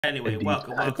Anyway, Indeed.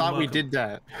 welcome. I thought we did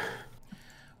that.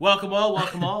 Welcome all.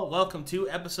 Welcome to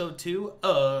episode 2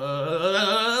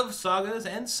 of Sagas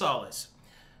and Solace.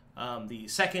 The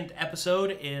second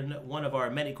episode in one of our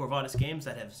many Corvanis games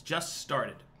that has just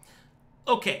started.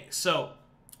 Okay, so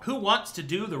who wants to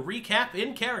do the recap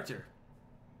in character?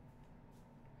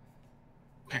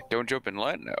 Don't jump in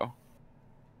line now.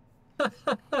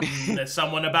 Is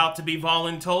someone about to be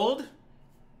voluntold?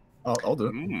 I'll do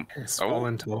it. It's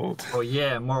voluntold. Oh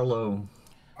yeah, Marlowe.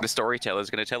 The storyteller's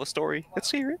going to tell a story.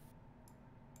 Let's hear it.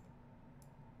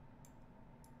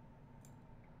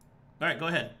 All right, go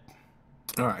ahead.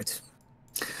 All right.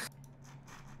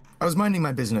 I was minding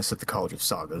my business at the College of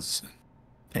Sagas,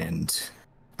 and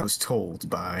I was told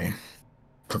by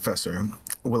Professor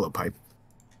Willowpipe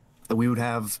that we would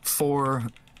have 4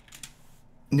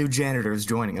 new janitors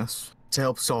joining us to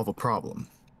help solve a problem.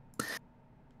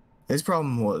 This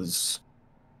problem was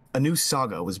a new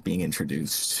saga was being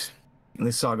introduced, and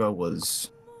this saga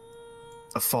was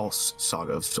a false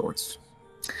saga of sorts.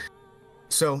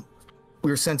 So,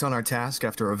 we were sent on our task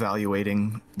after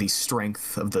evaluating the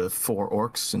strength of the 4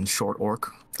 orcs and short orc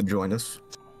that joined us.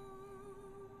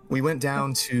 We went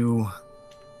down to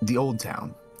the old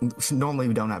town, which normally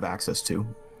we don't have access to,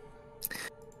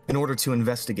 in order to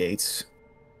investigate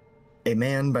a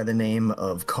man by the name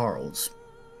of Carl's,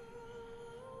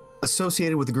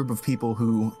 associated with a group of people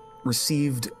who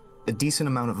received a decent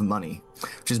amount of money,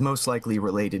 which is most likely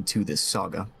related to this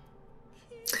saga.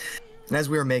 And as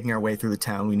we were making our way through the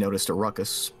town, we noticed a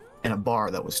ruckus and a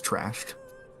bar that was trashed.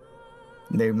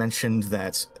 They mentioned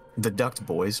that the Duct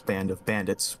Boys, band of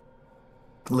bandits,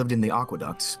 lived in the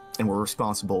aqueducts and were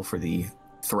responsible for the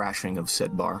thrashing of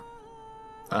said bar.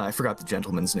 I forgot the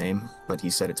gentleman's name, but he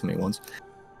said it to me once.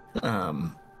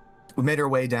 We made our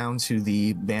way down to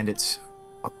the bandits'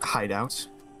 hideout,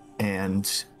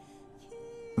 and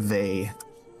they,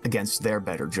 against their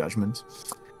better judgment,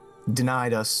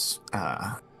 denied us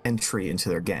entry into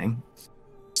their gang.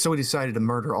 So we decided to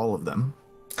murder all of them.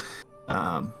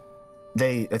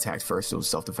 They attacked first. It was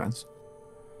self-defense.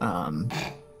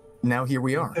 Now here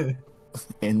we are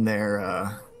in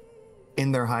their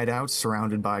hideout,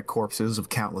 surrounded by corpses of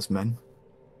countless men.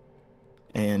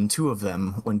 And 2 of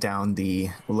them went down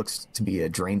what looks to be a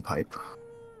drain pipe.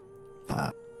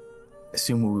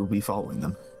 Assume we will be following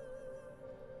them.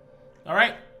 All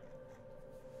right.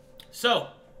 So,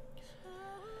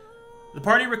 the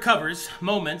party recovers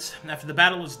moments after the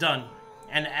battle is done,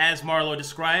 and as Marlowe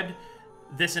described,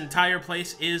 this entire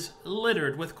place is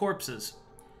littered with corpses.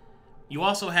 You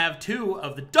also have 2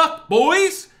 of the Duck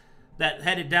Boys that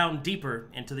headed down deeper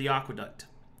into the aqueduct.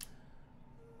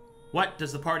 What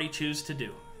does the party choose to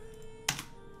do?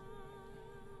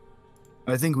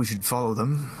 I think we should follow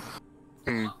them.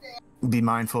 Be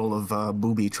mindful of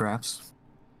booby traps.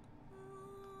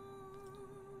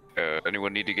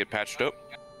 Anyone need to get patched up?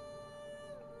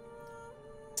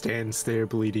 Stands there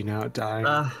bleeding out, dying.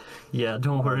 Yeah,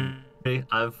 don't worry.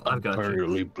 I've got you.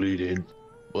 Currently bleeding,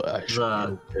 but I should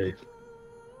be okay.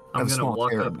 I'm a gonna small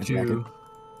walk tear in up my to jacket.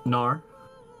 Knarh,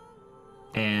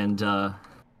 and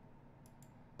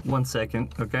 1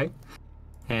 second, okay?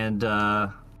 And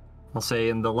I'll say,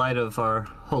 in the light of our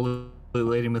holy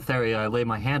Lady Matheria, I lay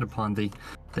my hand upon thee,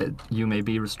 that you may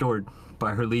be restored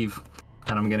by her leave.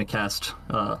 And I'm gonna cast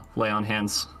Lay on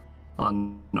Hands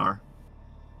on Knarh.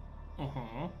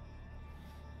 All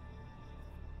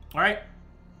right.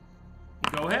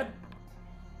 Go ahead.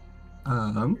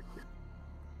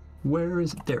 Where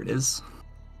is it? There it is.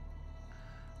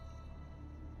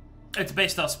 It's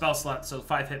based off spell slot, so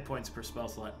 5 hit points per spell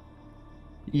slot.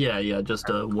 Yeah, just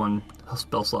 1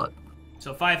 spell slot.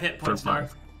 So 5 hit points, For 5.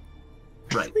 Knarh.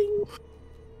 Right.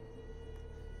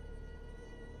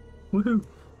 Woohoo!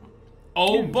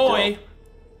 Oh boy!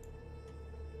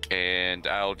 And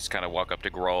I'll just kind of walk up to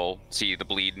Gruul, see the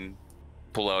bleeding,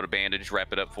 pull out a bandage,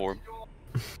 wrap it up for him.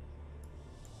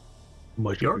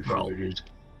 Much Your appreciated.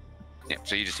 Yeah,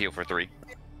 so you just heal for 3.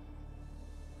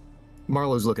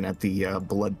 Marlowe's looking at the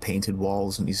blood-painted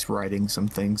walls, and he's writing some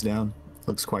things down.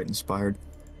 Looks quite inspired.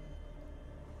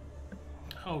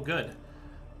 Oh, good.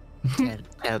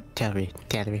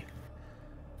 Telry.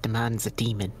 The man's a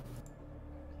demon.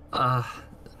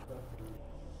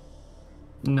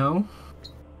 No.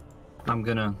 I'm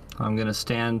gonna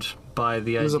stand by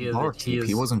the He was a idea that barkeep.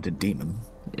 He wasn't a demon.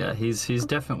 Yeah, he's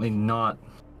definitely not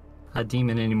a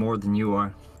demon any more than you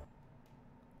are.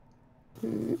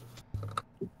 Well,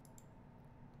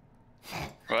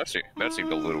 that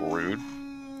seemed a little rude.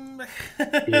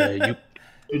 Yeah,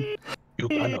 you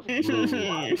kind of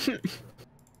flew.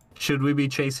 Should we be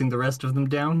chasing the rest of them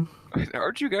down?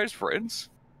 Aren't you guys friends?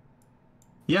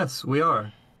 Yes, we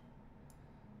are.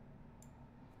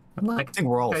 Like I think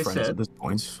we're all I friends said, at this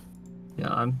point. Yeah,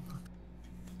 I'm.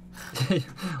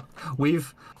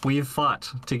 we've fought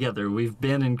together. We've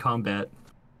been in combat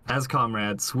as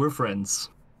comrades. We're friends.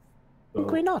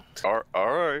 Think we're not. All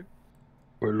right.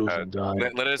 We're losing time.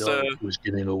 let us, Who's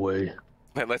getting away?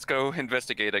 Let's go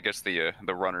investigate. I guess the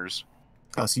runners.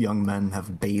 Us young men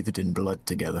have bathed in blood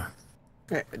together.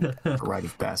 A rite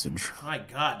of passage. My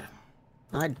God.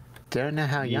 I don't know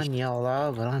how young y'all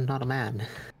are, but I'm not a man.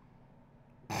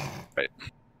 Right.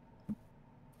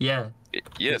 Yeah,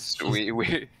 Yes,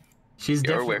 we. she's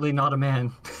You're definitely not a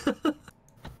man.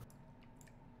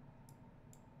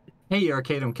 Hey,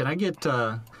 Arcadum, can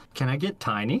I get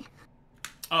tiny?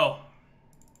 Oh.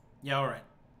 Yeah, alright.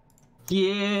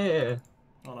 Yeah.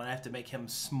 Hold on, I have to make him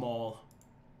small.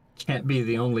 Can't be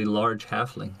the only large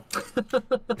halfling.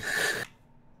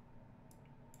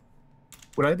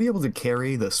 Would I be able to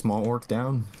carry the small orc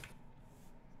down?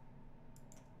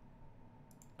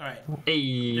 Alright,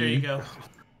 Hey. there you go.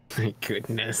 My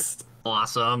goodness.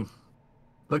 Awesome.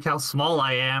 Look how small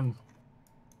I am.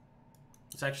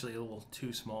 It's actually a little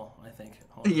too small, I think.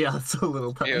 Hold on. Yeah, it's a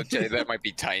little tiny. Yeah, okay, that might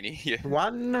be tiny. Yeah.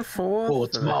 1/4. Oh,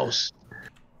 it's mouse.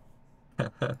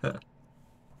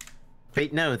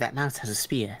 Wait, no, that mouse has a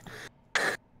spear.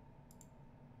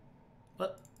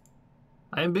 What?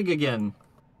 I am big again.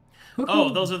 Oh,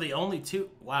 those are the only two?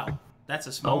 Wow. That's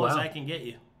as small as wow. I can get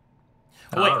you.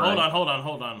 Oh, wait, Alright. hold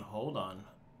on.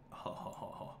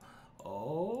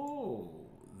 Oh,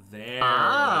 there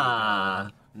Ah,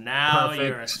 we go. Now perfect.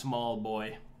 you're a small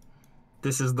boy.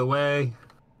 this is the way.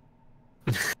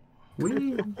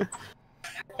 Whee.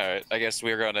 All right. I guess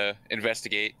we're gonna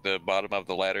investigate the bottom of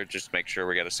the ladder. Just make sure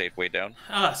we got a safe way down.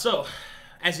 So,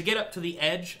 as you get up to the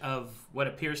edge of what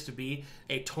appears to be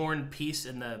a torn piece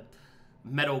in the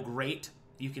metal grate,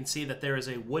 you can see that there is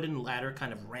a wooden ladder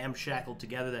kind of ramshackled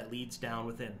together that leads down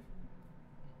within.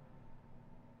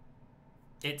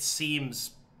 It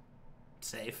seems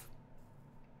safe.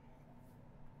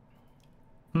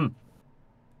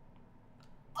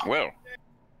 Well,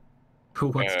 Who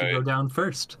wants to go down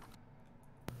first?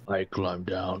 I climb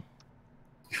down.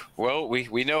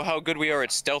 we know how good we are at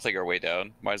stealthing our way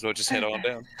down. Might as well just head on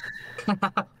down.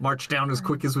 March down as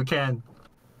quick as we can.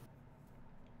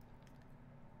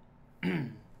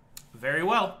 Very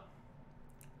well.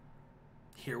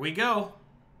 Here we go.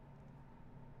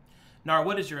 Knarh,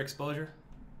 what is your exposure?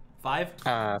 5?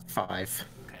 5.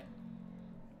 Okay.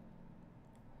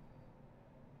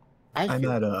 I'm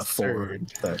feel at 4.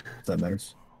 absurd. That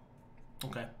matters.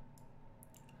 Okay.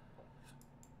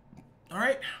 All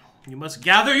right. You must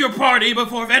gather your party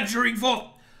before venturing forth.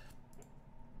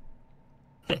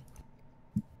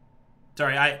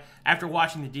 Sorry, after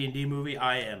watching the D&D movie,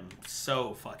 I am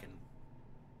so fucking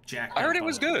jacked I heard up it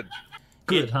was on good.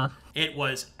 Good, huh? It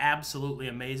was absolutely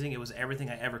amazing. It was everything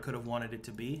I ever could have wanted it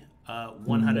to be.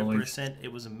 100%.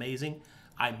 It was amazing.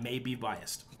 I may be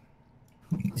biased.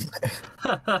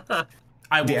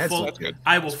 I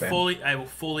will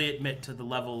fully admit to the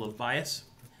level of bias,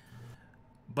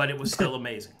 but it was still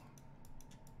amazing.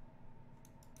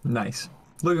 Nice.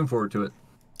 Looking forward to it.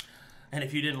 And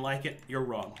if you didn't like it, you're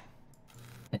wrong.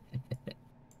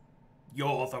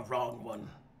 You're the wrong one.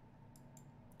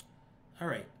 All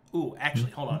right. Ooh,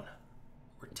 actually, hold on.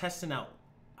 We're testing out.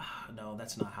 No,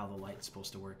 that's not how the light's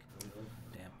supposed to work.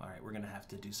 Damn. All right, we're gonna have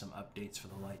to do some updates for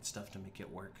the light stuff to make it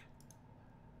work.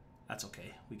 That's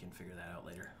okay. We can figure that out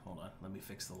later. Hold on. Let me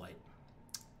fix the light.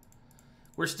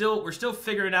 We're still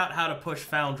figuring out how to push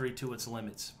Foundry to its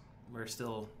limits. We're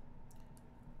still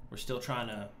trying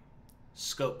to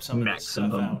scope some of this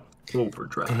stuff out.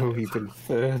 Overdrive. Oh, even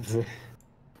further.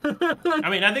 I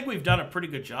mean, I think we've done a pretty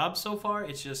good job so far.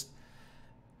 It's just,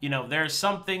 there are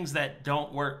some things that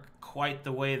don't work quite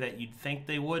the way that you'd think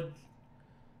they would.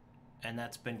 And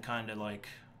that's been kind of like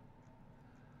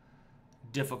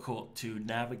difficult to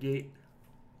navigate.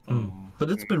 But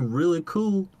it's been really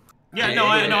cool. Yeah, no,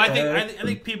 I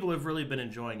think people have really been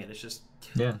enjoying it. It's just,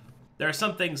 Yeah. there are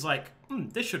some things like,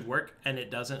 this should work, and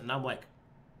it doesn't. And I'm like,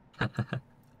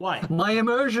 why? My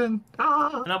immersion.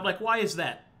 Ah. And I'm like, why is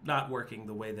that not working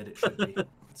the way that it should be?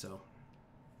 So,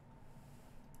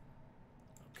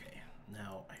 okay,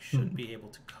 now I should be able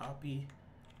to copy.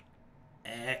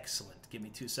 Excellent. Give me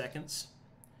 2 seconds.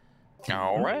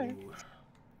 All right.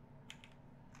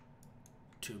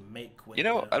 To make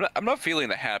window. I'm not feeling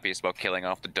the happiest about killing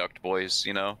off the Duct Boys.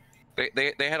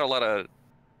 They had a lot of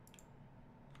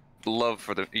love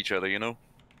for each other.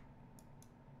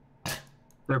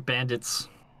 They're bandits.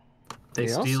 They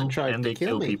They also steal tried and to they kill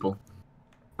kill me. people.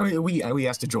 I mean, we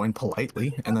asked to join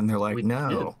politely, and then they're like, We no.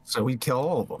 did. So we kill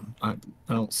all of them. I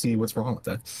don't see what's wrong with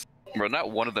that. Well,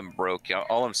 not one of them broke.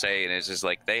 All I'm saying is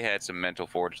like they had some mental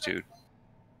fortitude.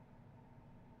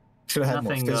 Should have had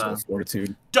more Nothing, physical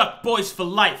fortitude. Duck boys for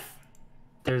life.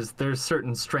 There's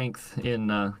certain strength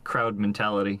in crowd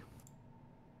mentality.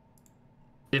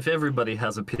 If everybody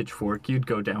has a pitchfork, you'd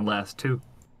go down last too.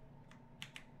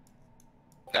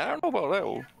 I don't know about that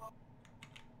one.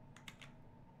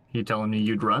 You telling me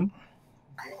you'd run?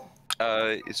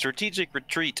 Strategic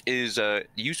retreat is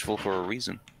useful for a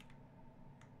reason.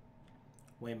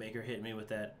 Waymaker hit me with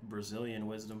that Brazilian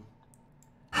wisdom.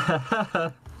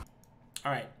 All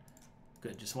Alright.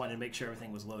 Good. Just wanted to make sure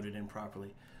everything was loaded in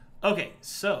properly. Okay,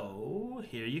 so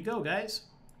here you go, guys.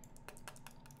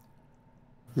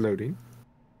 Loading.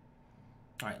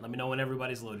 Alright, let me know when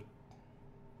everybody's loaded.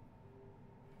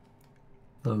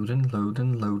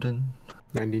 Loading.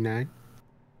 99.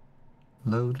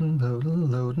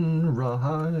 Loading,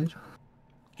 rawhide.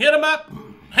 Hit him up!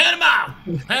 Hit him out!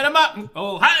 Hit him up!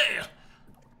 Oh, hey!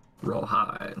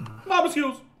 Rawhide.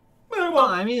 Barbecues! Hit him up!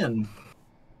 I'm in.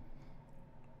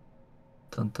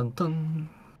 Dun.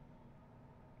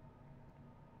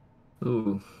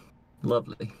 Ooh,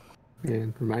 lovely.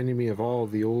 And reminding me of all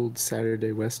the old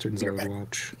Saturday westerns I would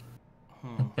watch.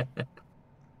 Hold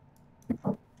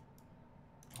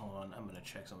on, I'm gonna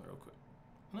check something real quick.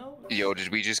 No? Yo, did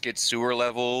we just get sewer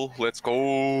level? Let's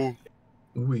go.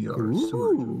 We are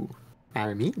Ooh,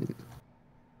 I mean,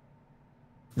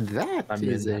 that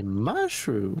is a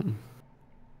mushroom.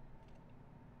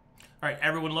 Alright,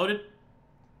 everyone loaded?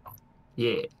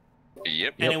 Yeah.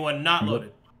 Yep. Anyone not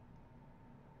loaded?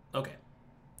 Okay.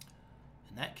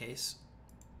 In that case.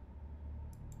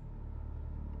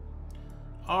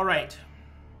 Alright.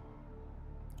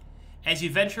 As you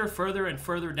venture further and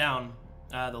further down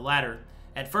the ladder,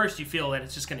 at first you feel that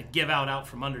it's just going to give out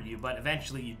from under you, but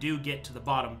eventually you do get to the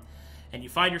bottom, and you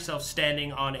find yourself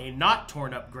standing on a not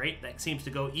torn up grate that seems to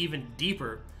go even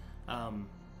deeper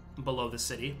below the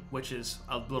city, which is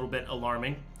a little bit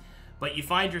alarming. But you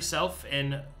find yourself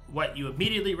in what you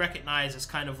immediately recognize as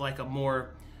kind of like a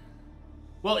more...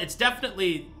 Well, it's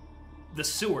definitely the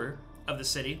sewer of the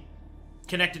city,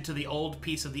 connected to the old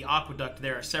piece of the aqueduct.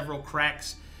 There are several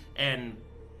cracks and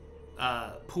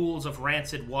pools of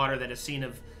rancid water that is seen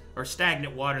of, or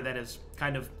stagnant water that is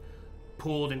kind of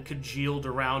pooled and congealed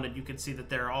around, and you can see that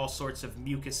there are all sorts of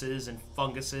mucuses and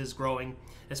funguses growing,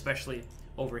 especially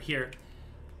over here.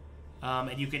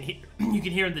 And you can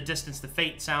hear in the distance the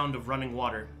faint sound of running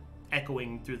water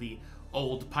echoing through the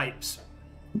old pipes.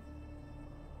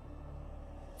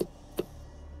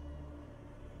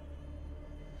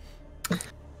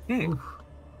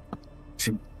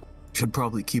 Should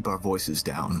probably keep our voices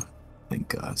down. I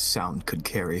think sound could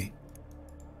carry.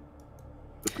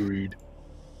 Agreed.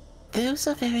 Those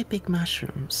are very big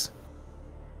mushrooms.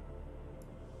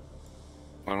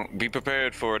 Well, be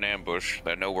prepared for an ambush.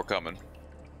 They know we're coming.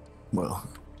 Well,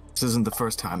 this isn't the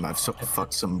first time I've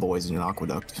fucked some boys in an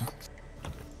aqueduct.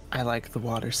 I like the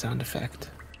water sound effect.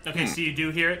 Okay, so you do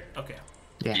hear it? Okay.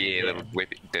 Yeah, little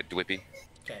whippy, dead whippy.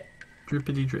 Okay.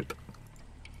 Drippity drip.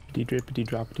 Drippity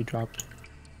droppity drop.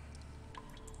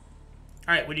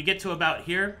 Alright, when you get to about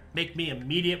here, make me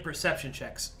immediate perception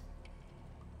checks.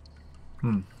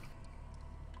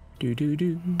 Do.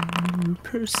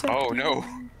 Perception. Oh no.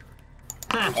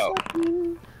 Oh.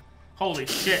 Holy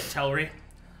shit, Telry.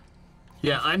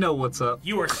 Yeah, I know what's up.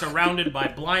 You are surrounded by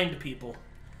blind people.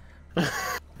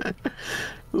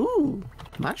 Ooh,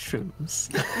 mushrooms.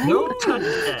 No touch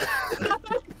that.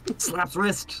 Slaps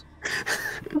wrist.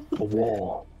 A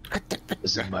wall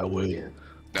is in my way.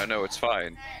 No, it's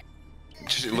fine.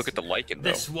 Just look at the lichen,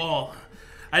 though. This wall.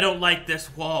 I don't like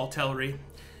this wall, Telry.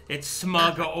 Its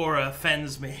smug aura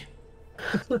offends me.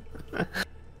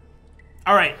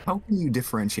 Alright. How can you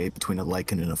differentiate between a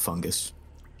lichen and a fungus?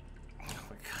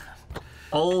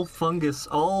 All fungus,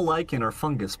 all lichen are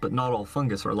fungus, but not all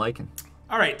fungus are lichen.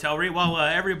 Alright, Telry, while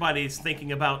everybody's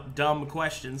thinking about dumb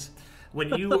questions,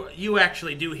 when you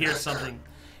actually do hear something,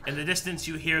 in the distance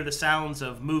you hear the sounds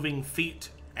of moving feet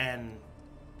and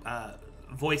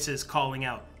voices calling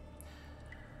out.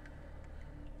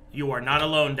 You are not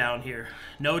alone down here.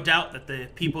 No doubt that the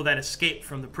people that escaped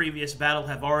from the previous battle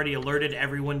have already alerted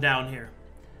everyone down here.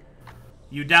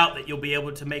 You doubt that you'll be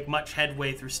able to make much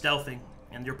headway through stealthing,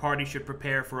 and your party should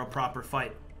prepare for a proper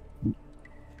fight.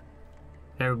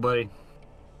 Everybody,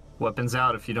 weapons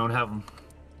out if you don't have them.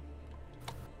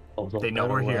 They know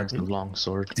we're here. Long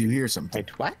sword. Do you hear something?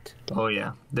 Wait, what? Oh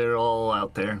yeah, they're all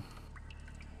out there.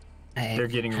 They're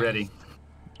getting ready.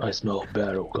 I smell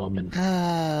battle coming.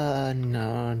 No.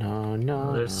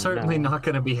 They're certainly not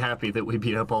going to be happy that we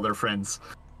beat up all their friends.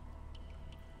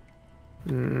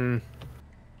 Could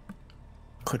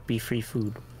be free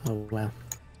food. Oh, well.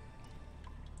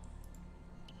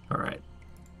 All right.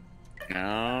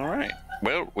 All right.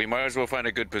 Well, we might as well find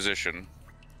a good position.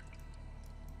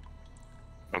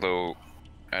 Although,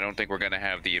 I don't think we're going to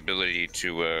have the ability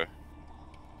to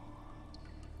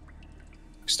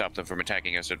stop them from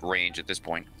attacking us at range at this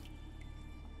point.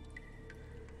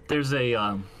 There's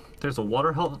a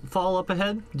waterfall up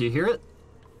ahead. Do you hear it?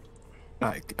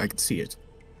 I can see it.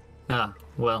 Ah,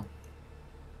 well.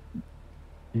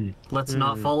 Hmm. Let's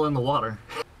not fall in the water.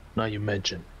 Now you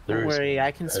mention. Don't worry,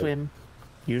 I can swim.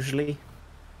 Usually.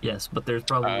 Yes, but there's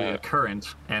probably a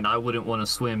current, and I wouldn't want to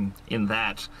swim in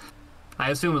that.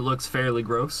 I assume it looks fairly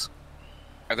gross.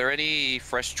 Are there any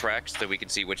fresh tracks that we can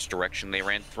see which direction they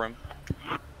ran from?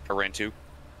 Or ran to?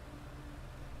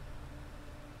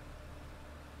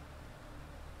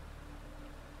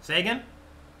 Say again?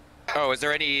 Oh, is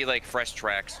there any, like, fresh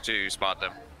tracks to spot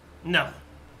them? No.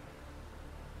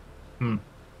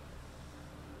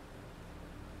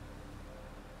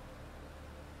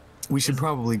 We should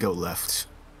probably go left.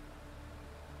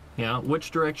 Yeah,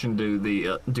 which direction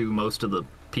do most of the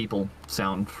people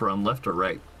sound from, left or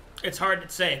right? It's hard to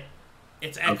say.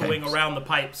 It's echoing around the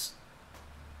pipes.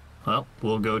 Well,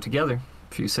 we'll go together.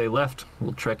 If you say left,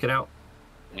 we'll trek it out.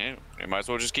 Yeah, we might as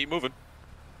well just keep moving.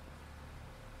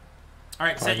 All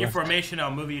right, set your formation.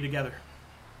 I'll move you together.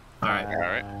 All right. All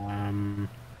right.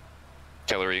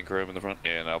 Telry and Kraig in the front.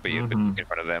 Yeah, and I'll be in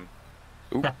front of them.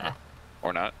 Ooh.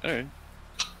 Or not. All right.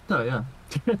 Oh, yeah.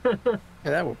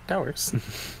 Yeah, that works.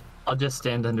 I'll just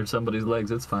stand under somebody's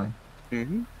legs. It's fine.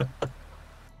 Mm-hmm.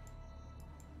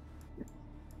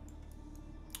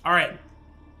 All right.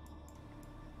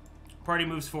 Party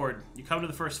moves forward. You come to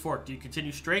the first fork. Do you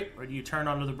continue straight, or do you turn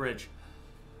onto the bridge?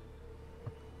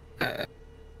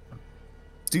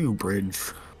 Do bridge.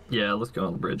 Yeah, let's go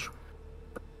on the bridge.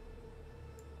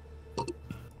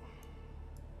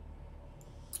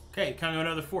 Okay, come to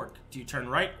another fork. Do you turn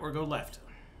right or go left?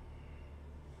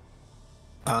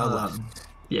 Left.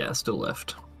 Yeah, still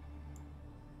left.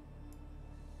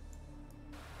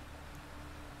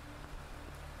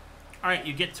 All right,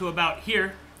 you get to about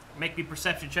here. Make me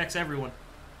perception checks, everyone.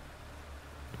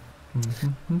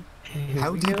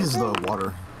 How deep is the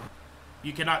water?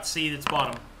 You cannot see its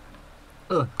bottom.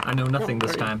 Ugh, I know nothing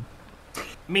this time.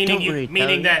 Meaning Don't worry,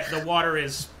 meaning Telly. that the water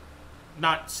is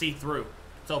not see-through.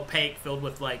 It's opaque, filled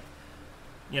with, like,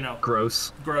 you know,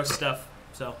 Gross. gross stuff.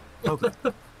 So Okay.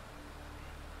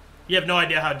 you have no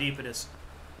idea how deep it is.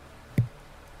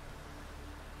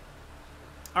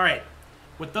 All right.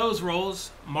 With those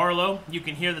rolls, Marlowe, you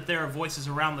can hear that there are voices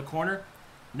around the corner.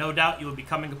 No doubt you will be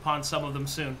coming upon some of them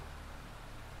soon.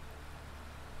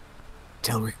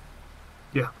 Telry,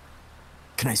 Yeah.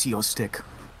 can I see your stick?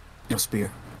 Your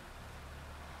spear?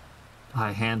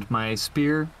 I hand my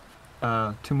spear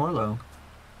to Marlowe.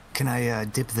 Can I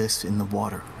dip this in the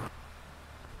water?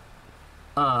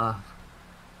 I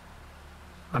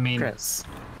mean, Chris.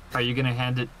 are you gonna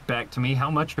hand it back to me? How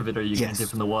much of it are you gonna Yes.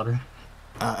 dip in the water?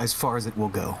 As far as it will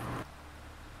go.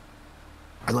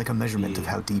 I'd like a measurement of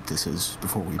how deep this is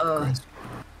before we progress.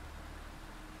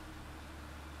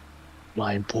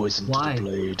 Line poison Why? to the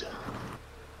blade.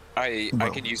 I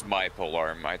Well. can use my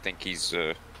polearm. I think he's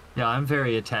Yeah, I'm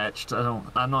very attached.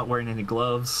 I'm not wearing any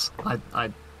gloves.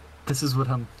 This is what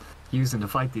I'm using to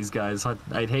fight these guys.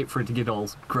 I'd hate for it to get all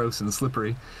gross and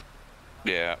slippery.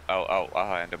 yeah. I'll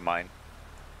hand him mine.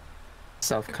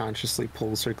 Self-consciously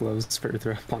pulls her gloves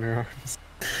further up on her arms.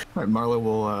 All right, Marlowe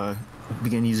will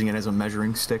begin using it as a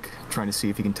measuring stick, trying to see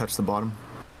if he can touch the bottom.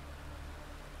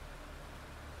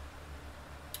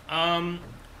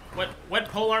 What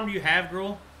polearm do you have,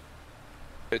 Gruul?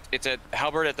 It's a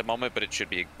halberd at the moment, but it should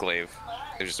be a glaive.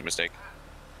 There's just a mistake.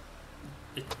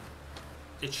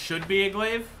 It should be a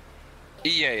glaive.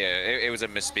 Yeah. It was a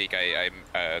misspeak.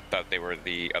 I thought they were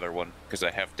the other one because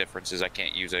I have differences. I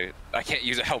can't use a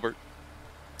halberd.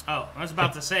 Oh, I was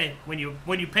about to say when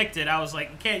you picked it, I was like,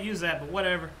 you can't use that, but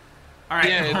whatever. All right.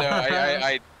 Yeah,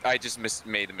 no, I just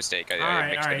made the mistake. I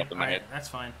mixed it up in my head. That's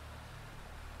fine.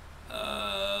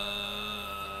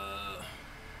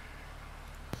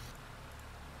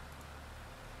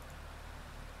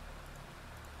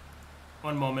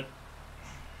 One moment.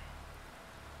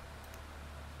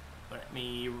 Let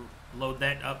me load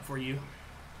that up for you.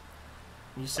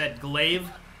 You said glaive?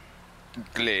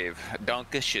 Glaive.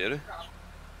 Danke schön.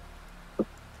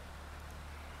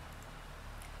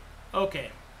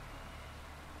 Okay.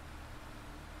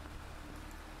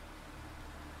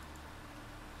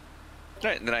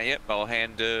 Right, and then I'll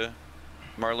hand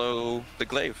Marlowe the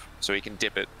glaive so he can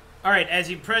dip it. All right, as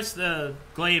you press the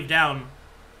glaive down,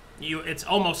 it's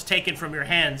almost taken from your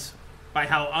hands by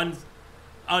how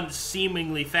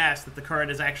unseemingly fast that the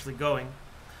current is actually going.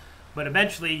 But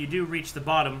eventually you do reach the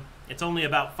bottom. It's only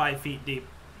about 5 feet deep.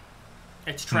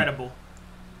 It's treadable.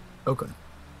 Okay.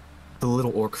 The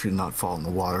little orc should not fall in the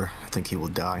water. I think he will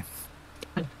die.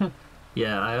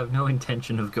 Yeah, I have no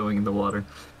intention of going in the water.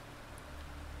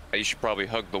 You should probably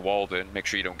hug the wall then. Make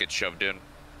sure you don't get shoved in.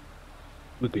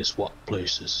 We can swap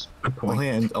places. Good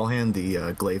point. I'll hand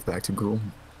the glaive back to Gruul.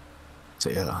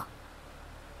 Say, You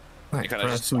kind of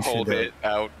just hold it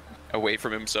out away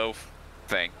from himself.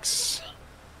 Thanks.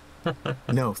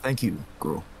 No, thank you,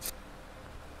 Gruul.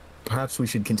 Perhaps we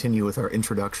should continue with our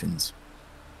introductions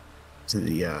to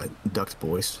the duct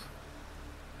boys.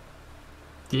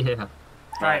 Yeah.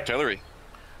 Alright. Telry.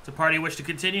 Does the party wish to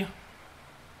continue?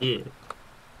 Yeah.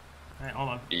 Alright, hold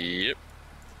on. Yep.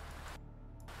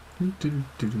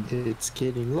 It's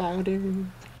getting louder.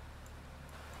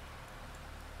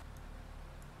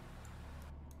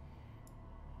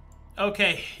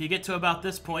 Okay, you get to about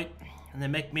this point, and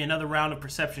then make me another round of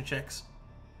perception checks.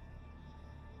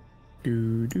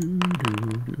 Do do do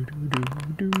do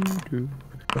do do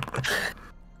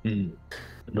do.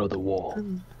 Another wall.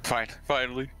 Fine.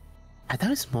 Finally. Are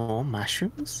those more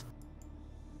mushrooms?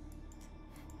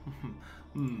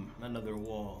 Another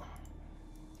wall.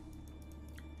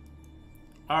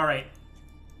 Alright.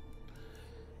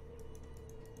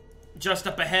 Just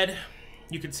up ahead,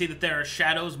 you can see that there are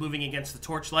shadows moving against the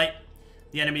torchlight.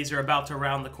 The enemies are about to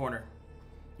round the corner.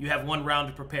 You have 1 round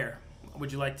to prepare. What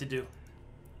would you like to do?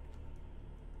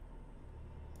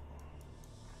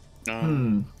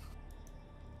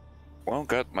 Well,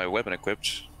 got my weapon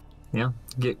equipped. Yeah.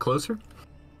 Get closer?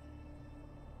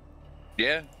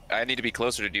 Yeah, I need to be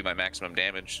closer to do my maximum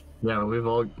damage. Yeah,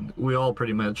 we all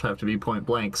pretty much have to be point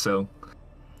blank, so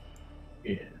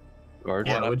Yeah. Guard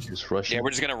Yeah, up, would- just rush Yeah, in. we're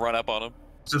just gonna run up on him.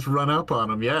 just run up on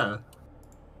them, yeah.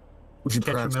 We should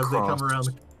Catch them perhaps as cross.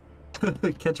 they come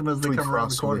around. Catch them as they we come around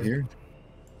the cross over corner. here.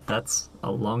 That's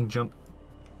a long jump.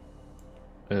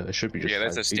 It should be just Yeah,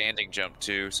 that's a 5 feet. standing jump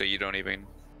too, so you don't even.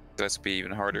 That's be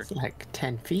even harder. It's like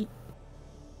 10 feet.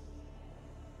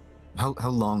 How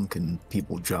long can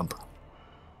people jump?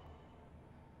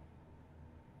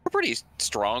 We're a pretty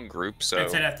strong group, so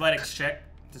It's an athletics check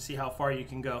to see how far you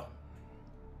can go.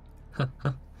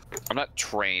 I'm not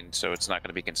trained, so it's not going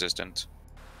to be consistent.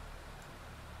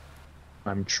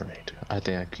 I'm trained. I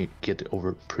think I can get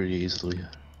over pretty easily.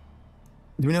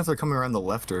 Do we know if they're coming around the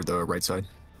left or the right side?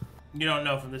 You don't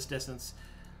know from this distance.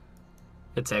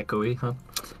 It's echoey, huh?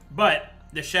 But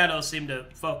the shadows seem to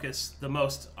focus the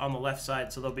most on the left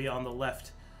side, so they'll be on the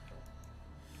left.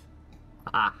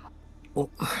 Ah. Well,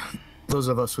 those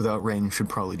of us without range should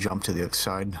probably jump to the other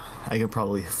side. I could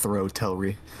probably throw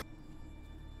Telry.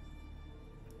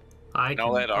 I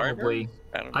all can that armor? probably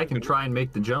I can try and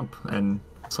make the jump, and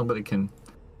somebody can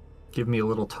give me a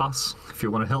little toss if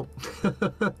you want to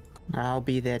help. I'll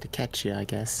be there to catch you, I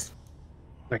guess.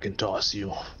 I can toss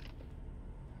you.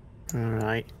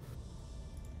 Alright.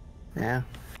 Yeah.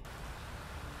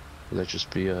 Let's just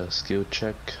be a skill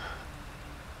check.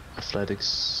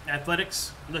 Athletics.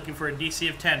 Athletics, looking for a DC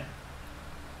of 10.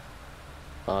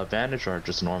 Advantage or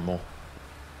just normal?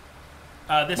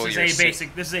 This Well, is you're a sick.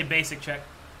 basic. This is a basic check.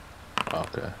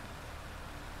 Okay.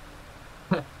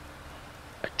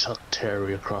 I took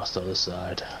Terry across the other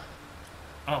side.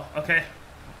 Oh, okay.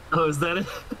 Oh, is that it?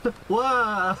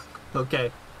 Wow. Okay.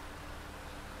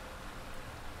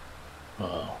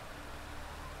 Oh.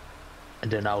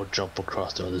 And then I'll jump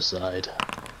across the other side.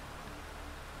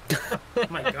 Oh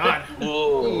my God.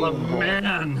 Oh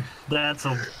man,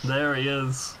 there he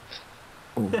is.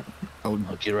 I'll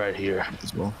I'll get right here.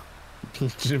 as well.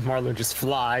 Marlowe just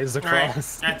flies All right.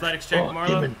 across. Athletics check, Oh,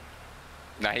 Marlowe. demon.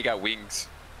 Nah, he got wings.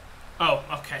 Oh,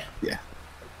 okay. Yeah.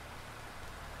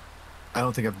 I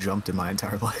don't think I've jumped in my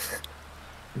entire life.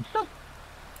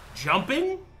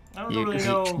 Jumping? I don't You- really you-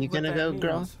 know. you what gonna that go, means.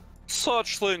 girl?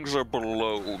 Such things are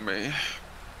below me.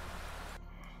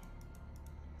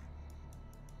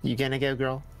 You gonna go,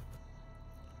 girl?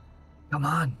 Come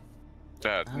on.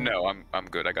 No, I'm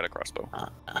good. I got a crossbow.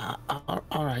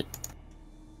 Alright.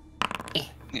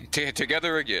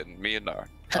 Together again, me and Knarh.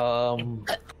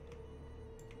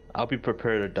 I'll be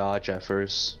prepared to dodge at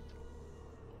first.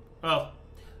 Well,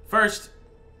 first,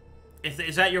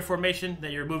 is that your formation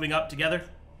that you're moving up together?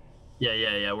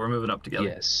 Yeah. We're moving up together.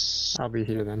 Yes. I'll be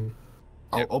here then.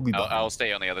 I'll be behind. I'll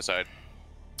stay on the other side.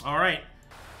 All right.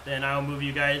 Then I'll move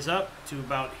you guys up to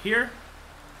about here.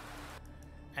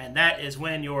 And that is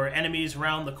when your enemies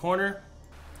round the corner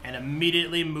and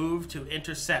immediately move to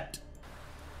intercept.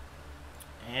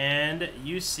 And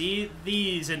you see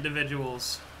these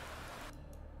individuals.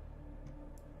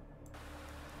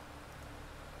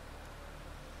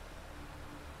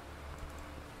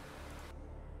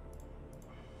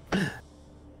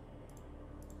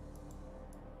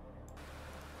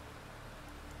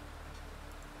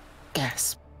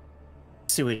 Yes.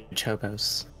 Sewage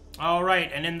hobos. All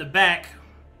right, and in the back,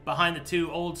 behind the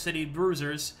two old city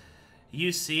bruisers,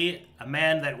 you see a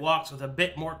man that walks with a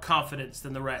bit more confidence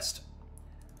than the rest.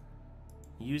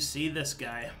 You see this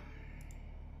guy.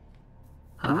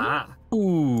 Aha.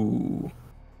 Ooh.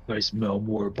 I smell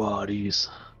more bodies.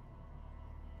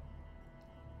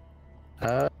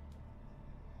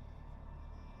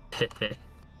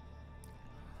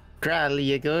 Gruul,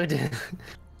 you good?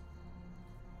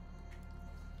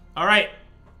 All right.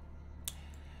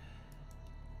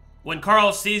 When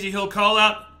Carl sees you, he'll call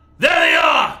out, "There they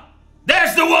are!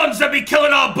 There's the ones that be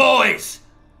killing our boys!"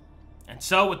 And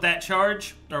so, with that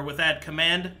charge, or with that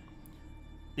command,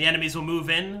 the enemies will move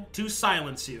in to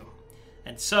silence you.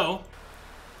 And so,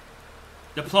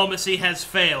 diplomacy has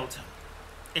failed.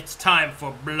 It's time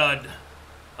for blood.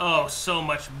 Oh, so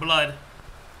much blood.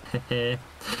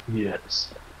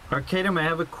 Yes. Arcadum, I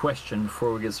have a question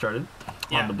before we get started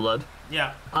Yeah. on the blood.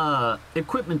 Yeah.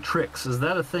 Equipment tricks, is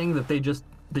that a thing that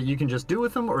that you can just do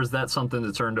with them, or is that something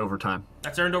that's earned over time?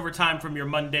 That's earned over time from your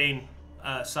mundane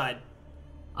side.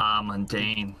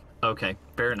 Mundane. Okay,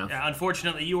 fair enough. Yeah,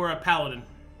 unfortunately, you are a paladin.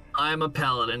 I'm a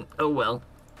paladin. Oh well.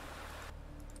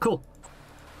 Cool.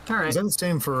 All right. Is that the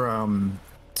same for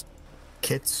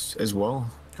kits as well?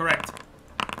 Correct.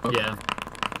 Yeah.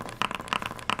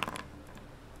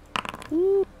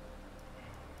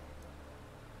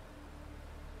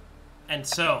 And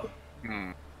so,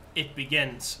 it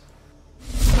begins.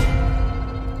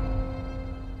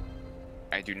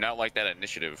 I do not like that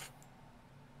initiative.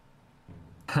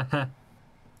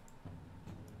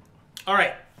 All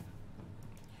right.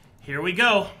 Here we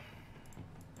go.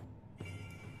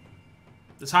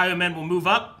 This highwayman will move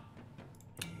up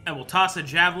and will toss a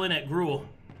javelin at Gruul.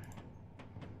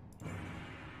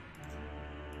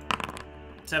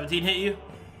 17 hit you?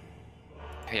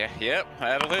 Yeah, yep,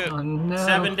 that'll hit. Oh, no.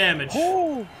 7 damage.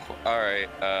 Alright,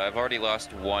 I've already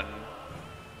lost one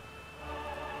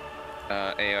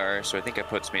AR, so I think it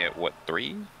puts me at, what,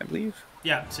 3, I believe?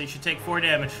 Yeah, so you should take 4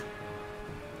 damage.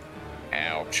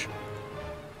 Ouch.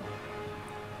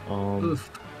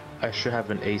 Oof. I should have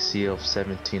an AC of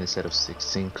 17 instead of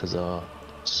 16 because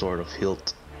sort of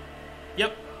hilt.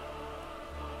 Yep.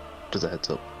 Just a heads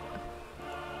up.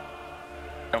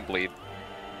 Don't bleed.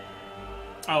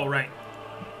 Oh, right.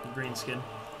 Green skin.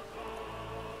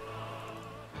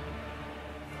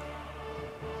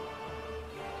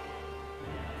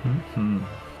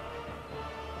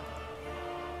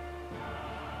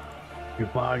 You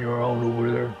find your own over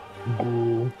there.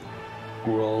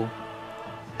 Gruul.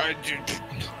 I did.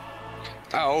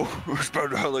 Ow. That's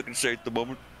about all I can say at the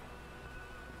moment.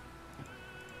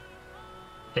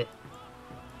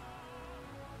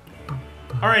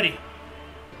 Alrighty.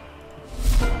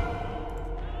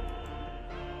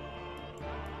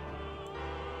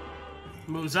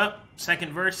 Moves up.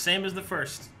 Second verse, same as the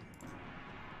first.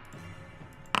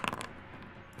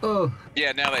 Oh.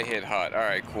 Yeah, now they hit hot.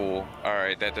 Alright, cool.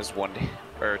 Alright, that does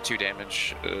 2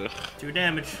 damage. Ugh. 2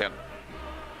 damage. Damn.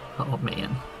 Oh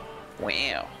man.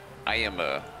 Wow. I am,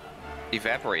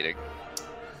 evaporating.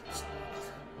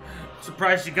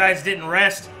 Surprised you guys didn't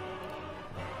rest.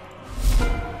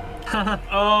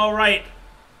 Alright.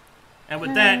 And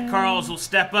with that, Carls will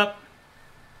step up.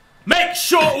 Make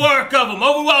short work of them.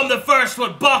 Overwhelm the first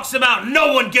one. Box them out.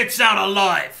 No one gets out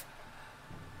alive.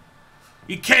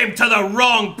 You came to the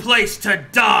wrong place to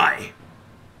die.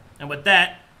 And with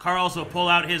that, Carls will pull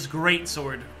out his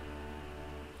greatsword.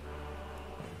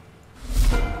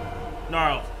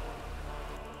 Gnarl.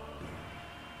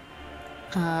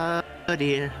 Oh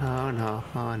dear. Oh no.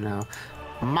 Oh no.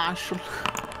 Marshall.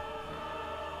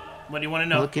 What do you want to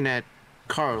know? Looking at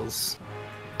Carl's.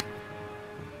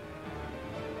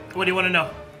 What do you want to know?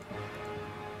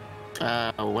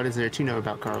 What is there to know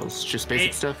about Carl's? Just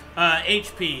basic stuff?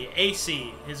 HP,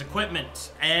 AC, his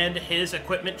equipment, and his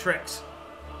equipment tricks.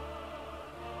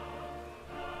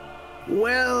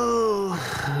 Well,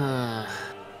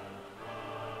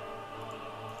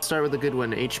 start with a good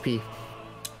one. HP.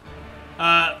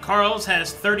 Carl's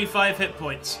has 35 hit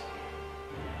points.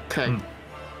 Okay.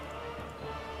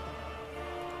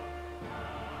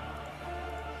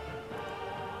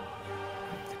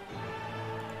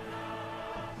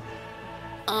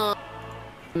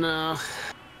 No.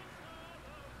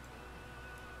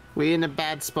 We in a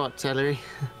bad spot, Telry.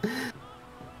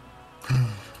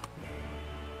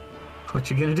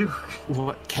 What you gonna do?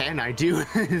 What can I do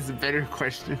is a better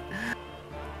question.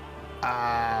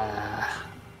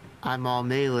 I'm all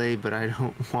melee, but I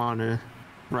don't want to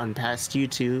run past you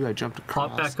two. I jumped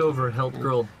across. Hop back over and help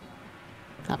Gruul.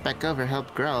 Hop back over,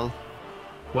 help Gruul.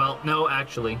 Well, no,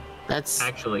 actually. That's...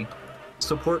 Actually.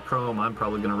 support Chrome, I'm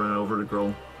probably gonna run over to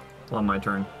Gruul on my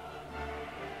turn.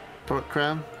 Port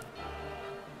Crown.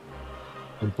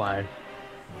 I'm fine.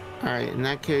 Alright, in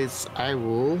that case, I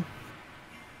will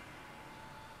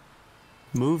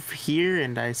move here,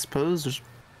 and I suppose...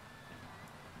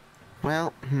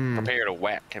 Well, Prepare to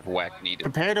whack if whack needed.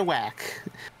 Prepare to whack.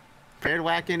 Prepare to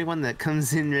whack anyone that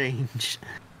comes in range.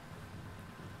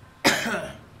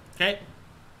 Okay.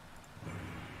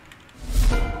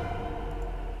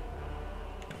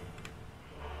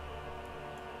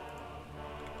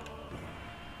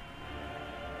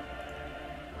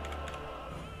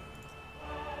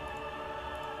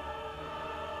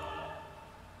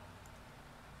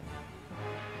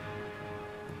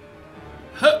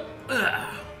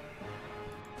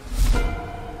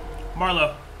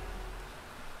 Marlowe.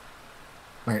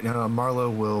 Alright, now Marlowe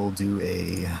will do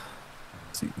a...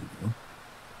 Let's see.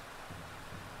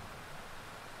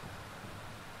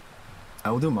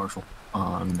 I will do a Marshall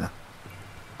on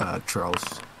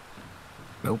Charles.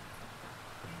 Nope.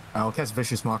 I'll cast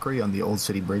Vicious Mockery on the Old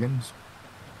City Brigands.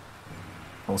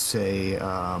 I'll say,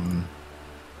 Yep.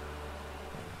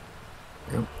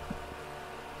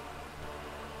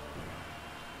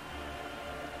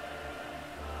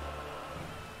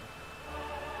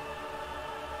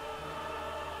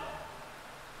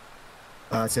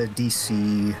 It's a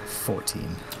DC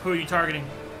 14. Who are you targeting?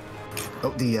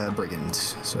 Oh, the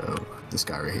Brigands. So, this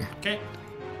guy right here. Okay.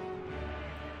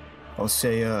 I'll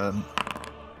say,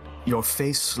 your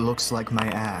face looks like my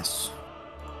ass.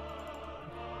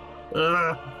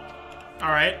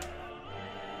 Alright.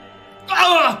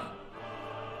 Ah!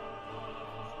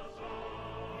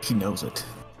 He knows it.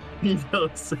 He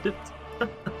knows it.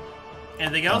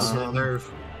 Anything else? Nerve.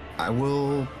 I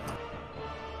will...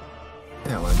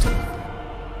 Yeah, I'll enter.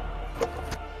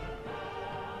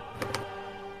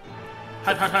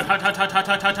 Hut, hut, hut, hut, hut, hut, hut,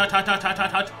 hut, hut, hut, hut, hut,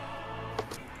 hut, hut.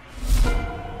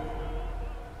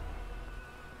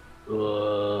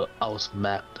 I'll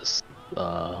smack this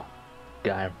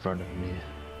guy in front of me.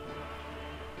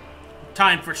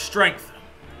 Time for strength.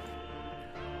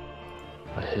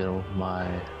 I hit him with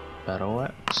my battle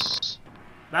axe.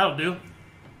 That'll do.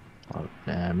 A lot of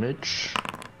damage.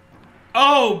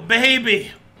 Oh, baby!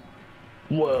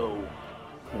 Whoa.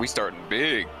 We starting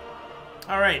big.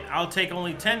 Alright, I'll take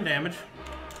only 10 damage.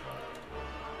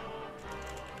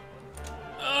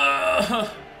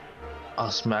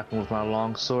 I'll smack him with my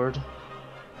longsword.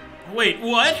 Wait,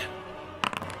 what?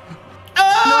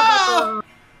 Ah!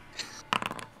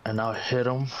 And I'll hit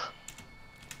him.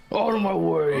 Out of my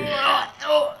way.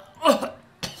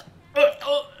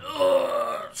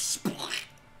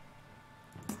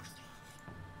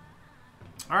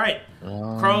 Alright,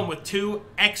 Chrome with 2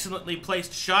 excellently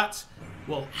placed shots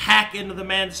will hack into the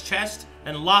man's chest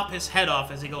and lop his head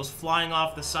off as he goes flying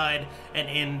off the side and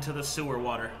into the sewer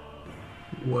water.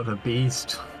 What a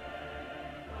beast.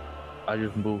 I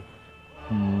just move.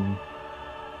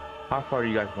 How far do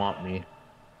you guys want me?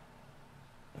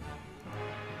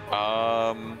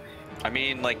 I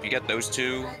mean, like, you get those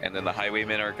two, and then the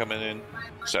highwaymen are coming in,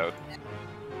 so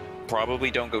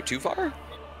probably don't go too far.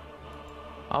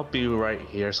 I'll be right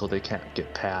here so they can't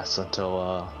get past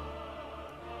until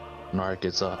Knarh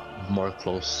gets more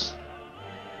close.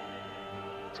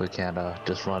 So they can't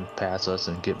just run past us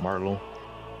and get Marlowe.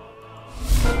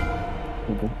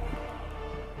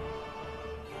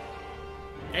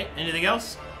 Okay, anything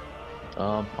else?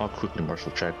 I'll quickly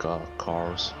martial check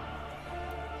cars.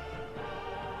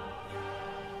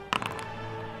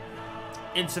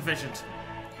 Insufficient.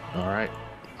 Alright,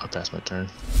 I'll pass my turn.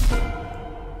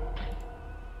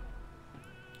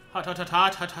 Hot, hot, hot,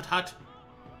 hot, hot, hot, hot.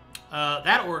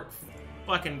 That orc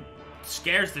fucking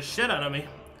scares the shit out of me.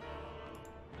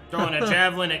 Throwing a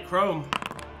javelin at Chrome.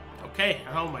 Okay,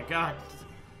 oh my god.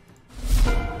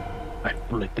 I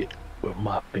flick it with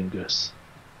my fingers.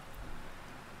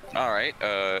 Alright,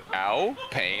 ow,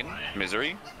 pain,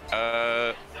 misery.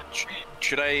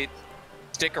 Should I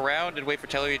stick around and wait for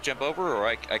Telry to jump over, or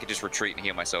I could just retreat and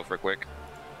heal myself real quick?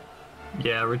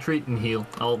 Yeah, retreat and heal.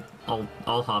 I'll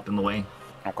hop in the way.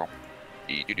 Okay.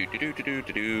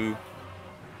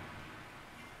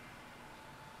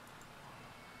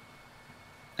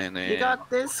 And then... You got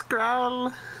this,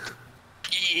 Gruul.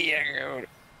 Yeah.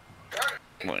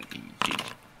 1 EG.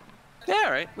 Yeah,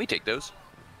 alright, we take those.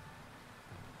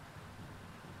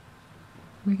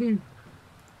 Woohoo.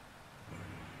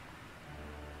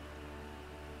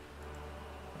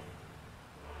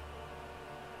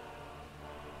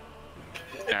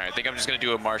 Alright, I think I'm just gonna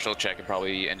do a martial check and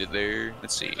probably end it there.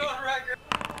 Let's see.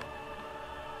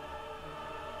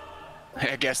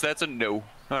 I guess that's a no.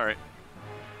 Alright.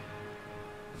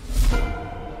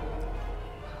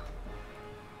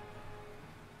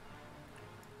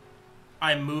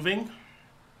 I'm moving.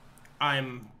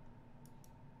 I'm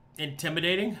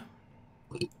intimidating.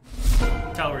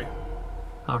 Telry.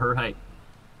 All right.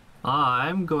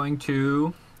 I'm going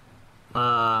to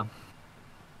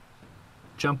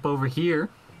jump over here.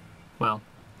 Well.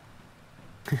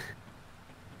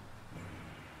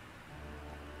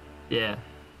 Yeah.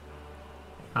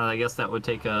 I guess that would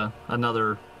take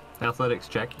another athletics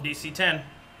check. DC 10.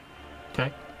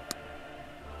 Okay.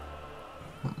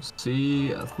 Let's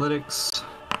see. Athletics.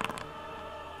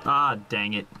 Ah,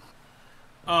 dang it.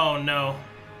 Oh, no.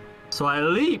 So I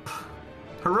leap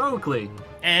heroically.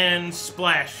 And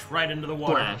splash right into the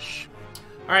water. Splash.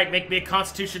 All right, make me a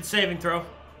Constitution saving throw.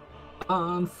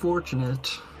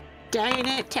 Unfortunate. Dang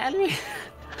it, Telry.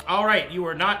 All right, you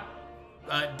are not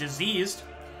diseased.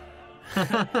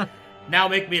 Now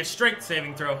make me a Strength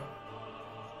saving throw.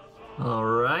 All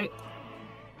right.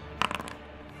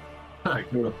 I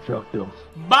could have chucked him.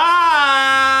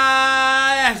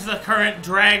 Bye! As the current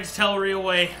drags Telry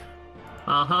away.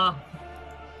 Uh-huh.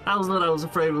 That was what I was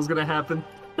afraid was gonna happen.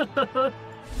 Hot,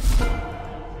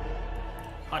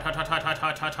 hot, hot, hot, hot,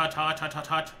 hot, hot, hot, hot, hot, hot,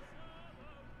 hot.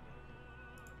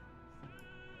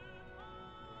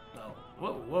 No.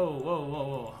 Whoa, whoa, whoa, whoa,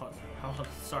 whoa. Oh,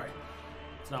 sorry.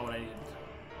 It's not what I needed.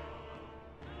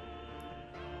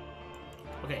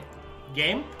 Okay.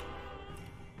 Game.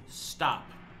 Stop.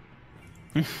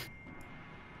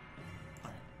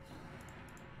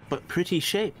 But pretty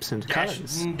shapes and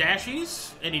colors.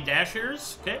 Dashies? Any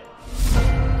dashers? Okay.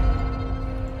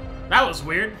 That was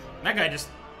weird. That guy just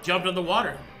jumped in the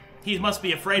water. He must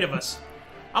be afraid of us.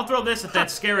 I'll throw this at that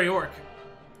scary orc.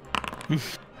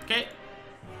 Okay.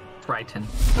 Frighten.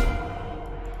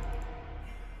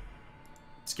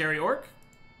 Scary orc?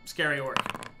 Scary orc.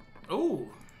 Ooh.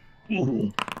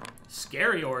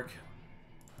 Scary orc.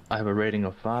 I have a rating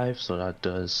of 5, so that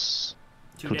does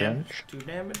 2 damage. 2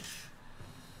 damage.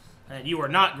 And you are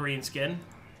not green skin,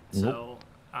 so Nope.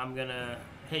 I'm gonna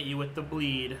hit you with the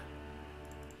bleed.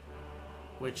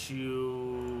 Which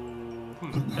you...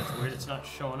 that's weird, it's not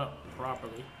showing up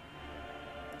properly.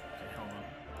 Okay, hold on.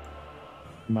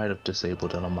 Might have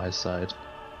disabled it on my side.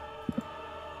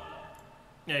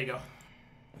 There you go.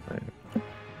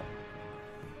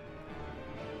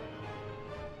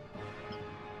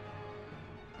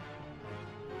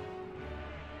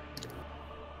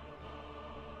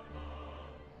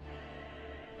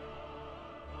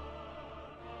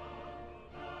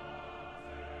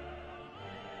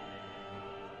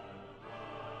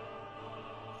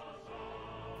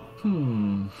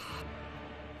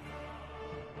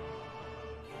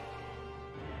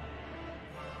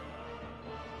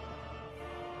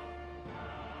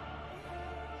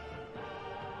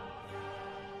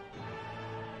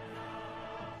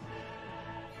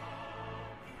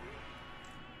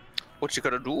 What you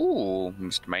gonna do,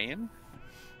 Mr. Man?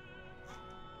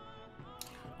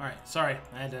 Alright, sorry,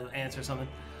 I had to answer something.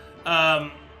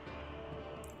 Okay,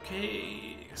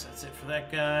 I guess that's it for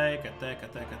that guy. Got that.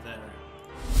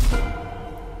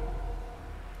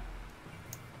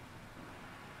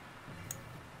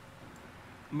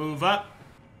 Move up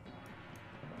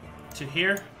to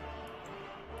here.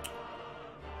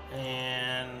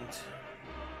 And...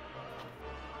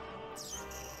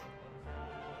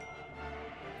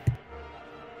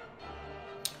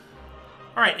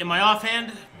 Alright, in my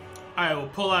offhand, I will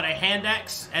pull out a hand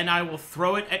axe and I will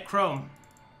throw it at Chrome.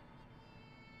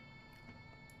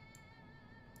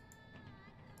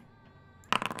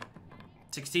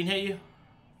 $16 hit you?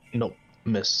 Nope,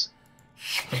 miss.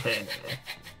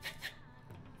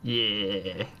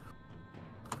 Yeah.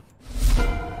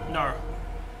 Nara.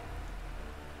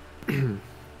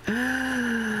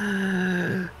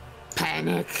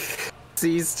 Panic.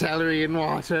 Sees Telry in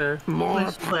water.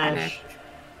 More panic.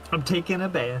 I'm taking a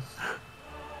bath.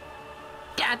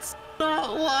 That's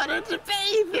not water to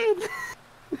bathe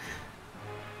in.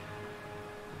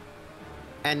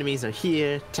 Enemies are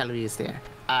here. Telry is there.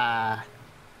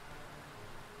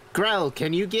 Gruul,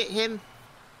 can you get him?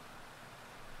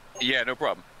 Yeah, no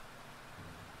problem.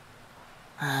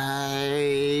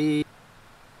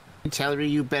 Telry,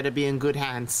 you better be in good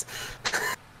hands.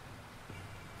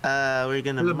 We're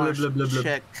gonna martial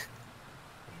check.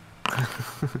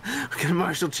 We're gonna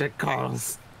martial check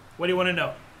Carl's What do you want to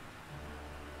know?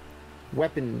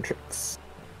 weapon tricks.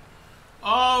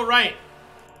 All right.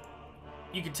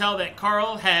 You can tell that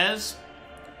Carl has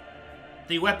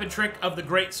the weapon trick of the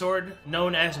greatsword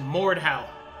known as Mournhowl.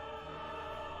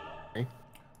 Okay.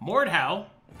 Mournhowl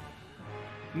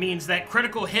means that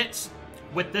critical hits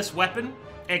with this weapon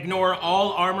ignore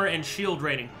all armor and shield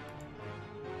rating.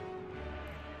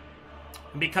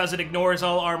 And because it ignores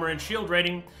all armor and shield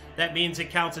rating, that means it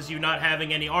counts as you not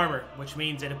having any armor, which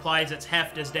means it applies its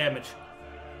heft as damage,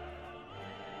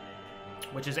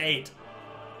 which is 8.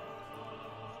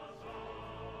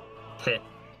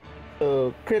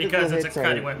 So critical Because it's a hits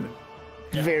cutting are weapon.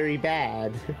 very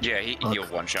bad. Yeah, he'll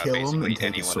one-shot Kill him basically and take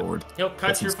anyone. his sword. He'll cut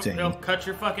That's your insane. he'll cut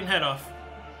your fucking head off.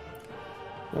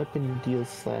 Weapon deals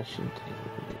slashing.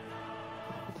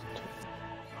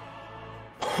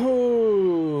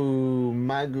 Oh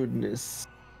my goodness.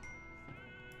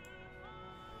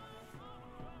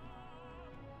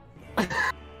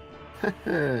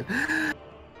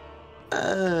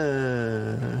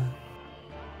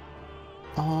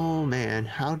 Oh man,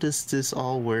 how does this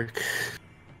all work?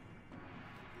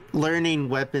 Learning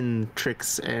weapon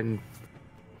tricks and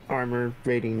armor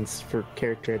ratings for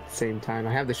character at the same time.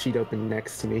 I have the sheet open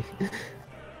next to me.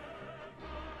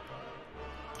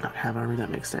 I don't have armor, that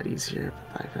makes that easier.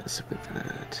 Bypass with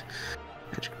that.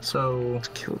 So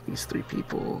Kill these 3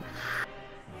 people.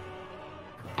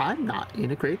 I'm not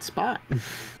in a great spot.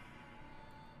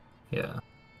 yeah.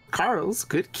 Carl's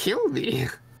could kill me.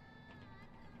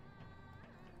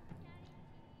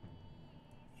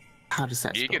 How does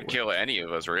that He spell could work? kill any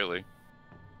of us, really.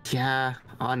 Yeah,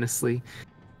 honestly.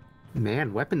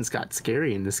 Man, weapons got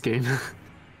scary in this game.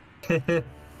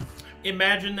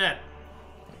 Imagine that.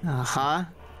 Uh-huh.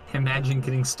 Imagine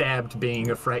getting stabbed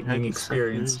being a frightening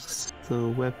experience. The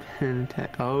weapon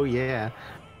attack. Oh, yeah.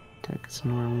 Attack is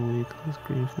normally close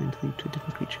green flame to leap to a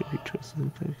different creature. Every choice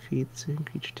within 5 feet. The same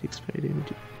creature takes 5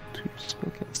 damage to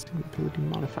spellcasting ability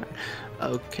modifier.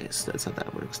 Okay, so that's how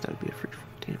that works. That would be a free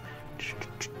damage.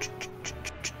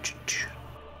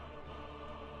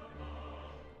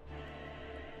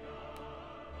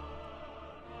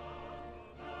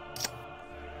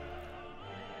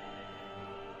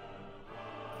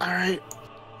 Alright.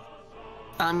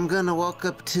 I'm gonna walk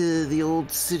up to the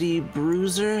old city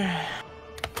bruiser.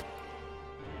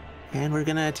 And we're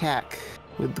gonna attack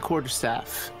with the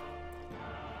quarterstaff.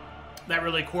 That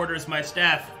really quarters my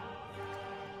staff.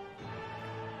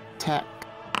 Attack.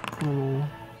 Oh,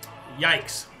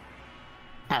 Yikes.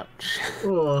 ouch.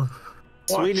 Oh,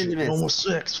 Swing and miss. Almost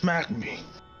 6, smack me.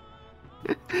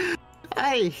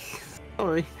 Ay,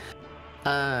 sorry.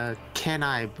 Can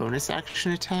I bonus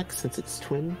action attack since it's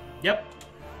twin? Yep.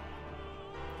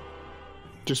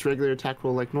 Just regular attack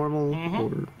roll like normal? Mhm.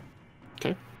 Or...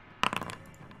 Okay.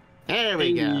 There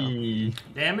we go. hey.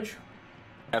 Damage.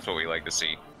 That's what we like to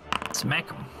see.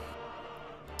 Smack him.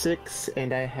 6,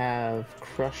 and I have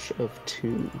crush of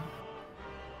 2.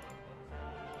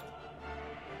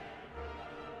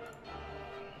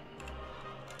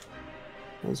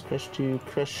 That was crush 2.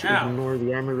 Crush, Ow. ignore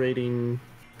the armor rating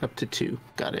up to 2.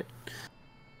 Got it.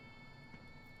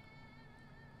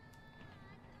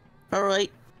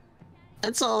 Alright.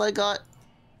 That's all I got.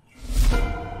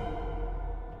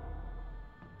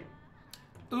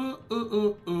 Ooh,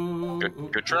 ooh, ooh, ooh.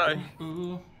 Good try.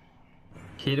 Ooh.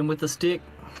 Hit him with the stick.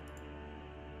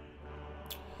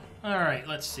 All right,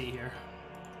 let's see here.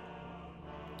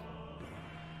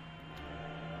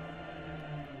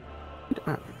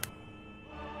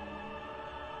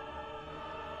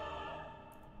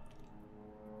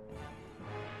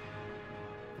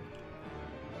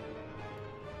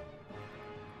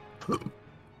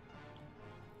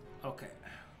 Okay.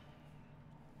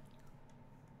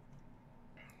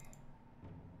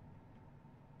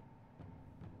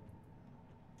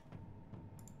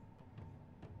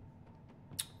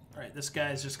 All right, this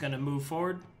guy's just gonna move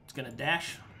forward. It's gonna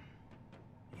dash.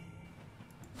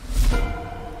 Well,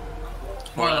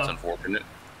 that's Marlowe. unfortunate.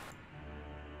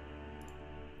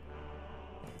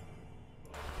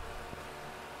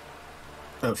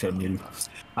 Oh shit, I'm muted.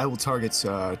 I will target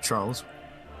Charles,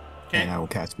 Okay. and I will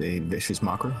cast a Vicious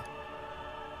Mockery.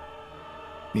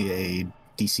 Be a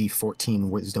DC 14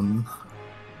 Wisdom,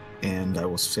 and I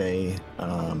will say,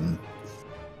 on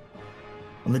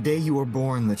the day you were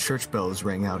born, the church bells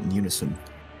rang out in unison.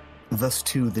 Thus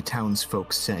too the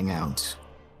townsfolk sang out.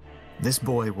 This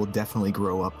boy will definitely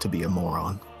grow up to be a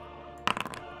moron.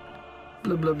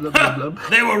 Blub, blub, blub, blub, blub.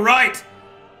 They were right.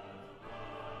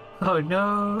 Oh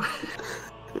no.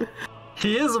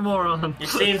 He is a moron. It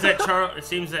seems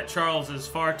that Charles is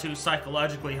far too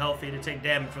psychologically healthy to take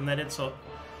damage from that insult.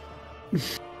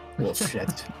 Well,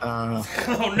 shit.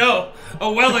 Oh no,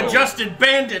 a well-adjusted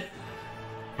bandit.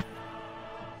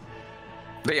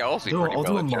 They all seem pretty I'll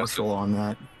do well a adjusted. martial on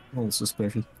that. A little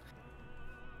suspicious.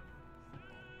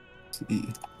 Let's see.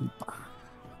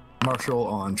 Martial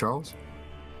on Charles.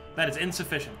 That is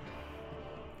insufficient.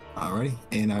 Alrighty,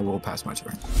 and I will pass my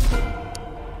turn.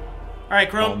 All right,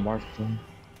 Chrome.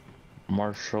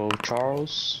 Marshall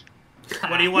Charles.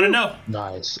 What do you want to know?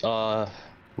 Nice.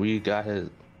 We got his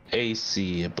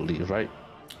AC, I believe, right?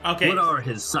 Okay. What are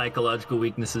his psychological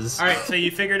weaknesses? All right, so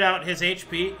you figured out his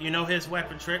HP. You know his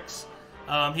weapon tricks.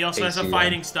 He also has a AC,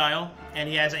 fighting style, and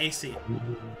he has AC.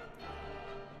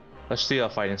 Let's see our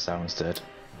fighting style instead.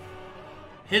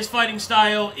 His fighting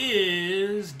style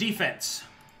is defense,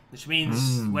 which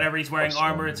means whenever he's wearing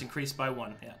armor, it's increased by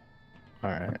 1. Yeah.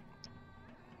 Alright.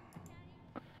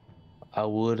 I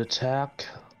would attack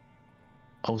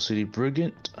OCD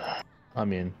Brigand.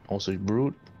 OCD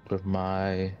Brute with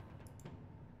my...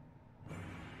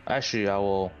 Actually, I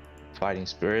will Fighting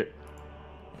Spirit.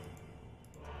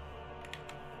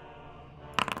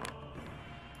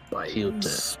 Healed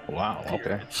it. Wow,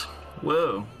 okay.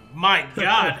 Whoa. My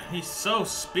God, he's so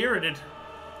spirited.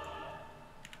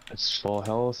 It's full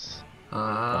health.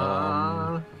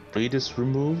 Bleed is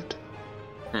removed.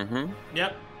 Mm-hmm.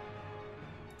 Yep,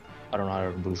 I don't know how to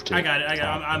remove it. I got it.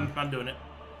 I'm doing it.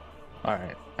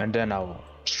 Alright, and then I'll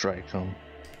strike him.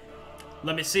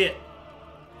 Let me see it.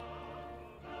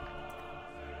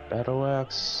 Battle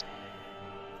Axe.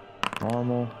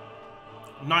 Normal.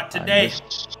 Not I today.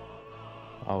 missed.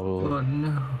 I will Oh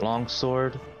no.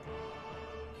 Longsword.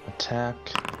 Attack.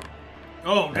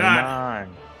 Oh And God.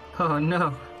 9. Oh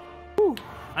no.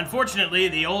 Unfortunately,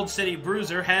 the Old City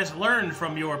Bruiser has learned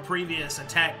from your previous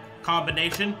attack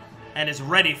combination and is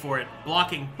ready for it,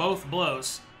 blocking both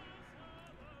blows.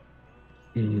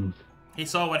 He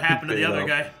saw what happened to the other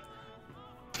guy.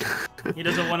 He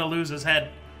doesn't want to lose his head.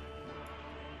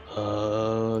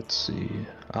 Let's see.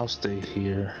 I'll stay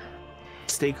here.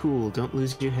 Stay cool. Don't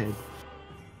lose your head.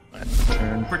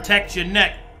 Turn. Protect your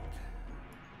neck.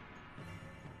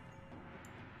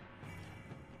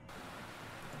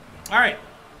 Alright.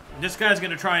 This guy's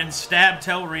gonna try and stab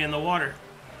Telry in the water.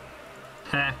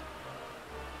 Ha.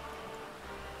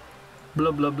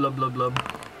 Blub blub blub blub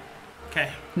blub. Okay.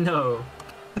 No.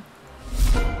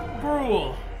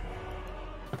 Gruul.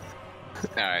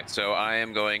 Alright, so I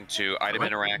am going to item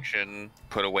interaction,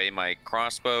 put away my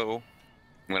crossbow. I'm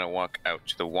going to walk out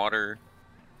to the water.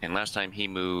 And last time he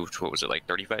moved, what was it, like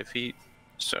 35 feet?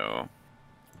 So,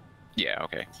 yeah,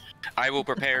 okay. I will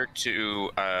prepare to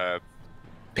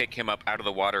pick him up out of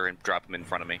the water and drop him in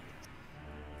front of me.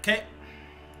 Okay.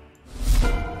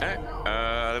 Alright,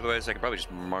 otherwise I could probably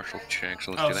just martial check.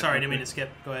 So let's do Oh, that. sorry, didn't mean to skip.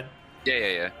 Go ahead.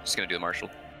 Yeah. Just going to do the martial.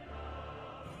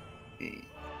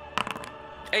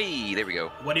 Hey, there we go.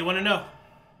 What do you want to know?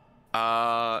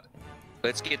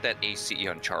 Let's get that AC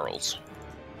on Charles.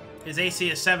 His AC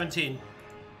is 17.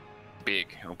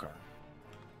 Big, okay.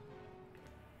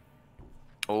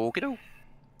 Okie-doke.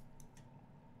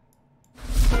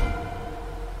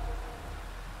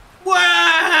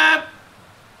 What?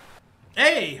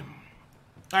 Hey!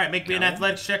 Alright, make me an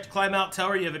athletics check to climb out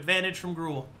tower. You have advantage from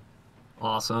Gruul.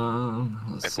 Awesome.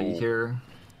 Let's see here.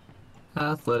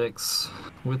 Athletics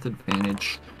with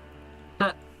advantage.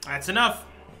 That's enough.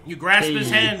 You grasp his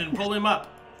hand and pull him up.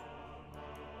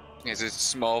 As his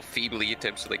small, feebly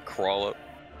attempts to like crawl up.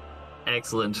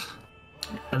 Excellent.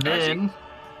 And then,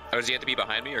 does he have to be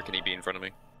behind me, or can he be in front of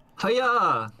me?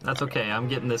 hiya! That's okay. I'm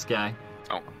getting this guy.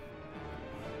 Oh.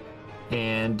 RP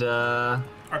And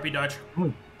dodge.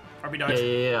 RP dodge.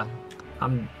 yeah.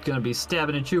 I'm gonna be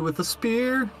stabbing at you with a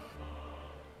spear.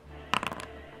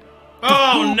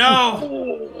 Oh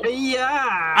no!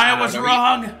 Yeah. I was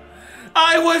wrong!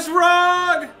 I was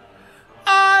wrong!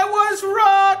 I was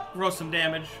wrong! Roll some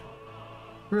damage.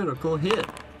 Critical hit.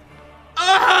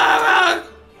 Ah!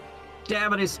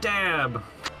 Stabbity stab.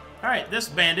 Alright, this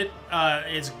bandit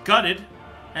is gutted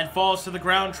and falls to the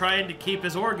ground trying to keep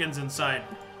his organs inside.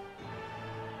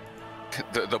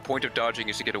 The point of dodging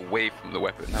is to get away from the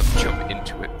weapon, not to jump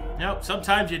into it. Nope,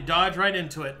 sometimes you dodge right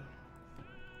into it.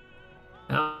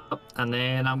 Yep. And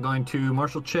then I'm going to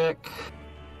martial check.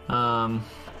 Hang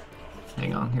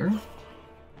on here.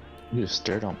 You just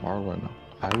stared on Marlowe in the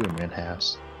Highwayman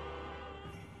house.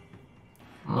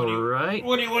 Alright.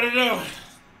 What do you want to do?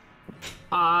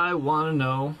 I want to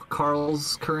know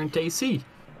Carl's current AC.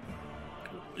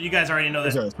 You guys already know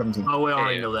that. 17. Oh, we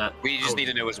already Yeah. know that. We just need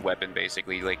to know his weapon,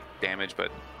 basically, like damage,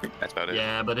 but that's about it.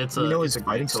 Yeah, but it's a. You know it's his a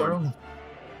fighting great sword. style?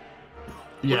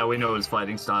 Yeah, we know his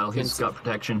fighting style. He's got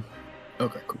protection.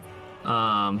 Okay, cool.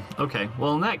 Okay.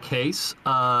 Well, in that case,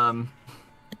 yeah,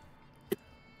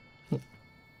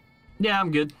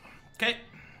 I'm good. Okay.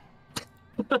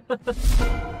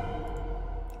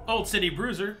 Old City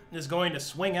Bruiser is going to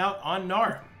swing out on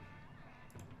Knarh.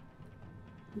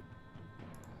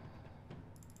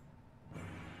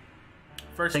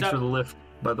 First Thanks up, for the lift,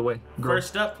 by the way. Girl.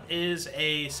 first up is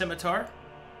a scimitar.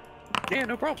 Yeah,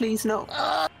 no problem. Please no.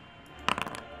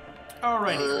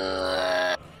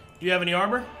 Alrighty. Do you have any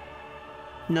armor?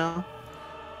 No.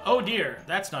 Oh dear,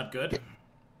 that's not good.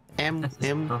 M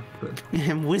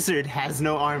Wizard has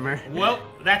no armor. Well,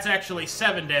 that's actually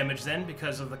 7 damage then,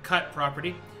 because of the cut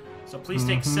property. So please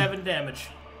take 7 damage.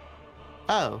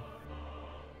 Oh.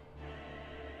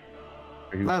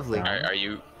 Lovely. Are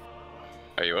you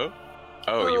up?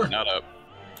 Oh, you're not up.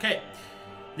 Okay.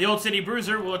 The Old City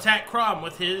Bruiser will attack Crom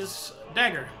with his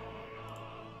dagger.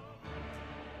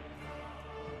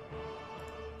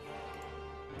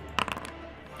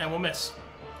 And will miss.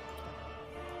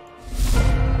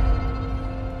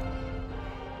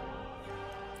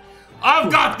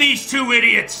 I've got these 2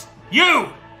 idiots!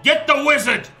 You! Get the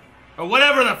wizard! Or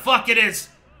whatever the fuck it is!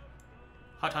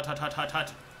 Hut, hut, hut, hut, hut,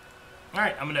 hut.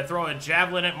 Alright, I'm gonna throw a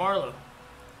javelin at Marlowe.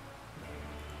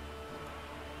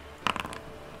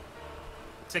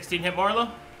 16 hit Marlowe?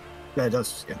 Yeah, it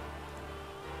does, yeah.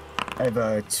 I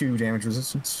have 2 damage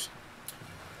resistance.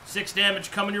 6 damage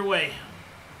coming your way.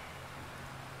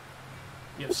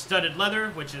 You have studded leather,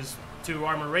 which is 2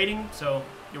 armor rating, so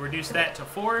you'll reduce that to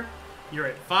 4. You're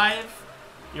at 5.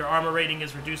 Your armor rating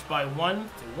is reduced by 1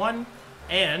 to 1,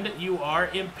 and you are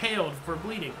impaled for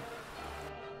bleeding.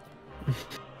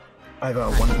 I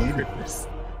have 1 bleed.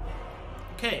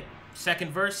 Okay,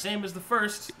 second verse, same as the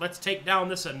first. Let's take down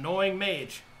this annoying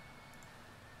mage.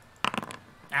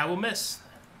 I will miss.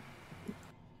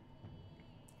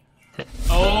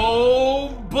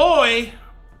 Oh boy!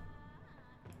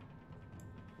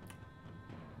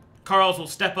 Carls will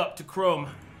step up to Chrome.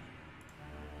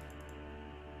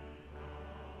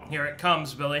 Here it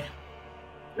comes, Billy.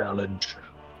 Challenge.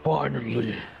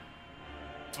 Finally.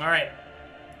 Alright.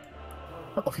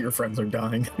 Oh, your friends are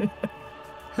dying.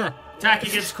 Attack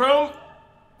against Chrome.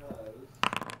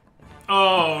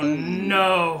 Oh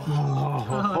no.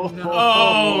 Oh, no.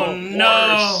 Oh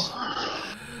no.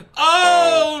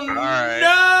 Oh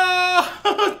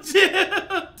no.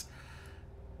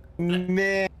 Dude.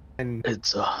 Man.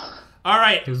 It's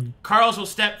Alright. Carls will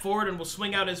step forward and will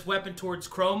swing out his weapon towards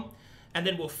Chrome, and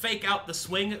then will fake out the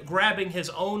swing, grabbing his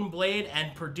own blade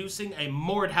and producing a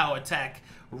Mournhowl attack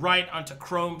right onto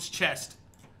Chrome's chest,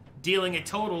 dealing a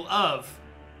total of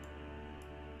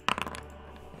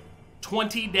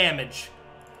 20 damage,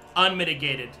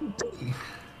 unmitigated.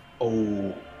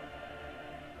 oh,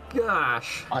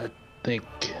 Gosh. I think.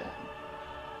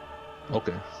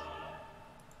 Okay.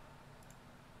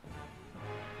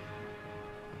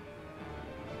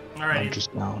 I'm Alright,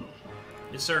 just down.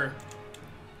 yes sir.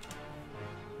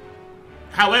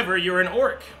 However, you're an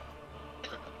orc.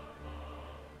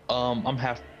 I'm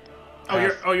half.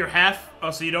 You're half. Oh,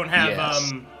 so you don't have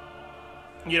Yes.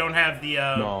 you don't have the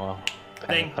No,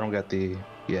 thing. I don't get the.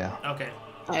 Yeah. Okay.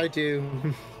 I do.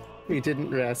 We didn't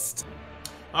rest.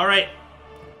 All right.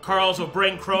 Carls will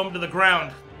bring Chrome to the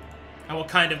ground, and we'll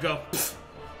kind of go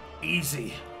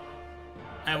easy,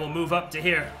 and we'll move up to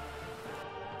here.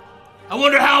 I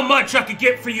wonder how much I could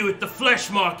get for you at the flesh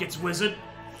markets, wizard.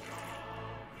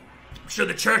 I'm sure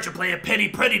the church will play a penny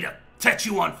pretty to set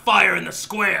you on fire in the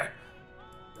square.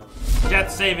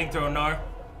 Death saving throw, Knarh.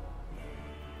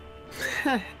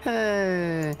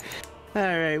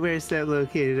 Alright, where's that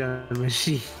located on the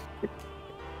machine?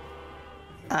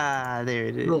 Ah, there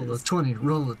it is. Roll a 20,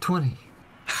 roll a 20.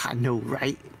 I know,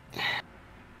 right?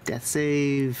 Death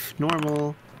save,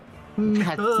 normal.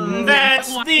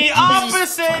 That's the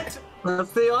opposite!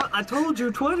 That's the. I told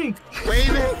you 20.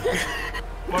 Waymaker!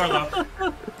 Marlowe.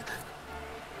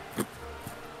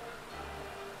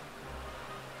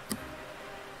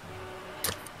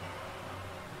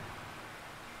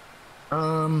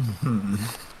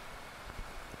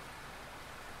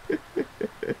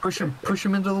 Push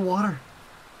him into the water.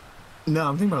 No,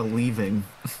 I'm thinking about leaving.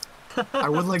 I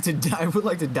would like to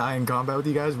die in combat with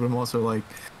you guys, but I'm also like,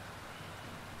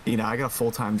 you know, I got a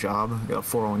full-time job, I got a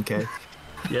 401k.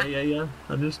 Yeah.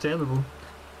 Understandable.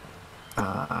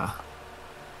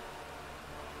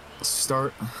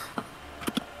 Start.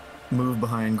 Move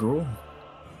behind Gruul.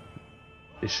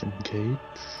 Disengage.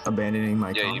 Abandoning my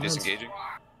Yeah, you comrades. disengaging?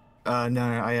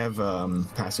 No, I have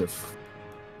passive.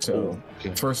 So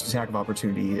okay. first attack of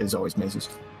opportunity is always misses.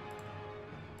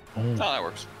 Oh, that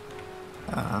works.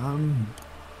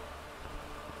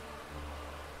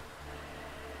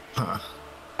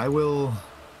 I will.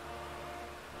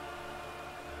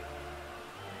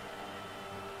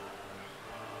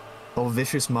 Oh,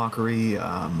 vicious mockery.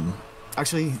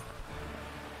 Actually,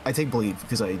 I take bleed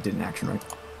because I did an action, right?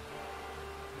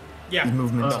 Yeah.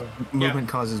 Movement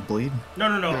causes bleed. No.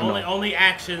 Only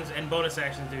actions and bonus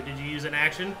actions do. Did you use an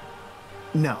action?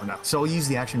 No. So I'll use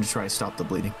the action to try to stop the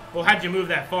bleeding. Well, how'd you move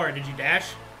that far? Did you dash?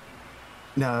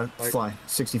 No, fly.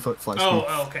 60-foot fly. Oh,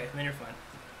 speed. okay. Then you're fine.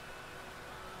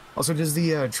 Also, does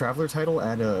the Traveler title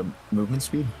add movement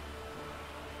speed?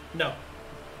 No.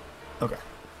 Okay.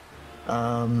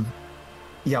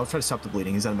 Yeah, I'll try to stop the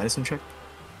bleeding. Is that a medicine check?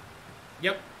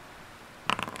 Yep.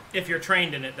 If you're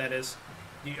trained in it, that is.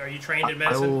 Are you trained in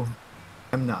medicine?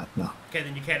 I'm not, no. Okay,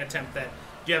 then you can't attempt that.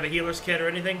 Do you have a healer's kit or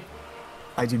anything?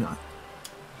 I do not.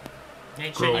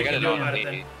 Ain't shit you can do about it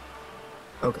then.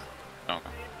 Okay. Okay.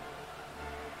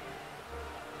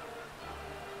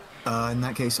 In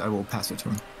that case, I will pass it to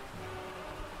him.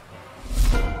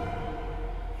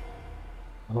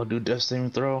 I'll do death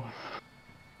saving throw.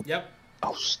 Yep.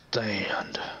 I'll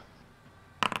stand.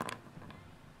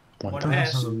 One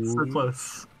pass. So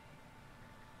close.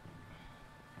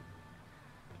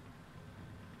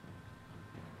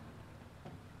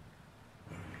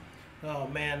 Oh,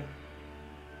 man.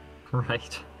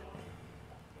 Right.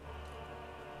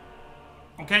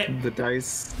 Okay. The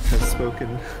dice have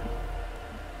spoken.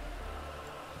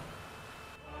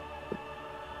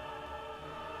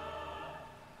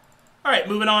 Alright,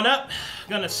 moving on up.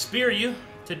 Gonna spear you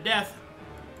to death.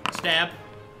 Stab.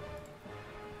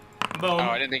 Boom. Oh,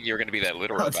 I didn't think you were going to be that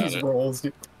literal about These it. rolls.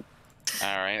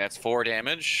 Alright, that's 4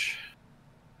 damage.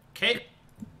 Okay.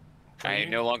 I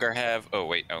no longer have... Oh,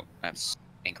 wait. Oh, that's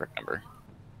incorrect number.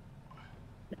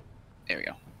 There we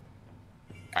go.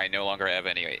 I no longer have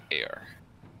any AR.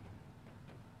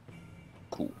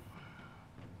 Cool.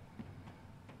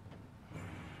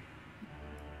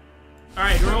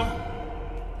 Alright, Gruul.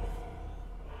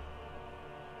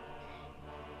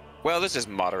 Well, this is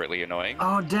moderately annoying.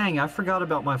 Oh, dang, I forgot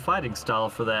about my fighting style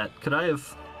for that. Could I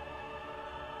have...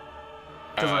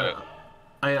 Because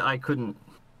I couldn't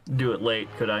do it late,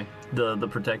 could I? The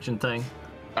protection thing?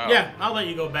 Oh. Yeah, I'll let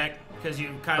you go back, because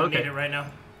you kind of need it right now.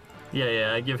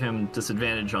 Yeah, I give him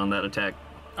disadvantage on that attack.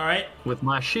 Alright. With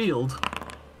my shield.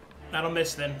 That'll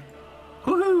miss then.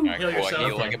 Woohoo! Alright, Heal cool. yourself. I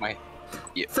heal, I get my...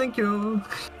 Yeah. Thank you!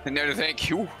 No, thank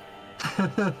you.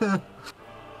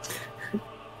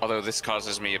 Although this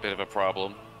causes me a bit of a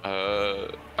problem.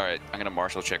 Alright, I'm gonna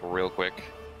martial check real quick.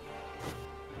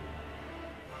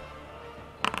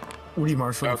 What are you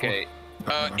marshaling Okay.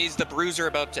 Is the bruiser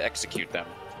about to execute them?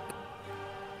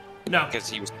 No. Because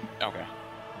he was... Okay.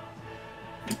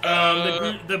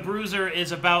 The bruiser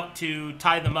is about to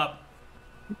tie them up.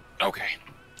 Okay.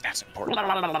 That's important.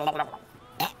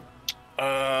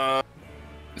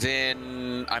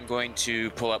 Then I'm going to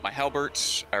pull out my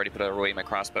halbert. I already put away my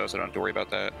crossbow, so I don't have to worry about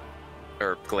that.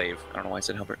 Or glaive. I don't know why I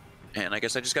said halbert. And I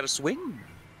guess I just gotta swing.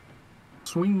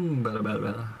 Swing,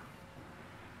 better.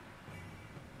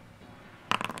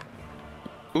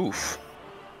 Oof.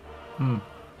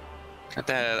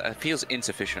 That feels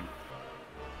insufficient.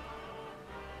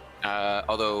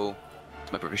 Although,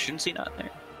 is my proficiency not there?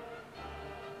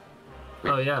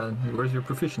 Oh yeah, where's your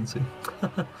proficiency?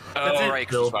 Oh, right,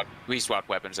 because we swapped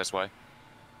weapons, that's why.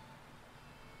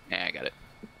 Yeah, I got it.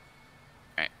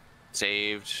 Alright,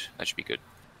 saved. That should be good.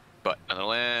 But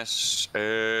nonetheless,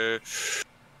 do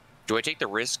I take the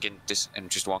risk and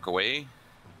just walk away?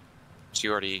 So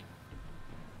you already...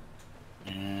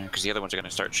 Because the other ones are going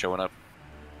to start showing up.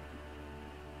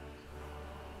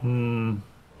 I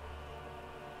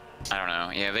don't know.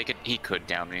 Yeah, he could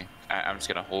down me. I'm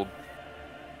just going to hold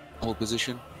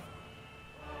position.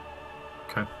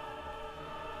 Okay.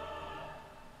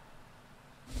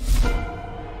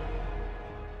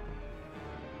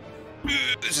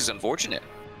 This is unfortunate.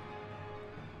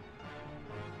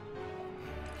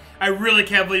 I really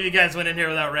can't believe you guys went in here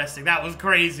without resting. That was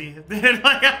crazy.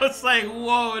 Like, I was like,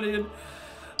 whoa, dude.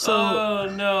 So, oh,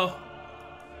 no.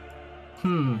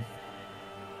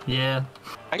 Yeah.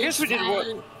 I guess we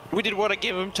did want to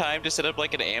give him time to set up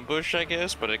like an ambush, I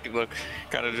guess, but it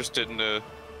kind of just didn't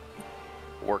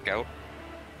work out.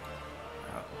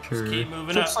 Sure. Just keep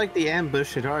moving Looks up. like the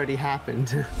ambush had already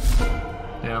happened.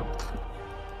 Yeah.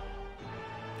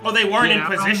 Well, they weren't Yeah,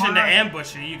 in position I'm to alright.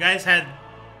 ambush you. You guys had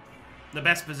the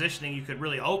best positioning you could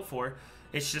really hope for.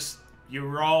 It's just you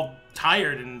were all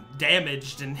tired and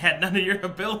damaged and had none of your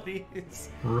abilities.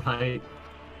 Right.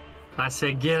 I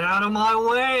said, get out of my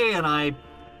way, and I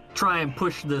try and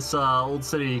push this old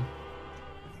city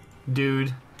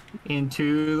dude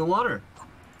into the water.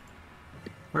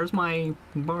 Where's my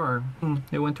bar?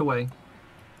 It went away.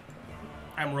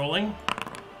 I'm rolling.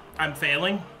 I'm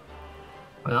failing.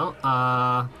 Well,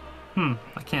 I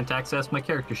can't access my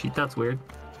character sheet. That's weird.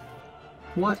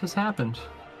 What has happened?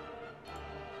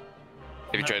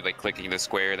 Have you tried like clicking the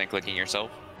square and then clicking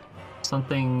yourself?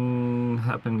 Something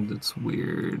happened that's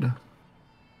weird.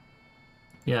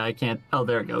 Yeah, I can't. Oh,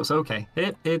 there it goes. Okay.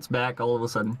 It's back all of a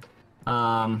sudden.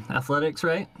 Athletics,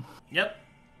 right? Yep.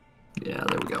 Yeah,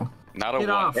 there we go. Not a Get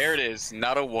one. off. There it is.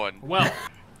 Not a one. Well,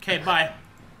 okay, bye.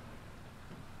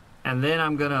 And then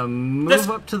I'm gonna move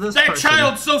up to this That person.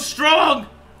 child's so strong!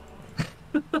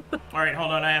 Alright,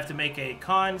 hold on. I have to make a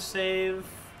con save.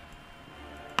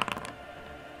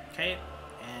 Okay.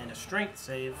 And a strength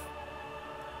save.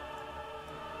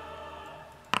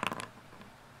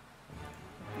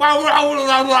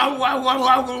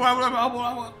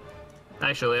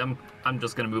 Actually, I'm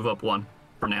just gonna move up 1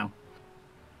 for now.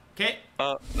 Okay.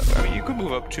 I mean, you can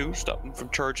move up 2, stop them from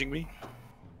charging me.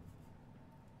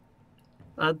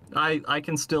 I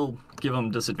can still give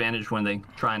them disadvantage when they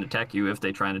try and attack you, if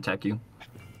they try and attack you.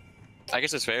 I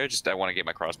guess it's fair, just I want to get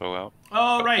my crossbow out.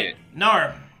 Alright.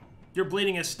 Knarh, your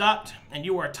bleeding has stopped, and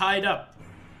you are tied up.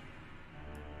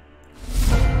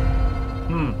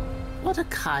 What a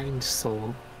kind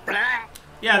soul.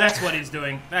 Yeah, that's what he's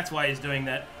doing. That's why he's doing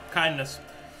that. Kindness.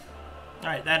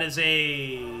 Alright, that is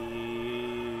a...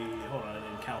 Hold on, I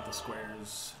didn't count the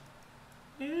squares.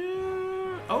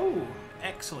 Oh,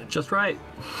 excellent. Just right.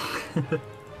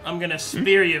 I'm gonna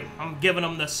spear you. I'm giving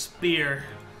him the spear.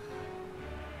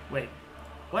 Wait,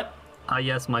 what? Ah,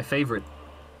 yes, my favorite.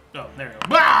 Oh, there we go.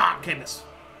 Bah! Okay, miss.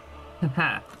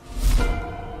 Ha.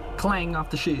 Clang off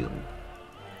the shield.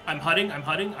 I'm hutting, I'm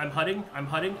hutting, I'm hutting, I'm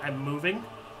hutting, I'm moving.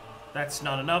 That's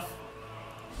not enough.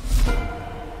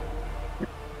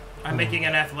 I'm making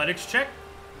an athletics check.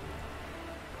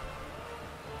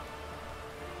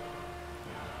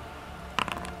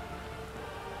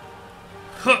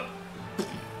 Huh.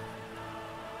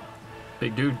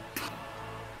 Big dude.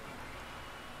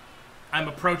 I'm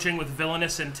approaching with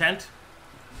villainous intent.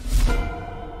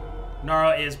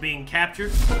 Nara is being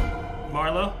captured.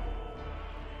 Marlowe.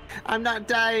 I'm not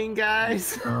dying,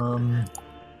 guys. We'll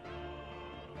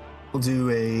do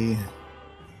a...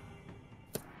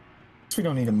 We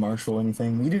don't need to marshal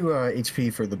anything. We do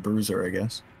HP for the bruiser, I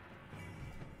guess.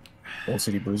 Old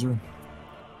City Bruiser.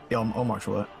 Yeah, I'll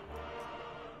marshal that.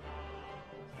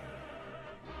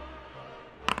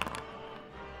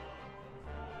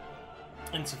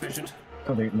 Insufficient.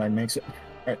 I think mine makes it.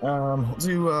 Alright, we'll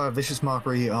do Vicious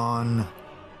Mockery on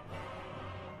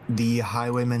the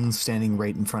highwayman standing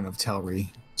right in front of Telry.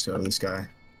 So this guy.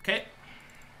 Okay.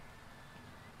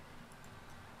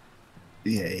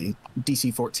 Yeah,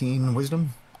 DC 14 Wisdom.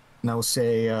 And I will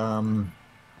say,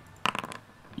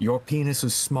 your penis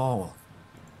is small.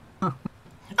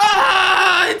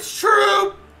 Ah, it's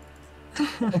true!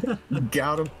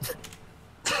 Got him.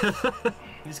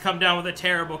 He's come down with a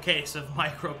terrible case of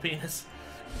micro penis.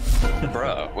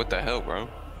 Bruh, what the hell, bro?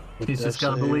 He's just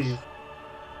gotta believe.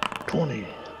 20.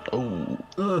 Oh,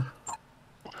 Ugh.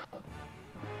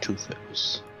 2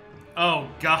 fails. Oh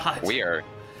god. We are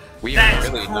That's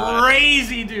really not.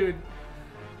 crazy, dude.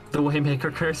 The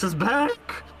Waymaker curse is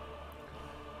back.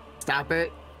 Stop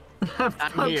it.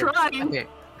 I'm Here. Stop trying. it.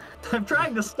 I'm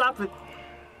trying to stop it.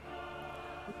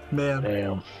 Man.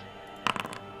 Damn.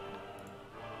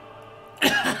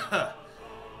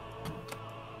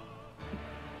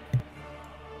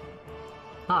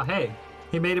 Ah, hey.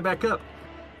 He made it back up.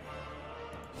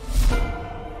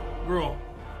 Gruul.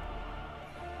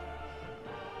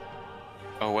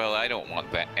 Oh well, I don't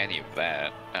want that any of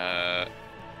that. I'm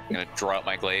gonna draw out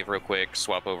my glaive real quick,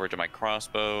 swap over to my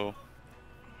crossbow.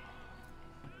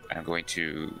 I'm going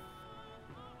to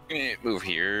move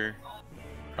here.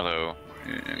 Although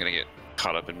I'm gonna get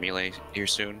caught up in melee here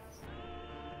soon.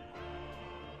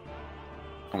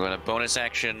 I'm going to bonus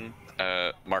action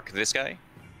mark this guy.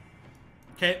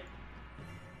 Okay.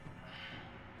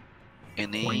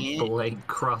 And Point then blank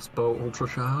crossbow ultra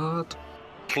shot.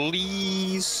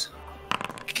 please.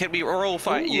 Can we roll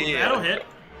 5? Ooh, Yeah. that'll hit.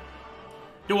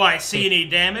 Do I see any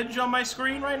damage on my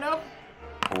screen right now?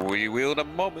 We will in a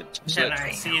moment. Can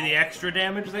I see the extra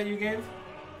damage that you gave?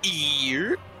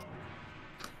 Ear.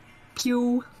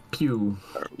 Pew, pew.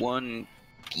 1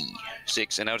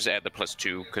 6, and I'll just add the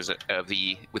 +2 because of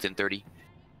the within 30.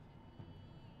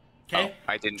 Okay. Oh,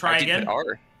 I didn't. Try I didn't again. hit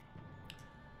R.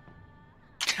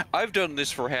 I've done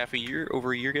this for half a year,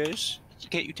 over a year, guys.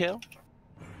 Can't you tell?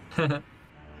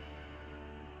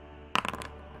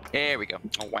 There we go.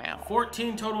 Oh wow.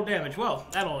 14 total damage. Well,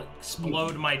 that'll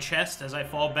explode my chest as I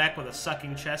fall back with a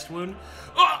sucking chest wound.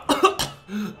 All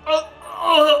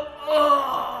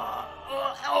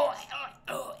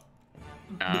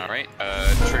right.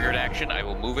 Triggered action. I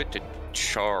will move it to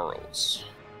Charles.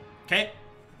 Okay.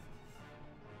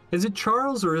 Is it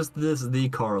Charles or is this the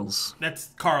Carls? That's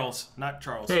Carl's, not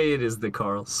Charles. Hey, it is the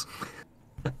Carls.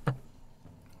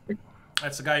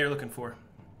 That's the guy you're looking for.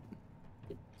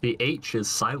 The H is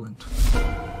silent.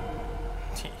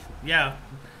 Yeah.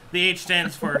 The H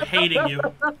stands for hating you.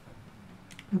 I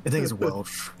think it's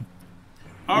Welsh.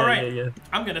 Alright. Yeah.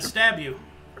 I'm gonna stab you.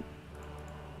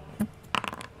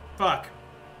 Fuck.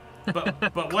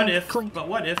 But what if? Clink. But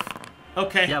what if?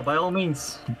 Okay. Yeah, by all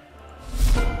means.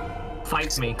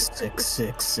 Fight me.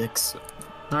 666.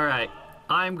 All right.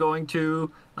 I'm going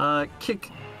to kick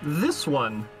this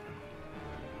one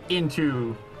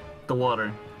into the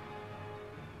water.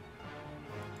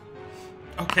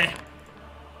 Okay.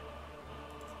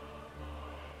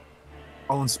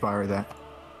 I'll inspire that.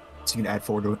 So you can add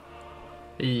 4 to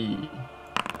it.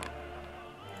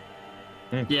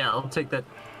 Yeah, I'll take that.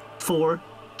 4.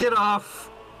 Get off!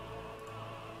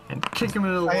 And kick him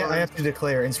into the water. I have to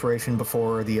declare inspiration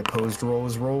before the opposed roll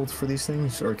is rolled for these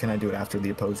things, or can I do it after the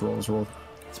opposed roll is rolled?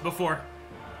 It's before.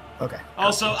 Okay.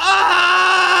 Also,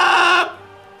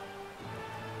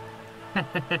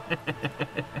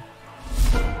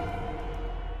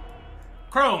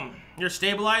 Chrome, you're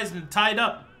stabilized and tied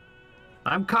up.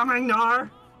 I'm coming, Knarh!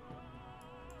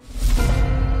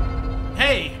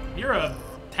 Hey, you're a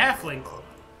halfling,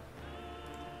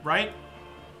 right?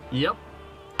 Yep.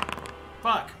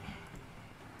 Fuck.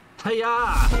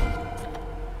 Hiya!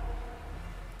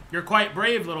 You're quite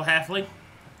brave, little halfling.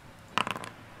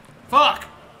 Fuck!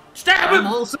 Stab I'm him!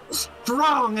 also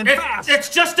strong and fast! It's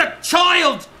just a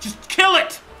child! Just kill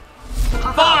it!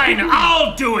 Fine,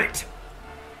 I'll do it!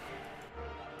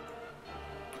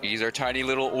 He's our tiny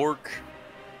little orc.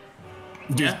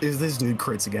 Yeah. If this dude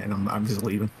crits again, I'm just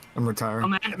leaving. I'm retiring.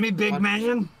 Come at me, big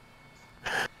man!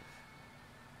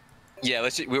 Yeah,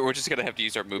 we're just gonna have to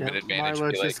use our movement advantage. Marlowe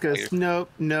and be just like, goes,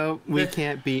 nope, we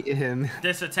can't beat him.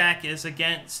 This attack is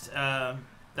against the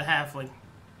halfling.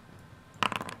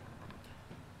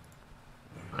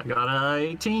 I got a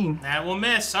 18. That will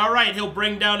miss. All right, he'll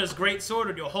bring down his great sword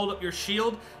and you'll hold up your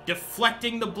shield,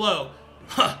 deflecting the blow.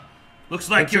 Huh. Looks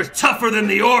like you're tougher than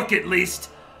the orc, at least.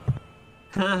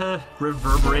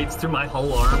 Reverberates through my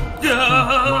whole arm.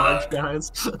 Large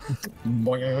guys.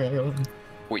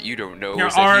 what you don't know Your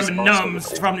is that arm he's also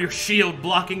numbs from your shield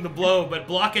blocking the blow, but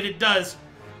block it does.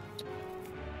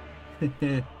 All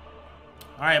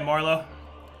right, Marlowe.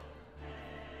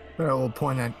 I'll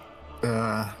point at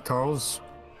Carl's.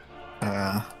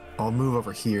 I'll move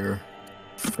over here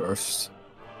first.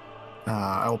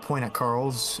 I'll point at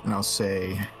Carl's and I'll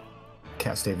say,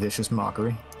 cast a vicious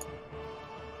mockery.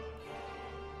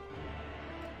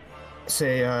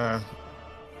 Say,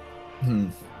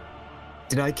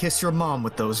 did I kiss your mom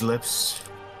with those lips?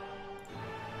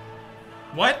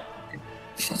 What?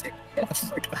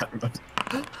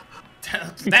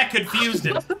 That confused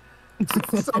him.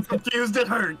 So confused it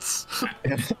hurts.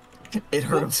 It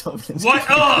hurt himself. What?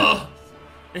 Oh!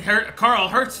 It hurt. Carl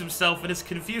hurts himself in his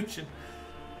confusion.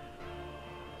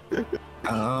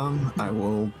 I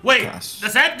will. Wait, cast.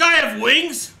 does that guy have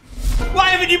wings? Why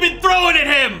haven't you been throwing at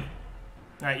him?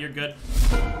 All right, you're good.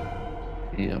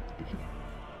 Yep.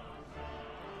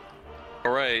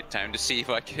 All right, time to see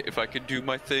if I can do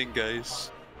my thing,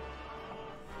 guys.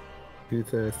 Do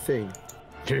the thing.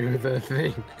 Do the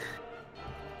thing.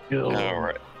 All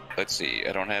right. Let's see.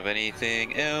 I don't have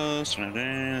anything else.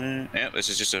 Yeah, this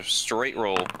is just a straight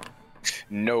roll.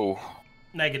 No.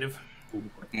 Negative.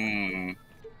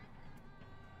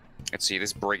 Let's see.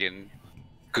 This brigand.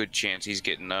 Good chance he's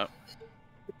getting up.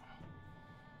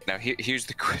 Now here's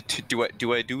the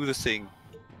do I do the thing?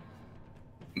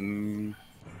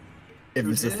 If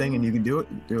it's a thing and you can do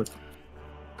it, do it.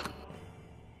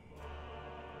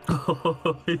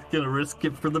 Oh, he's gonna risk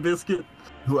it for the biscuit.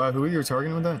 Who are you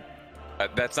targeting with that?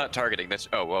 That's not targeting. That's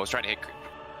well, I was trying to hit.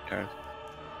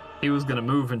 He was gonna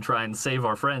move and try and save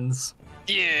our friends.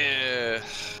 Yeah.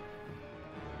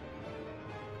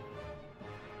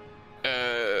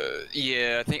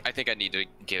 Yeah. I think I need to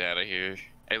get out of here.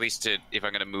 At least if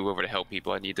I'm gonna move over to help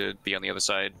people, I need to be on the other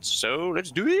side. So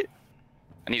let's do it.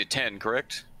 I need a 10,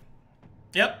 correct?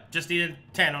 Yep, just needed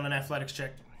 10 on an athletics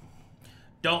check.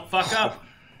 Don't fuck up.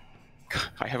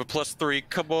 I have a +3.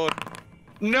 Come on.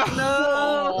 No.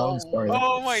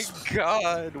 Oh my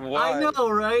God. Why? I know,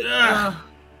 right?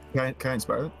 Can I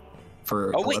inspire it?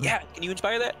 For Oh wait, 11? yeah. Can you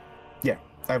inspire that? Yeah,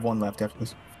 I have one left after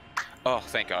this. Oh,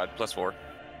 thank God. +4.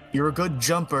 You're a good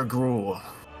jumper, Gruul.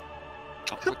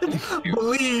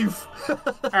 Believe. All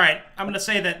right, I'm gonna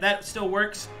say that still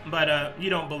works, but you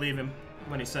don't believe him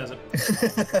when he says it.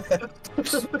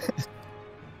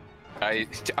 I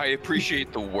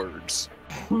appreciate the words.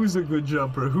 Who's a good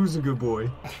jumper? Who's a good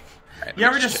boy? You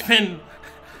ever just been?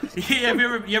 You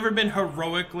ever been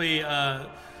heroically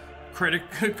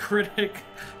critically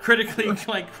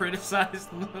like criticized?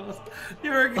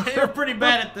 You're pretty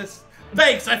bad at this.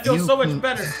 Thanks, I feel so much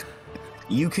better.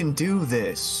 You can do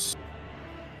this.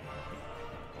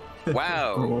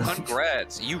 Wow,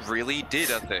 congrats. You really did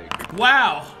a thing.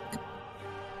 Wow.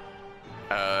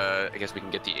 I guess we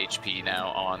can get the HP now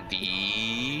on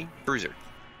the Bruiser.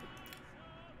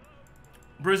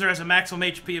 Bruiser has a maximum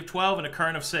HP of 12 and a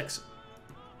current of 6.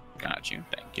 Got you.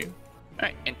 Thank you. All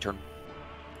right, and turn.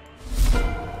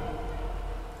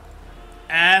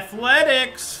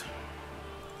 Athletics.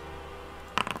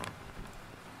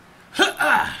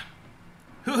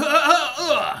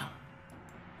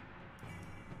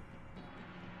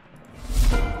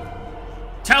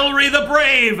 Telry the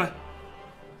Brave.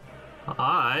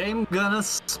 I'm gonna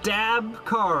stab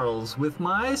Carls with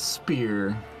my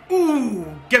spear. Ooh,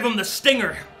 give him the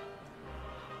stinger.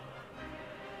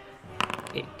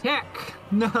 Attack!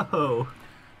 No!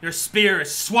 Your spear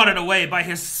is swatted away by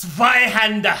his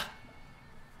Zweihander.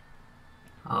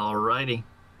 Alrighty.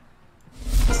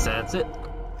 That's it.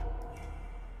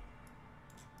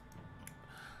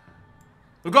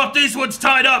 We got these ones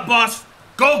tied up, boss.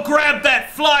 Go grab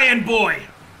that flying boy.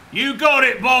 You got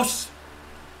it, boss.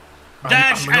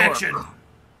 Dash action.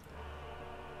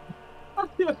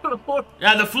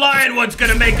 Yeah, the flying one's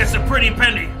gonna make us a pretty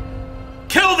penny.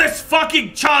 Kill this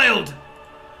fucking child.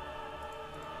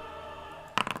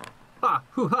 Ha,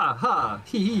 hoo ha ha,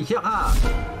 hee hee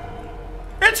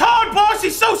ha. It's hard, boss.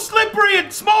 He's so slippery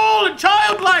and small and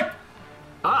childlike.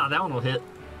 Ah, that one will hit.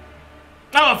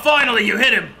 Oh, finally you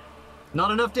hit him. Not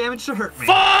enough damage to hurt me.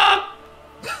 Fuck!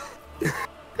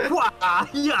 Wah,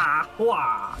 yeah,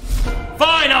 wah.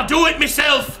 Fine, I'll do it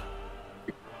myself.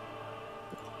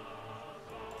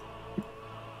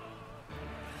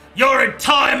 You're in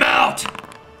timeout.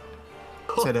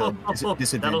 Said That'll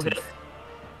disadvantage.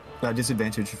 hit.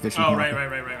 Disadvantage efficient. Oh, right.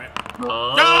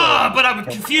 Oh. Ah, but I'm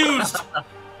confused.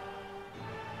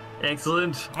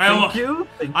 Excellent. I Thank you.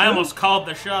 almost called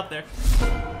the shot there.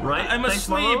 Right. I'm thanks,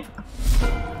 asleep.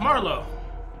 Marlowe.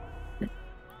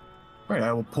 Right,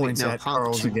 I will point Now at pop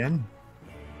Carl's two. again.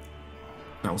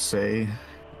 I'll say,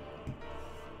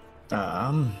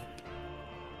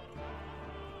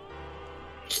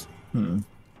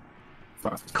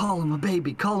 fuck. Call him a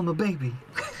baby. Call him a baby.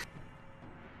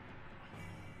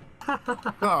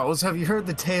 Carls, have you heard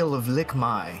the tale of Lick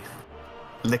My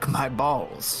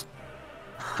balls?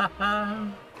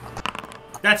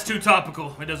 That's too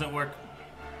topical. It doesn't work.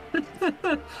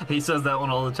 He says that one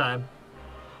all the time.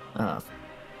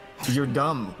 You're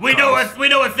dumb. We know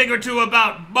a thing or two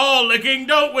about ball licking,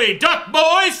 don't we? Duck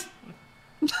boys!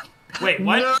 Wait,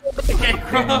 what? No. Okay,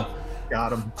 Crow.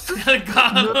 Got him.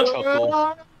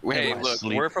 Chuckle. Hey, my look,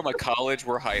 sleep. we're from a college.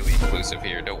 We're highly inclusive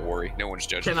here. Don't worry. No one's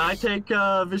judging. Can I take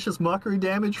vicious mockery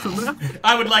damage from that?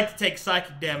 I would like to take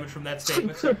psychic damage from that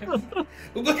statement. Sir.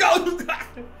 Look out!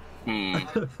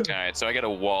 Alright, so I got a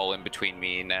wall in between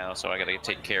me now, so I gotta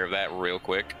take care of that real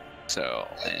quick. So,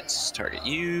 let's target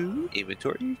you.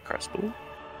 Inventory, crossbow.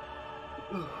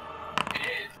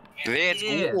 Let's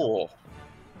Yeah. go.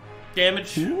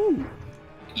 Damage.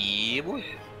 Yeah, boy.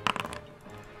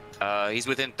 He's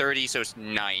within 30, so it's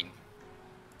 9.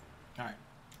 Alright.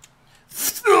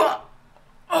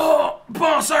 Oh,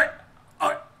 boss,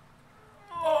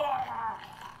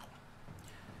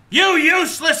 You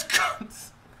useless cunts!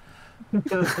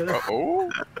 Uh-oh.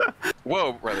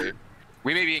 Whoa, brother.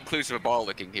 We may be inclusive of ball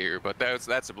licking here, but that's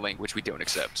a language we don't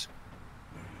accept.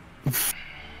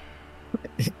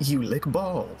 You lick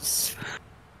balls.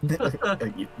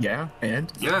 Yeah,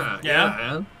 and?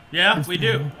 Yeah. Yeah, we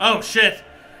do. Oh, shit.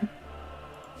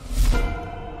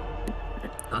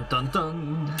 Dun dun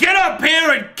dun. Get up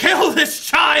here and kill this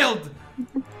child!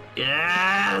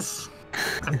 Yes!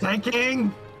 I'm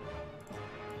tanking!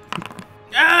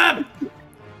 Ah!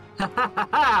 Ha ha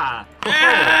ha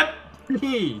Ah!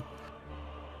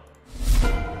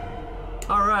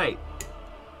 Alright.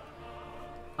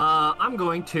 I'm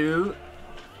going to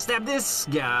stab this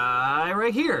guy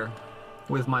right here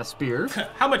with my spear.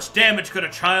 How much damage could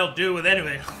a child do with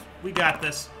anything? We got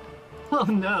this. Oh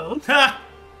no. Ha!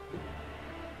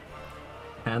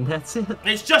 And that's it.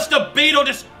 It's just a beetle,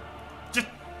 just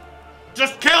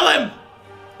kill him!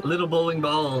 Little bowling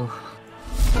ball.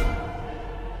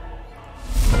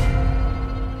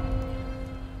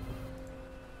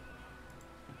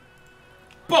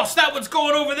 Boss, that one's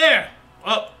going over there!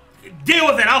 Well, deal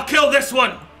with it, I'll kill this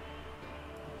one!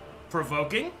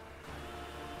 Provoking?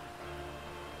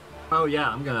 Oh yeah,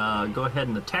 I'm gonna go ahead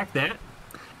and attack that.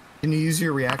 Can you use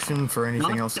your reaction for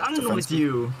anything else? Done with defensive?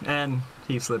 you. And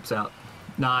he slips out.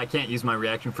 Nah, I can't use my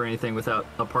reaction for anything without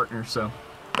a partner, so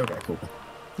Okay, cool.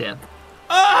 yeah.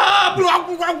 Ah!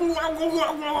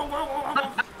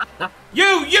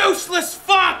 You useless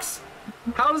fox!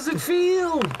 How does it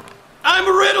feel? I'm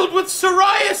riddled with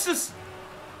psoriasis!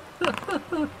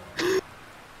 Oh,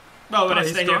 but I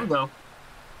he's stay strong here. though.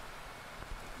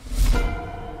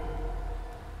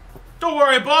 Don't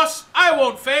worry, boss. I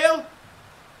won't fail.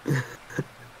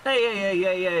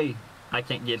 Hey. I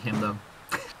can't get him, though.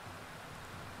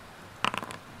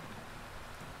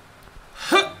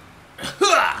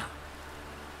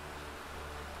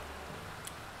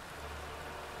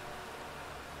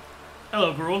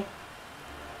 Hello, Gruul.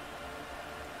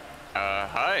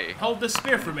 Hi. Hold this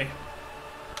spear for me.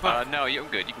 No, I'm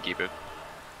good. You can keep it.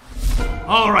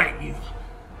 All right, you.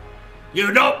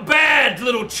 You're not bad,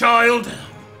 little child.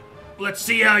 Let's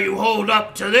see how you hold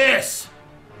up to this.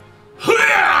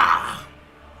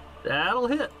 That'll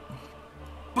hit.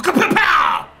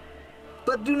 Pow!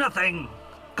 But do nothing.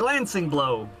 Glancing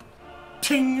blow.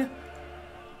 Ting.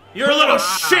 You're a little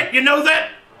shit, you know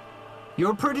that?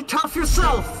 You're pretty tough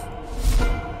yourself.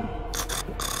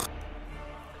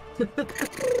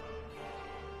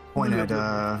 Point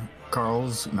at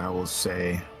Carl's, and I will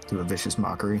say, do a vicious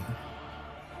mockery.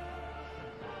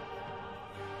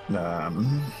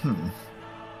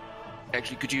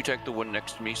 Actually, could you attack the one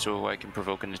next to me so I can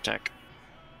provoke an attack?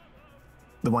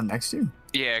 The one next to you?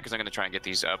 Yeah, because I'm gonna try and get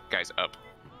these guys up.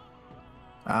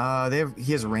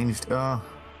 He has ranged. I'm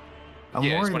Yeah,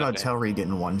 worried it's one about of Telry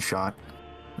getting one shot.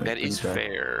 That is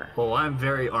fair. Well, I'm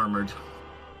very armored.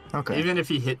 Okay. Even if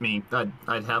he hit me,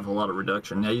 I'd have a lot of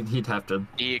reduction. He'd have to.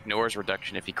 He ignores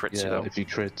reduction if he crits Yeah, though. if he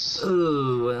crits.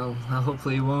 Oh well,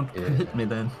 hopefully he won't hit me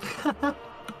then.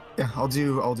 Yeah, I'll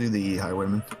do the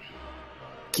Highwayman.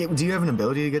 Do you have an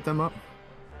ability to get them up?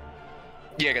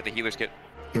 Yeah, I got the healer's kit.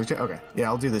 Okay. Yeah,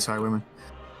 I'll do this Highwayman.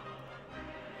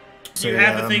 Do you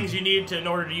have the things you need in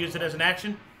order to use it as an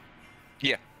action?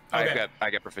 Yeah, Okay. I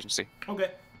got proficiency.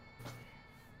 Okay.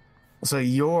 So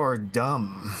you're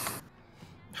dumb.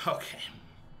 Okay.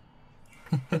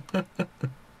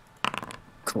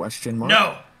 Question mark?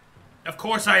 No. Of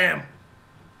course I am.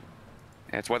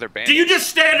 That's why they're banned. Do you just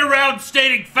stand around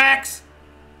stating facts?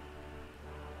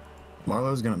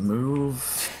 Marlowe's gonna move.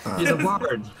 He's a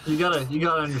bard. You gotta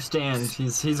understand.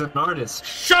 He's an artist.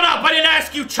 Shut up! I didn't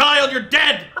ask you, child. You're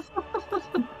dead.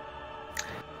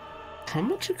 How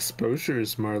much exposure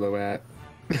is Marlowe at?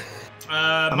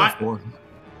 I'm at 4.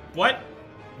 What?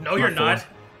 No, you're at not. 4.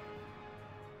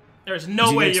 There's no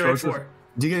Do you way get you're at exposure? 4.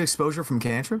 Do you get exposure from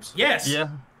cantrips? Yes. Yeah.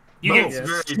 You It's get.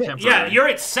 very Yeah, temporary. Yeah, you're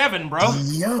at 7, bro.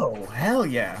 Yo, hell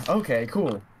yeah. Okay,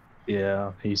 cool.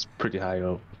 Yeah, he's pretty high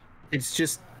up. It's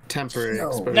just temporary No.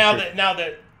 exposure. Now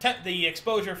the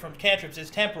exposure from cantrips is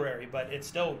temporary, but it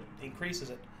still increases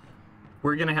it.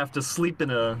 We're gonna have to sleep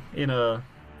in a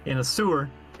sewer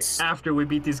after we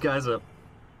beat these guys up.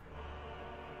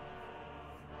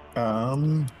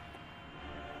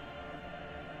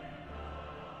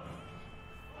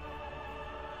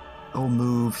 I'll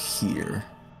move here.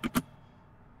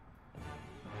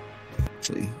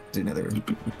 Actually, do another.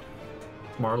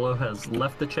 Marlowe has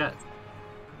left the chat.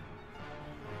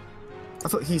 I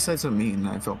thought he said something mean, and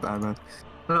I felt bad about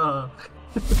it.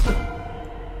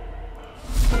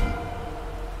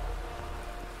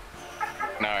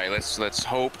 Alright, let's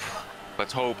hope.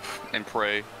 Let's hope and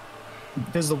pray.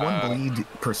 Does the one bleed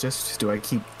persist? Do I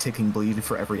keep taking bleed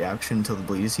for every action until the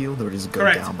bleed is healed, or does it go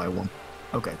Correct. down by 1?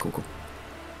 Okay, cool.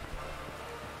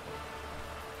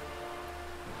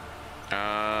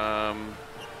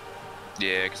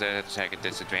 Yeah, because I have to attack at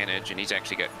disadvantage, and he's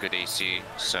actually got good AC,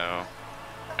 so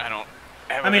I don't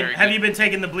have. I mean, have you been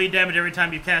taking the bleed damage every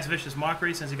time you cast Vicious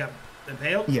Mockery since you got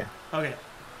impaled? Yeah. Okay.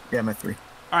 Yeah, I'm at 3.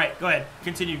 All right, go ahead.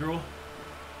 Continue, Gruul.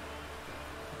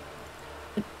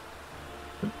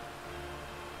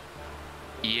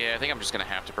 Yeah, I think I'm just gonna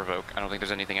have to provoke. I don't think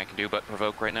there's anything I can do but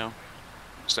provoke right now.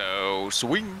 So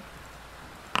swing.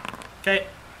 Okay.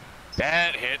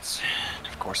 That hits.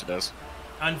 Of course it does.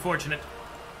 Unfortunate.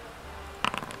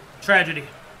 Tragedy.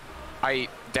 I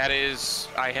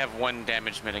have 1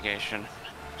 damage mitigation,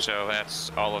 so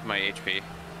that's all of my HP.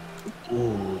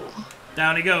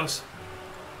 Down he goes.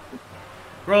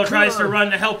 Gruul tries to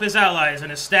run to help his allies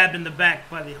and is stabbed in the back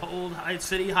by the old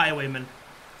city highwayman.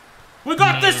 We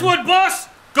got this one, boss!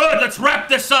 Good, let's wrap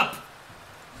this up!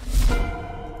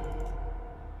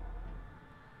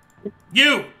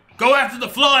 You! Go after the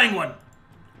flying one!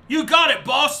 You got it,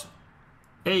 boss!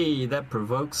 Hey, that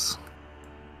provokes.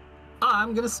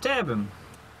 I'm gonna stab him.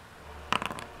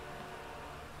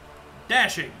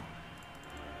 Dashing.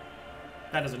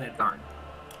 That doesn't hit.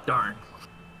 Darn.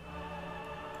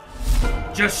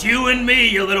 Just you and me,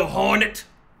 you little hornet!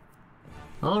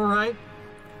 Alright.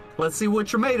 Let's see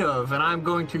what you're made of, and I'm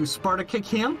going to Sparta kick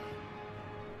him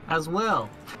as well.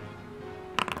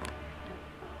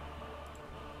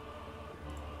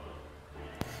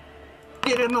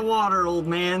 Get in the water, old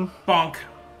man. Bonk.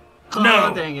 Oh,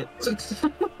 No. dang it.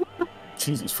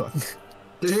 Jesus fuck.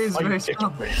 It is very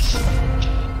strong.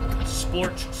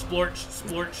 Splorch, splorch,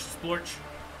 splorch, splorch.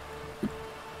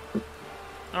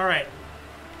 Alright.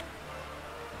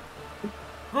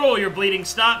 Gruul, your bleeding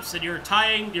stops and you're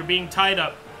being tied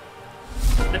up.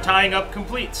 The tying up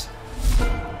completes.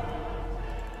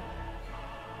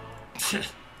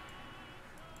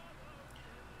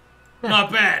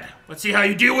 Not bad. Let's see how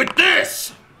you deal with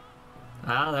this!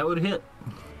 Ah, that would hit.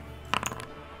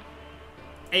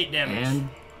 8 damage. And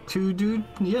 2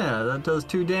 yeah, that does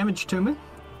 2 damage to me.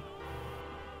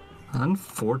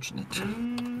 Unfortunate.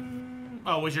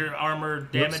 Oh, was your armor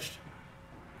damaged?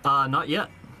 Not yet.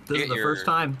 This is the first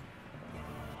time.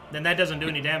 Then that doesn't do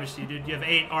any damage to you, dude. You have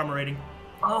 8 armor rating.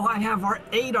 Oh, I have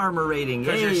 8 armor rating.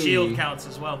 Because your shield counts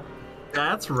as well.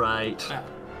 That's right.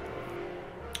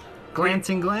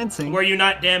 Glancing. Were you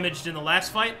not damaged in the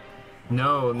last fight?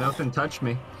 No, nothing touched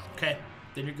me. Okay,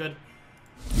 then you're good.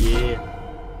 Yeah.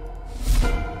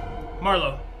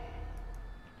 Marlowe.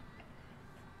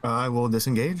 I will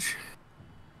disengage.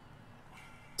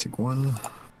 Take 1.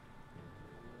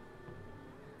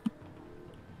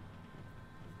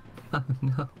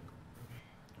 No.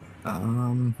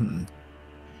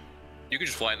 You can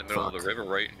just fly in the middle of the river,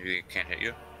 right? And he can't hit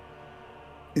you.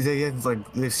 They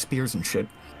have spears and shit.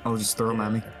 I'll just throw them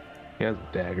at me. He has a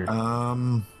dagger.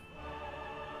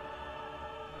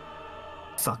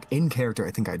 Fuck. In character,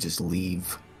 I think I just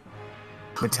leave.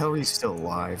 But Telry's still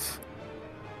alive.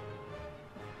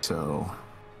 So.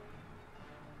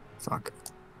 Fuck.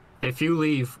 If you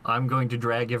leave, I'm going to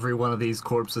drag every one of these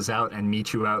corpses out and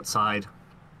meet you outside.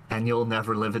 And you'll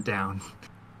never live it down.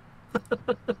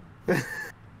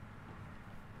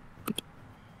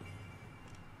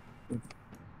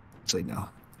 Actually, no.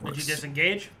 Did you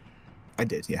disengage? I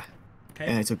did, yeah. Okay.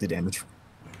 And I took the damage.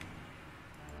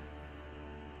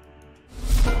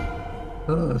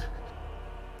 Ugh.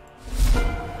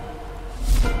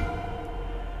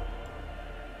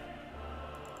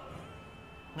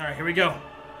 Alright, here we go.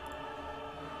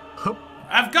 Hup.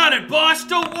 I've got it, boss!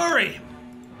 Don't worry!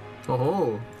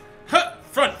 Oh. Huh!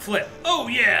 Front flip! Oh,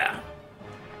 yeah!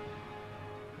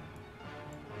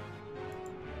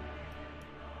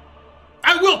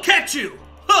 I will catch you!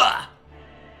 Huh!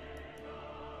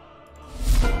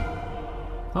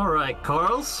 Alright,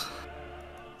 Carls.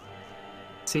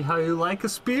 See how you like a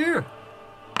spear?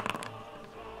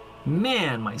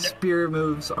 Man, my spear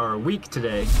moves are weak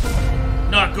today.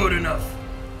 Not good enough.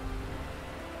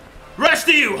 Rest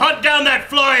of you, hunt down that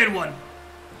flying one!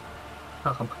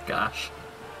 Oh my gosh.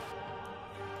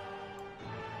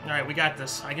 Alright, we got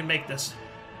this. I can make this.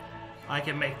 I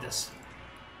can make this.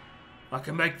 I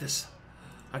can make this.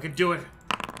 I can do it.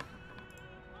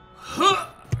 Huh!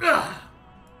 Ugh.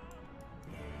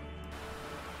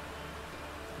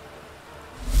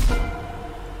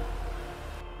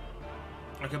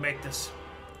 I can make this.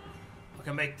 I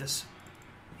can make this.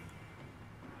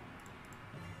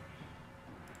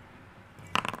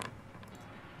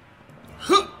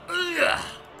 Huh! Ugh.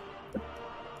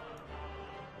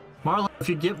 Marlowe, if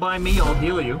you get by me, I'll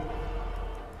heal you.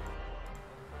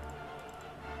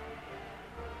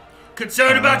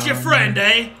 Concerned about your friend,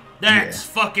 eh? That's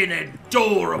fucking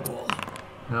adorable.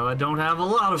 No, I don't have a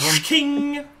lot of them.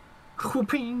 King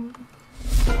Whooping.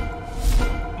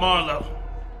 Marlowe.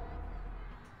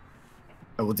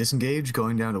 I will disengage,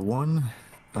 going down to 1.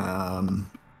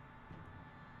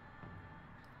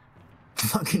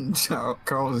 Fucking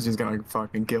Carl is just gonna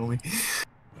fucking kill me.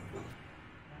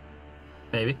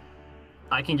 Maybe.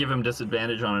 I can give him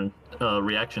disadvantage on a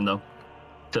reaction, though,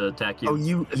 to attack you. Oh,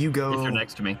 you go. If you're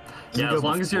next to me. You Yeah, go as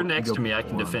long as you're before- next you to go me, I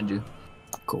can before. defend you.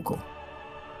 Cool.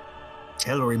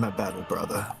 Telry, my battle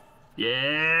brother.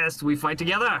 Yes, we fight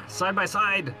together, side by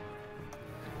side.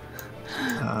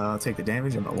 I'll take the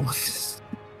damage on my 1.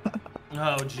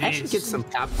 Oh, I should get jeez. some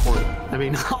popcorn. I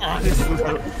mean, honestly.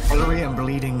 Telry, I'm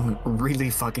bleeding really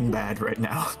fucking bad right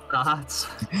now.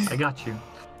 I got you.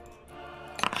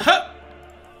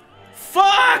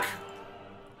 Fuck!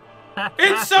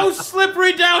 It's so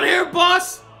slippery down here,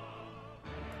 boss!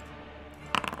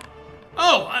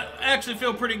 Oh, I actually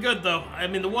feel pretty good, though. I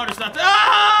mean, the water's not...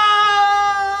 Ah!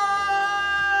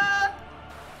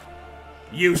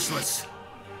 Useless.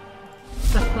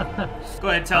 Go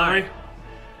ahead, Telry.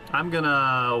 I'm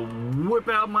gonna whip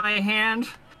out my hand,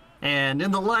 and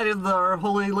in the light of the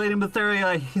Holy Lady Matheria,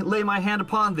 I lay my hand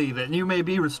upon thee, that you may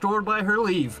be restored by her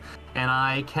leave. And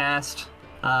I cast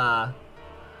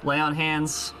Lay on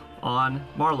Hands on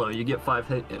Marlowe. You get 5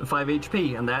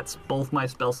 HP, and that's both my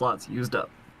spell slots used up.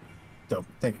 So,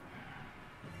 thank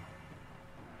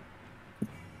you.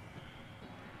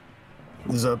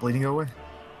 Does bleeding go away?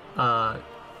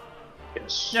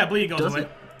 Yes. Yeah, bleed goes Does away.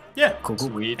 it? Yeah. Cool.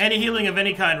 Sweet. Any healing of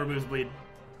any kind removes bleed.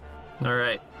 All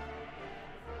right.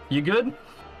 You good?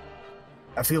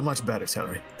 I feel much better,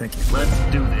 Telry. Thank you.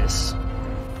 Let's do this.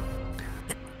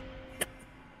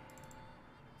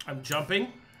 I'm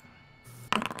jumping.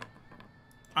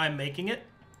 I'm making it.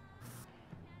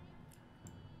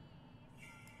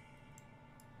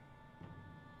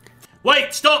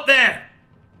 Wait, stop there!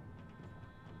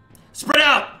 Spread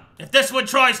out! If this one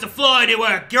tries to fly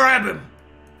anywhere, grab him!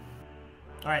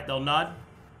 Alright, they'll nod.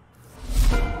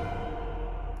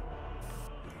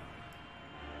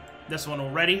 This one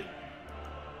already.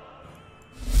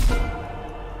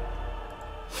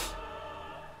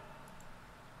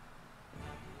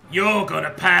 You're gonna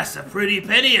pass a pretty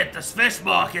penny at the fish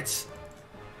markets.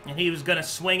 And he was gonna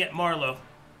swing at Marlowe.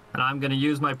 And I'm gonna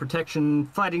use my protection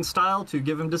fighting style to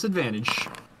give him disadvantage.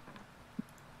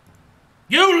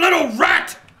 You little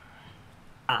rat!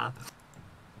 Ah.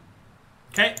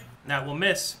 Okay, that will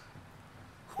miss.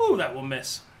 Whew, that will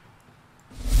miss.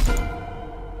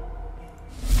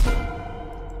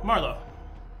 Marlowe.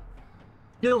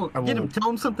 Get him, tell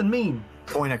him something mean.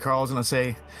 Point at Carl's and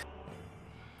say,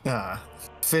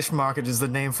 Fish Market is the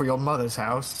name for your mother's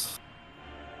house.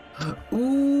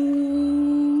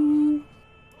 Ooh.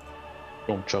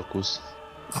 Don't chuckles.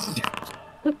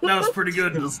 That was pretty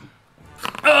good.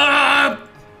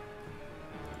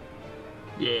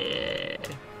 Yeah.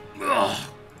 Ugh.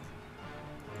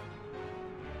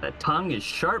 That tongue is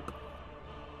sharp.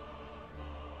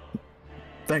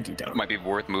 Thank you, Telry. Might be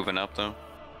worth moving up though.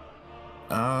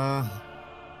 I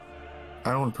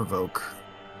don't want to provoke,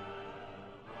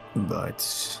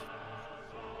 but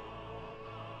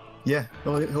yeah,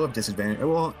 he'll have disadvantage.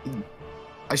 Well,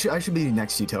 I should be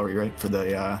next to you, Telry, right? For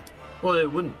the Well, it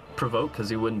wouldn't provoke because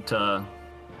he wouldn't. And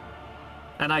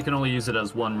I can only use it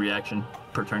as one reaction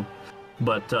per turn,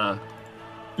 but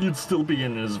you'd still be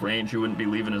in his range. You wouldn't be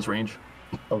leaving his range.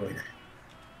 Oh wait.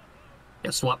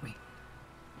 Yeah, swap me.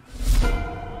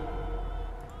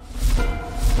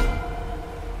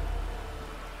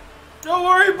 Don't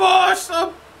worry, boss.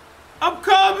 I'm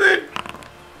coming.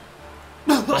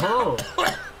 Oh.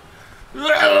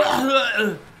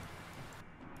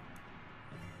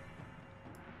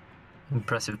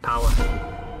 Impressive power.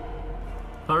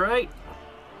 All right.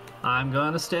 I'm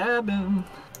gonna stab him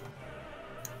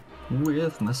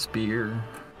with my spear.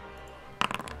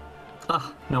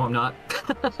 Ah, no, I'm not.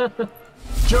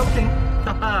 Joking.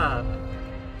 Haha.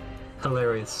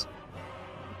 Hilarious.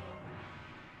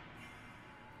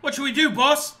 What should we do,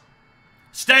 boss?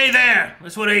 Stay there.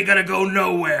 This one ain't gonna go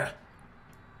nowhere.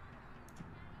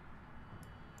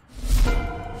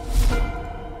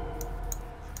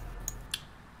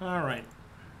 All right.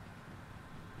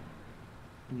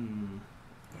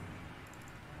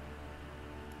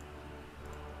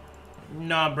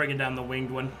 No, I'm bringing down the winged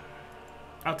one.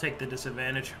 I'll take the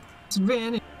disadvantage.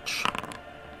 Disadvantage.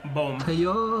 Boom.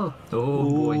 Hey-yo. Oh,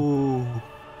 boy. Ooh.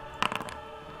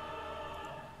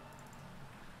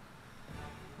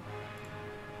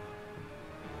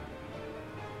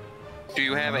 Do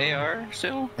you have AR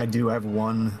still? I do have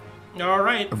one. All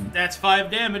right, that's 5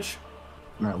 damage.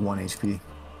 I'm at 1 HP.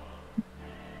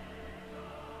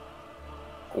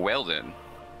 Well then.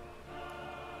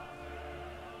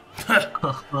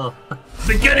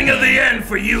 Beginning of the end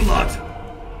for you lot.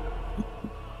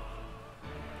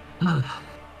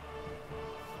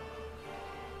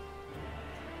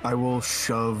 I will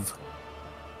shove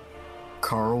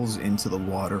Carl's into the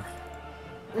water.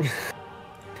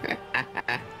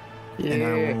 And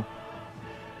I will...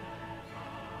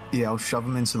 Yeah, I'll shove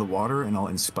him into the water and I'll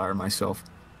inspire myself.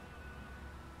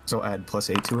 So I'll add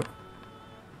 +8 to it.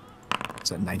 Is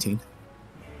that 19?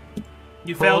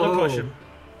 You failed to push him.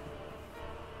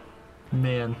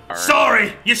 Man.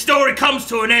 Sorry, your story comes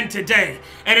to an end today,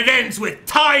 and it ends with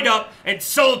tied up and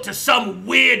sold to some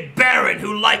weird baron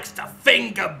who likes to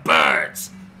finger birds.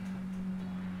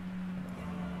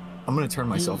 I'm gonna turn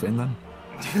myself in then.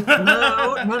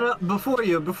 No. Before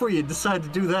you decide to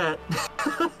do that,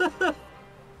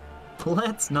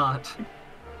 let's not.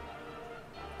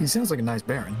 He sounds like a nice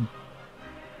baron.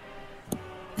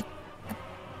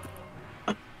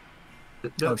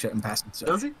 Oh shit, I'm passing.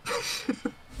 Sorry. Does he?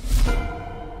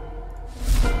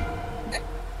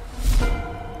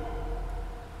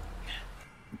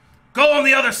 Go on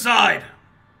the other side.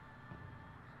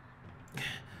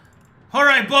 All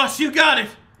right, boss, you got it.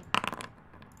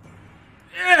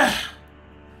 Yeah.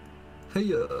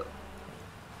 Hey,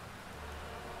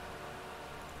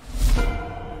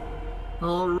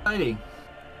 Alrighty.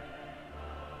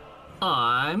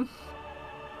 I'm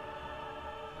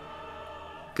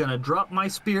gonna drop my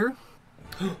spear,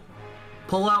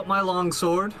 pull out my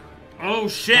longsword, Oh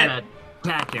shit. and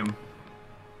attack him.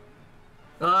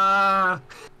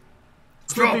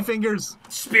 Slippy Drop. fingers.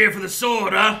 Spear for the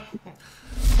sword, huh?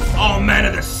 All men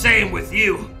are the same with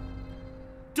you.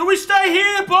 Do we stay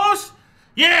here, boss?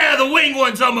 Yeah, the wing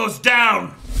one's almost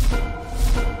down.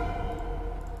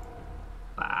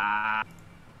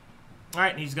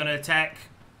 Alright, he's gonna attack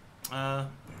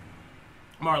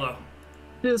Marlowe.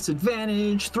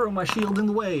 Disadvantage. Throw my shield in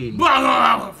the way.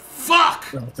 Fuck!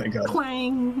 Oh, thank God.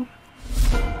 Clang.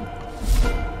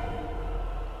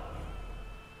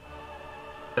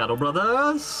 Battle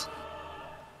Brothers.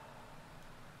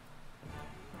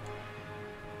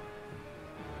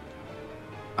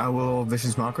 I will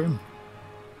Vicious Mockery.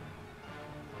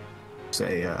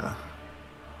 Say,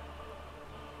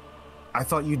 I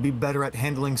thought you'd be better at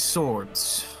handling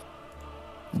swords.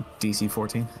 DC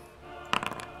 14.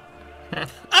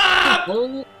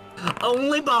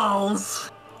 Only balls.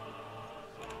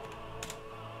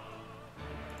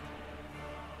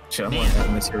 Shit, I'm running out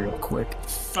of material quick.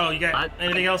 Oh, you got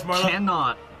anything else, Marlowe?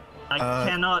 I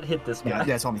cannot hit this guy.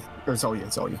 Yeah, it's all me. Or it's all you,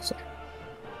 sorry.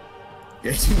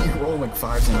 Yeah, you roll like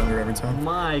 5s and under every time.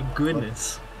 My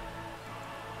goodness.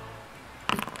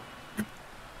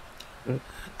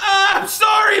 I'm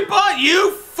sorry, but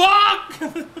you fuck!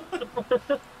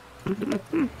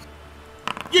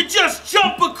 You just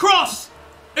jump across!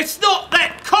 It's not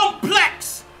that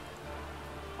complex!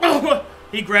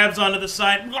 He grabs onto the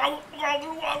side.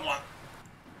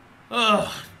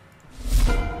 Ugh.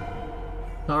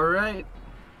 Alright.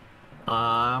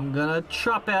 I'm gonna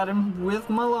chop at him with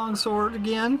my longsword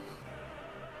again.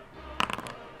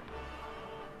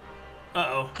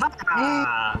 Uh-oh.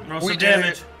 Ah, Roll some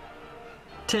damage.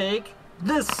 take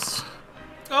this.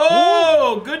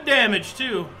 Oh, good damage,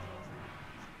 too.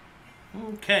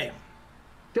 Okay.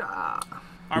 Ah.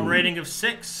 Arm rating of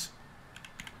 6.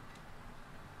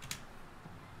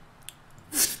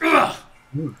 Ugh.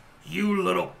 You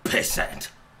little pissant.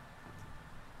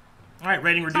 Alright,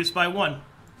 rating reduced by 1.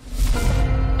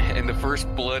 And the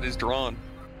first blood is drawn.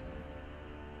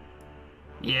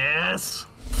 Yes,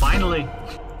 finally.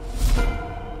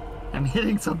 I'm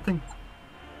hitting something.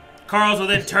 Carls will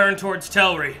then turn towards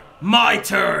Telry. My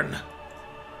turn!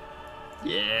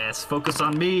 Yes, focus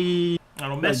on me.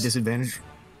 That'll miss. Disadvantage.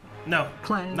 No,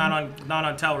 Clang. not on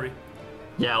Telry.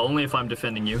 Yeah, only if I'm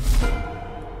defending you.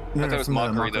 No, I thought it was from,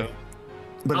 mockery, though.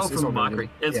 But Oh, it's from all mockery.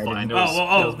 good. It's Yeah, fine. I It was-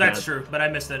 it was That's bad. true, but I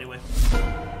missed anyway.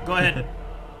 Go ahead.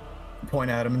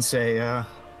 Point at him and say,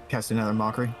 cast another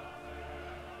mockery.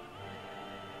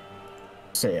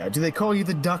 Say, do they call you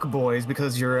the Duck Boys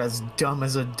because you're as dumb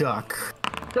as a duck?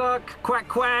 Duck, quack,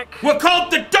 quack. We're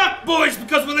called the Duck Boys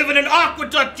because we live in an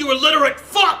aqueduct, you illiterate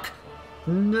fuck!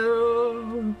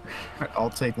 No. I'll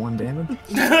take 1 damage.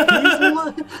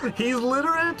 He's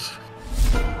literate.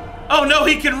 Oh no,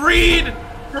 he can read!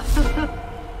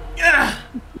 Yeah.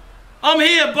 I'm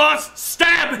here, boss!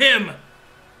 Stab him!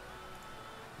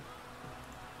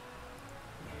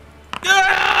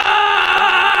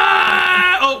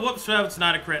 Ah! Oh, whoops, that was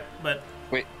not a crit, but...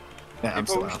 Wait. Yeah, I'm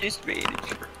still Impose out.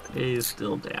 disadvantage. He's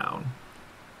still down.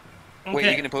 Okay. Wait,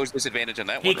 you can impose disadvantage on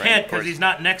that He one, right? can't Of because course. he's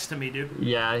not next to me, dude.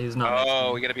 Yeah, he's not.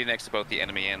 Oh, we gotta be next to both the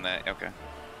enemy and that. Okay.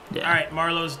 Yeah. Alright,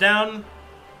 Marlowe's down.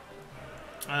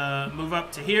 Move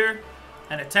up to here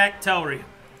and attack Telry.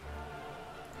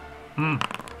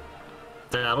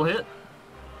 That'll hit.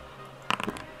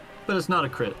 But it's not a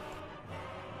crit.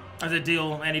 Does it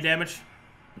deal any damage?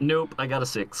 Nope, I got a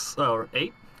 6. Or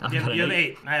 8? I You got have an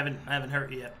 8. I haven't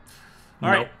hurt you yet.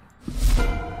 Nope. Alright.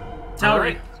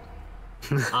 Telry.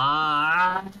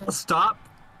 Stop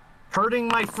hurting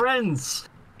my friends.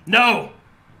 No!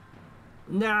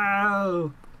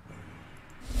 No.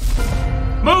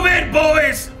 Move in,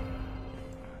 boys!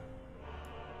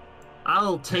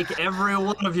 I'll take every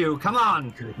one of you. Come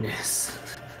on. Goodness.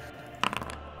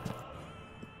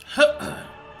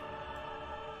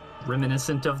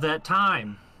 Reminiscent of that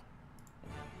time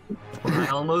when I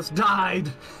almost died.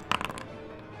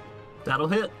 That'll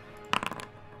hit.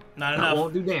 Not That enough.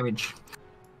 won't do damage.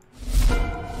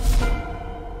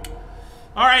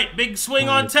 Alright, big swing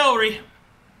on Telry.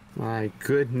 My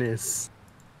goodness.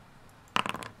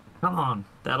 Come on.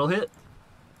 That'll hit.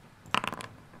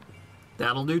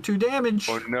 That'll do 2 damage.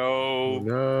 Oh no.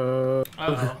 No.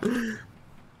 Uh-oh.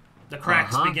 The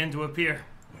cracks Uh-huh. begin to appear.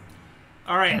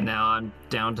 Alright. And now I'm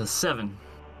down to 7.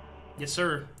 Yes,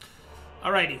 sir.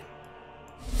 Alrighty.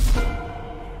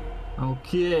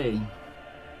 Okay.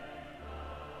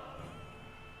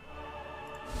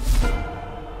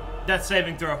 Death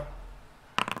saving throw.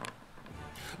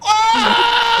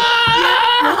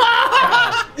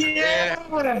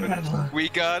 Yeah. We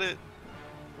got it.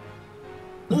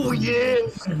 Oh yeah!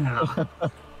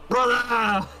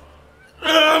 Brother!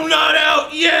 I'm not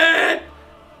out yet!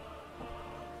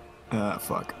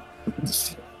 Fuck.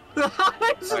 Next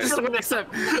up.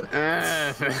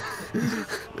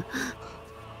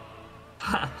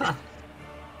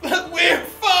 We're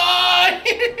fine!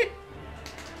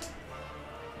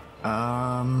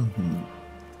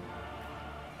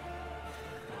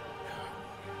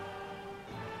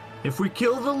 If we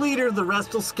kill the leader, the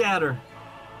rest will scatter.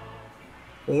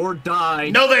 Or die.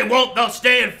 No, they won't. They'll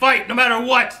stay and fight no matter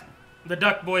what. The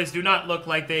Duck Boys do not look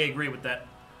like they agree with that.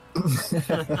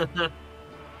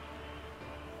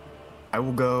 I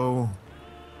will go.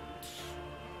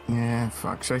 Yeah,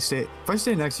 fuck. Should I stay? If I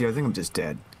stay next to you, I think I'm just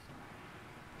dead.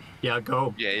 Yeah,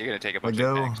 go. Yeah, you're gonna take a bunch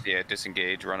of attacks. Yeah,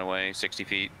 disengage, run away, 60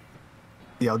 feet.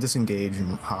 Yeah, I'll disengage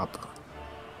and hop.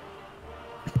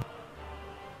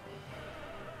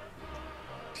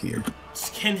 Here.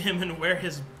 Skin him and wear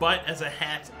his butt as a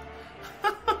hat.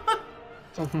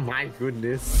 Oh my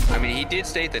goodness. I mean, he did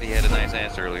state that he had a nice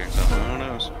ass earlier, so who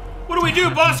knows? What do we do,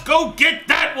 boss? Go get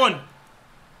that one!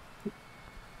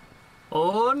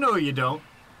 Oh, no, you don't.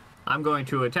 I'm going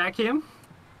to attack him.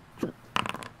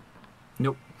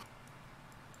 Nope.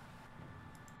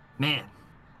 Man.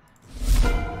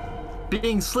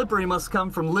 Being slippery must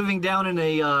come from living down in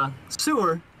a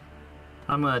sewer.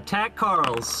 I'm gonna attack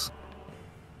Carl's.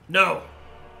 No.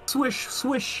 Swish,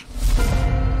 swish.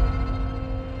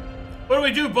 What do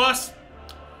we do, boss?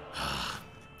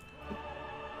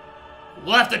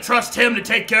 We'll have to trust him to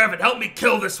take care of it. Help me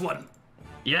kill this one.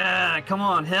 Yeah, come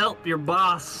on, help your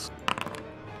boss.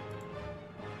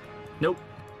 Nope.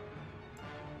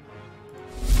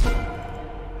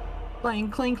 Clang,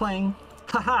 clang, clang.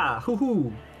 Haha, hoo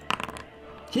hoo.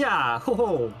 Yeah, ho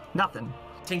ho. Nothing.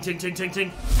 Ting, ting, ting, ting,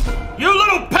 ting. You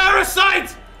little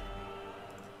parasite!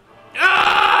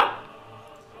 Ah!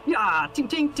 Yeah, ting,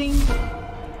 ting, ting.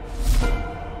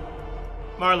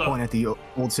 Marlowe. Point at the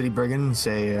old city brigand and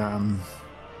say,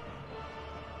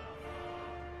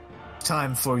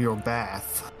 time for your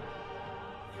bath.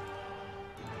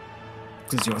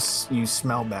 Because you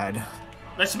smell bad.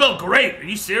 I smell great. Are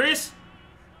you serious?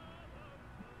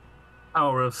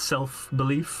 Power of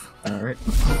self-belief. Alright.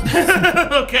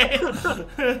 Okay.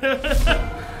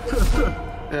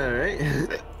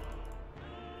 Alright.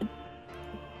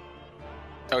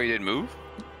 Oh, you didn't move?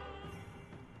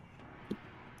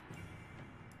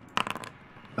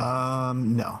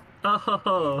 No.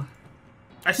 Oh,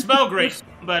 I smell great,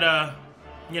 but,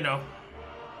 you know,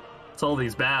 it's all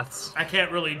these baths. I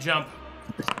can't really jump.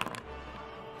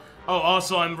 Oh,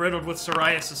 also, I'm riddled with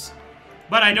psoriasis.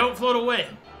 But I don't float away.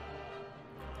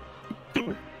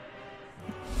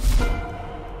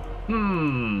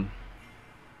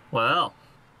 Well,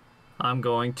 I'm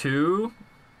going to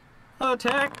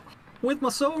attack with my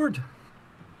sword.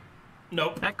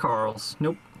 Nope. At Carl's.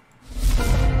 Nope.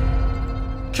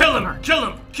 Kill him!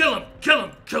 Kill him! Kill him! Kill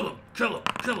him! Kill him! Kill him!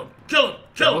 Kill him! Kill him!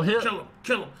 Kill That'll him! hit. Kill him!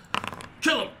 Kill him!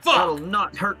 Kill him! That'll Fuck!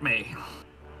 not hurt me.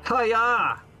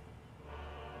 Hiya!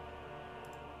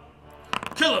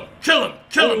 Kill him! Kill him!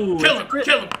 Kill him! Ooh, Kill it's him! crit.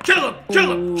 Kill him! Kill him!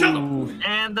 Kill him! Kill him! Ooh,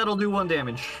 and that'll do 1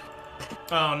 damage.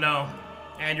 Oh no.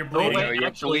 And you're bleeding. wait. No, you're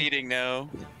Actually- bleeding now.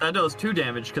 That does 2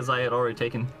 damage because I had already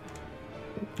taken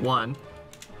 1.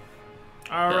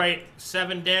 Alright,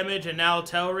 7 damage, and now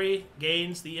Telry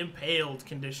gains the impaled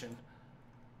condition.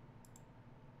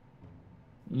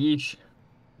 Yeesh.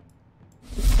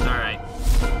 Alright.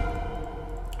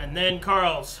 And then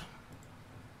Carl's.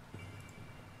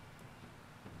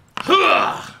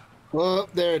 Huh! Oh,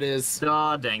 there it is.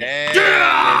 Aw, dang it. And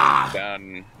it's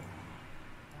done.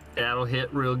 That'll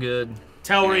hit real good.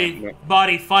 Telry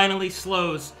body finally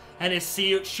slows, and his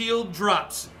shield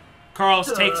drops.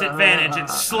 Carl's takes advantage and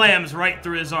slams right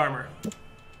through his armor.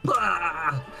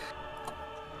 Ah!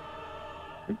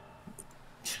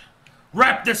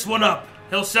 Wrap this one up.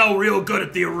 He'll sell real good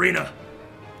at the arena.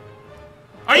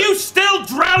 Are you still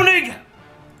drowning?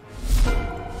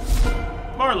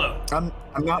 Marlowe. I'm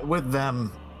not with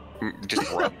them. Just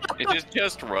run.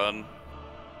 just run.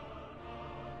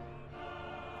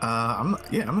 I'm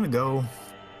gonna go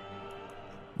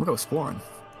exploring.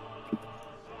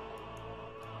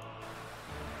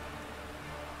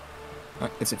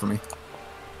 Alright, that's it for me.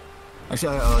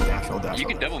 Actually, I'll dash. You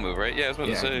can double move, right? Yeah, I was about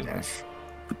to say. Dash.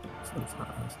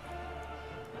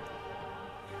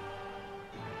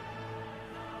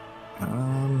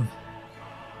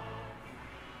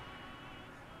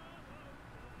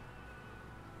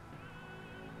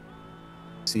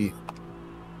 See.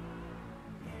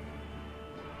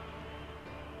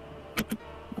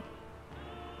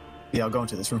 Yeah, I'll go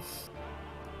into this room.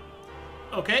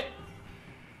 Okay.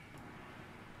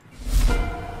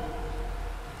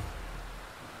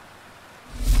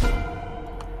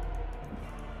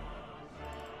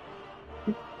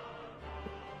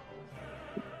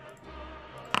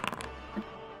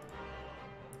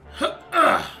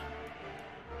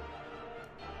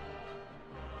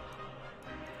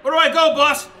 go,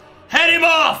 boss! Head him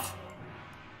off!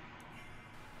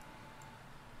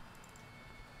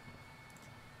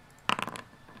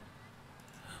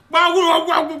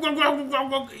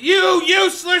 You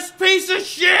useless piece of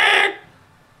shit!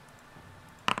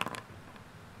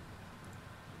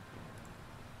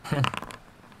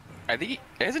 I think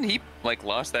hasn't he like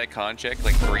lost that con check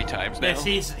like 3 times now?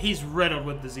 Yes, he's riddled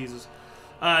with diseases.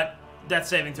 Death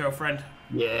saving throw, friend.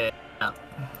 Yeah.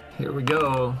 Here we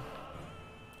go.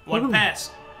 One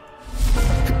pass.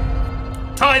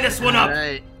 Tie this one up.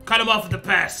 Alright. Cut him off with the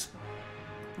pass.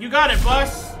 You got it,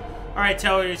 boss. All right,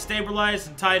 Telry, stabilized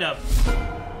and tied up.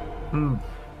 Hmm.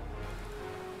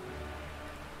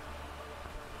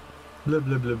 Blah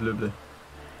blah blah blah blah.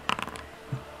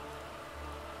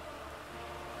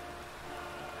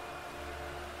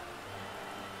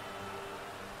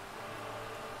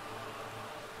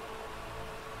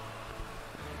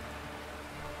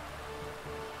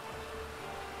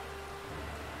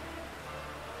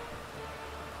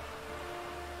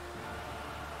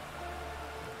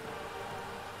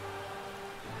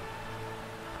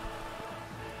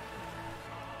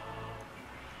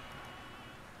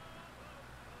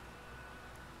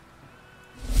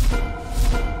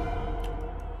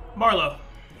 Marlowe.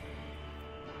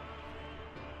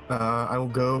 I will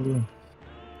go.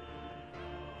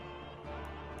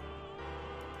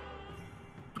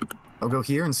 I'll go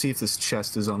here and see if this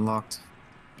chest is unlocked.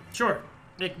 Sure.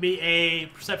 Make me a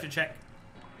perception check.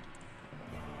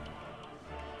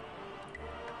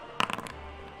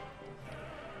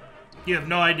 You have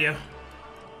no idea.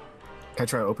 Can I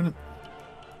try to open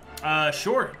it?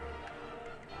 Sure.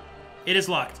 It is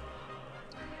locked.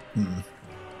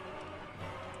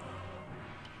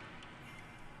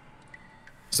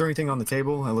 Is there anything on the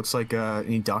table? It looks like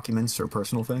any documents or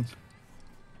personal things.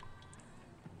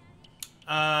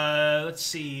 Let's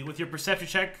see. With your perception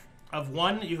check of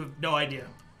 1, you have no idea.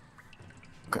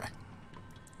 Okay.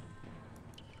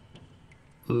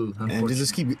 Ooh, And does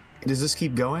this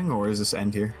keep going, or does this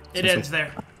end here? It ends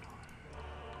there.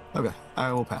 Okay,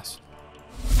 I will pass.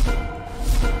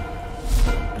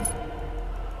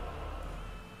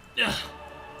 Ugh.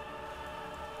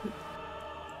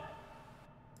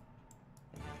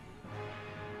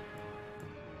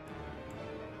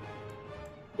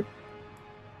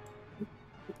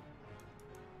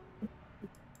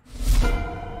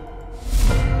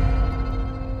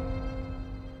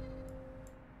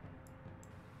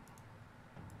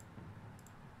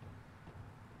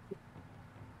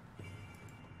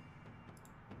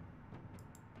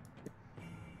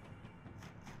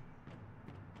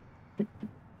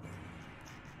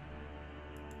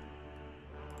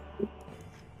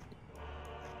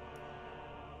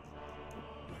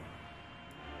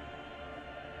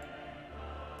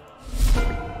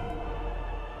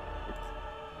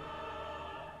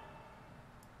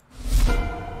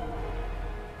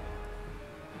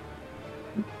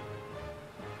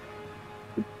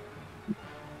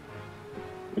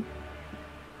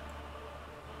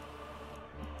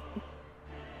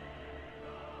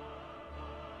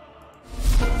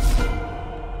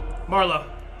 Marlowe.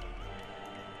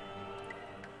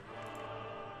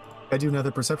 I do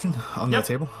another perception on Yep. the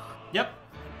table. Yep.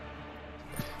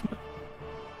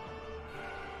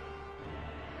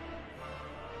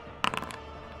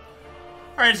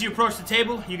 Alright, as you approach the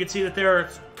table, you can see that there are a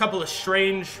couple of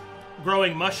strange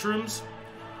growing mushrooms.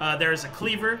 There is a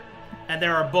cleaver, and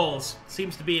there are bowls.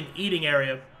 Seems to be an eating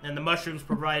area, and the mushrooms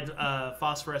provide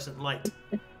phosphorescent light.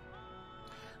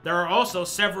 There are also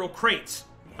several crates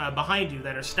behind you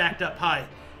that are stacked up high.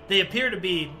 They appear to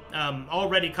be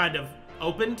already kind of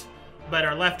opened, but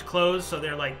are left closed, so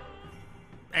they're like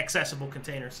accessible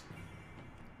containers.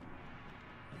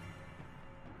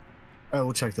 I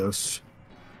will check those.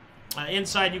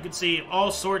 Inside, you can see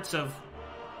all sorts of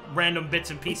random bits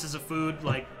and pieces of food.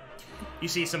 Like, you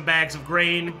see some bags of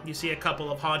grain. You see a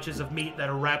couple of haunches of meat that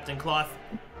are wrapped in cloth.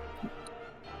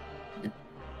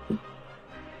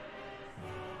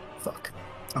 Fuck.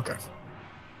 Okay.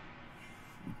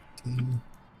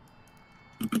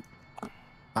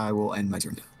 I will end my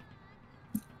turn.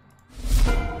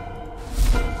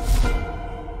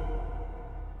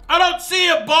 I don't see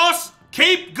it, boss!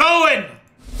 Keep going!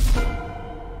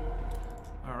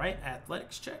 Alright,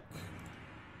 athletics check.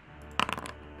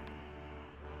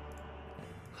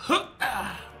 Huh.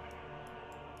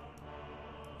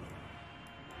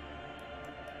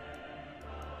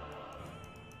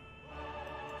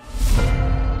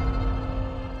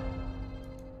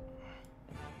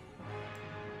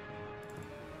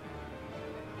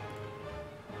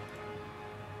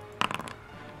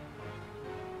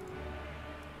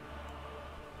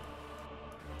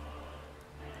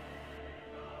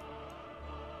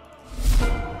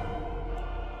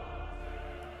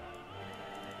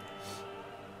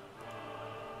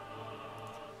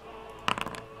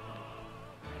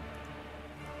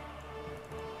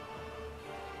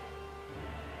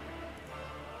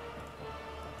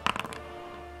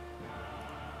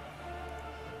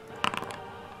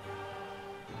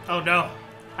 Oh no.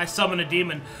 I summon a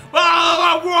demon.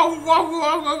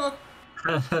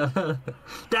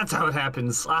 That's how it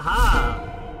happens. Aha!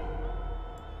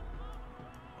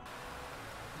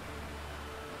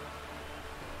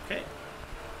 Okay.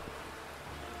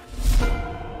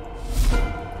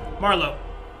 Marlowe.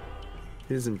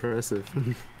 It is impressive.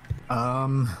 If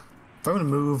I'm gonna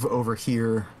move over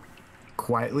here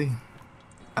quietly,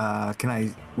 can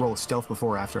I roll stealth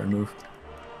before or after I move?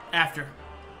 After.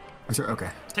 After? Okay.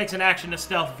 Takes an action to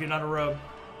stealth if you're not a rogue.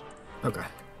 Okay.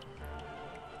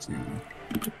 2.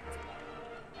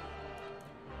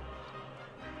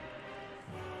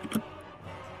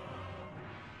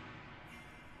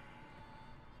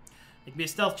 Make me a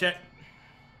stealth check.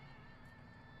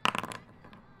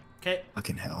 Okay.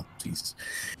 Fucking hell. Jesus.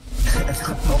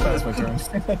 I'll pass my turn.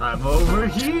 I'm over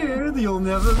here. You'll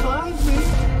never find me.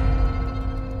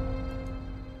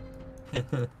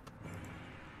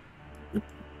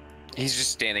 He's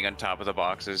just standing on top of the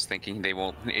boxes, thinking they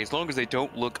won't. As long as they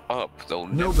don't look up, they'll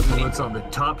never. Nobody looks on the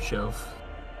top shelf.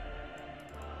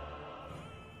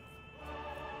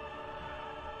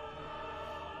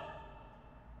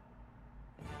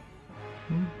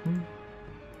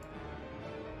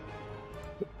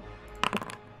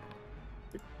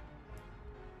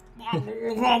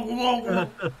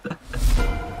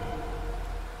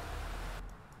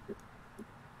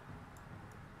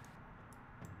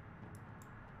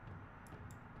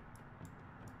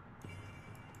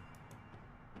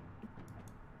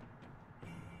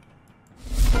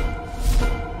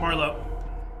 Marlowe.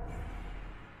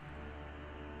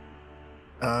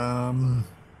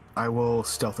 I will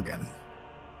stealth again.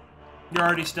 You're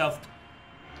already stealthed.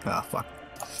 Ah, fuck.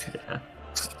 Yeah.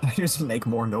 I just make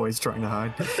more noise trying to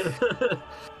hide.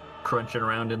 Crunching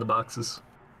around in the boxes.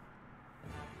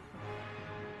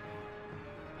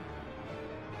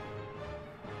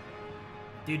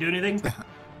 Do you do anything?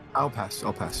 I'll pass.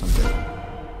 I'm good.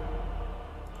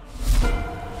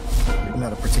 I'm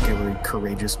not a particularly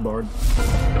courageous bard. You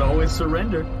can always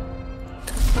surrender.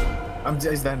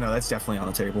 That's definitely on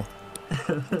the table.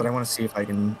 But I want to see if I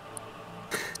can,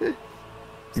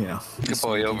 The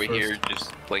boy over here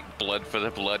just like blood for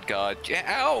the blood god.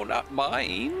 Ow, not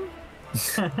mine.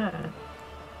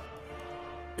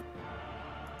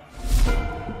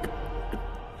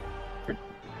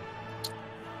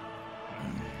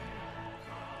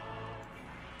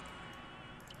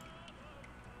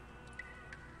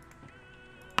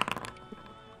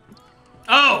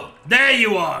 Oh, there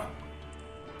you are.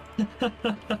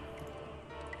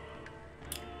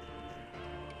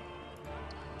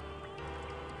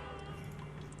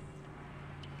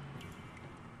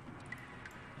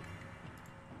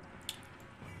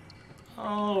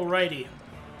 Alrighty.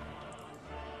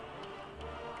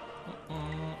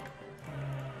 Oh,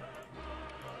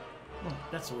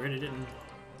 that's weird. It didn't.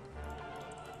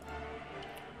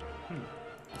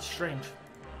 It's strange.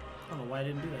 I don't know why I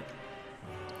didn't do that.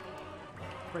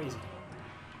 Crazy.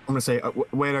 I'm gonna say,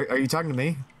 wait, are you talking to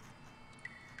me?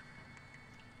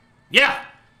 Yeah.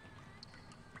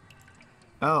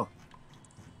 Oh.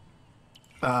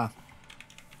 I'm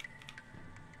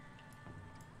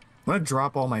gonna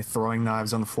drop all my throwing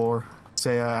knives on the floor.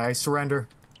 Say, I surrender.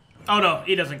 Oh no,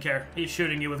 he doesn't care. He's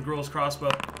shooting you with Gruul's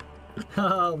crossbow.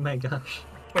 Oh my gosh.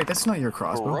 Wait, that's not your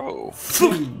crossbow. Bro.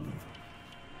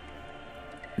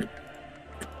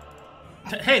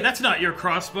 Hey, that's not your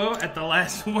crossbow at the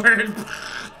last word.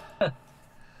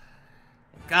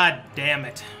 God damn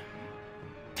it.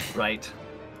 Right.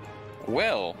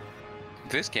 Well,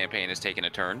 this campaign has taken a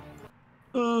turn.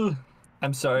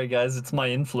 I'm sorry, guys. It's my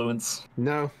influence.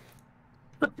 No.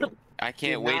 I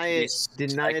can't Deny wait. it.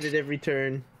 Deny it at every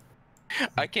turn.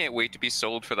 I can't wait to be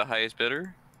sold for the highest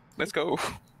bidder. Let's go.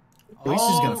 At least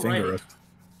he's gonna finger us.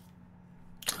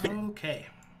 Okay.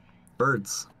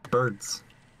 Birds. Birds.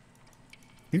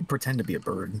 You pretend to be a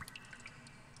bird.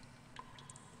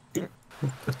 You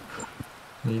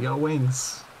got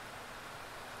wings.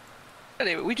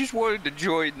 Anyway, we just wanted to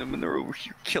join them, and they're over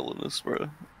here killing us, bro.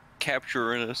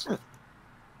 Capturing us.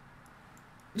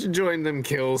 Join them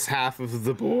kills half of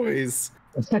the boys.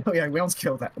 Oh yeah, we almost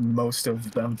killed most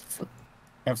of them.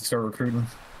 Have to start recruiting.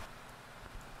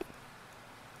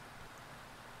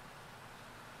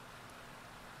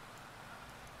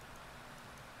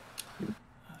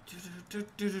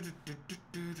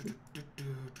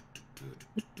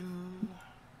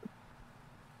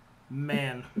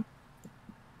 Man.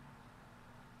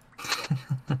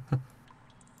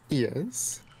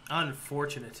 Yes.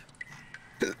 Unfortunate.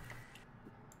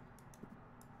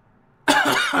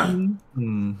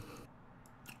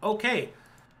 Okay.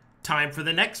 Time for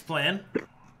the next plan.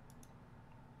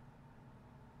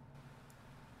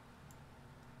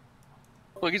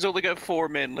 Look, he's only got 4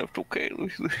 men left. Okay.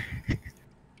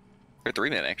 Or 3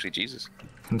 men, actually. Jesus.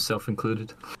 Himself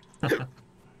included.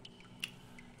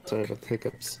 Sorry about the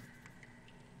hiccups.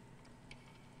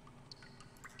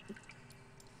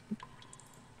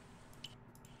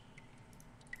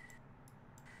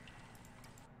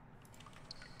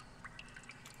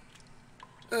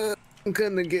 I'm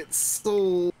gonna get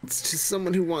sold to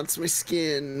someone who wants my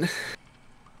skin.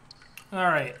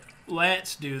 Alright,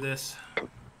 let's do this.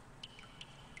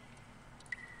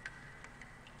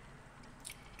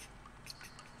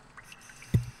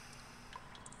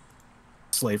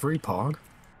 Slavery, Pog.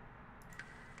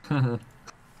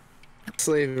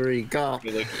 Slavery, gawp.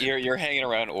 Look, you're hanging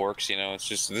around orcs, you know.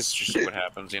 This is just what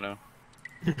happens, you know.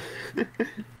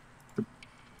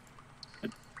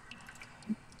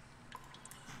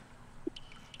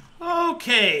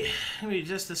 Okay, give me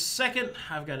just a second.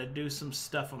 I've got to do some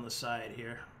stuff on the side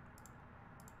here.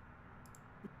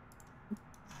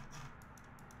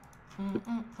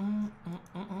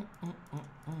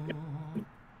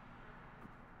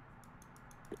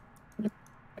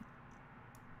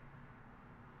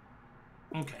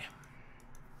 Okay.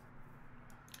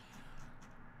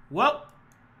 Well,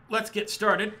 let's get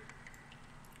started.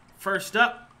 First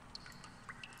up,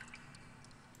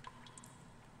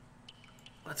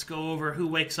 let's go over who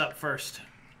wakes up first.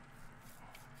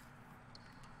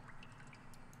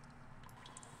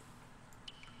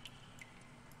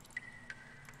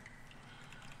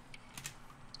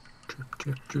 Drip,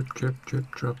 drip, drip,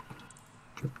 drip, drip.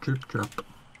 Drip, drip, drip.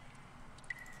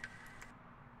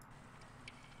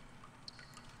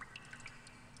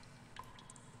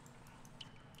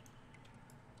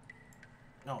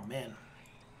 Oh, man.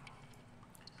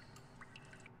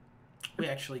 We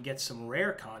actually get some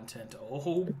rare content.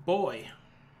 Oh, boy.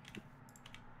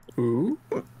 Ooh.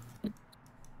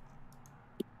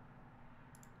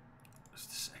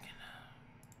 Just a second.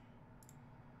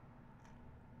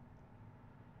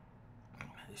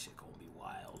 This shit gonna be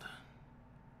wild.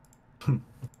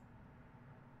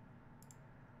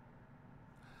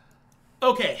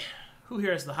 Okay. Who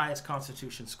here has the highest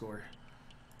constitution score?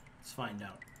 Let's find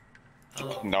out.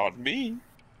 Not me.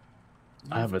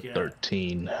 I have a You've got-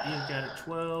 13. You've got a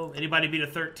 12. Anybody beat a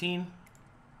 13?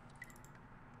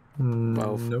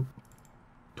 12. Nope.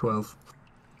 12.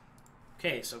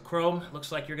 Okay, so Chrome, looks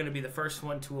like you're going to be the first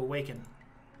one to awaken.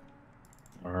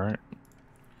 Alright.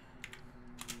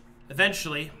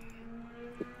 Eventually,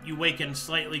 you waken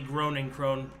slightly groaning,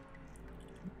 Crone.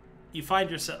 You find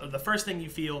yourself... The first thing you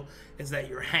feel is that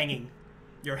you're hanging.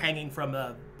 You're hanging from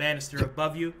a banister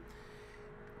above you.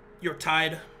 You're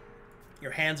tied.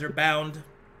 Your hands are bound,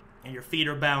 and your feet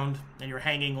are bound, and you're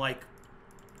hanging like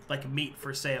meat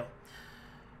for sale.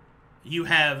 You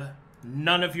have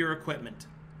none of your equipment.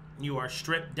 You are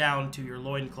stripped down to your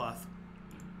loincloth.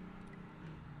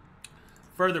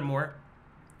 Furthermore,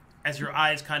 as your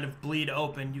eyes kind of bleed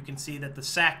open, you can see that the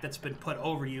sack that's been put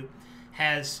over you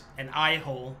has an eye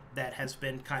hole that has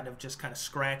been kind of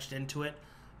scratched into it,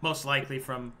 most likely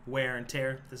from wear and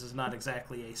tear. This is not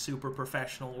exactly a super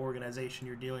professional organization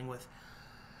you're dealing with.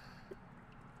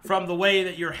 From the way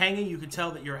that you're hanging, you can tell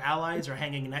that your allies are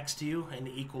hanging next to you in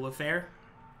equal affair,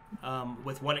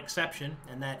 with one exception,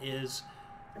 and that is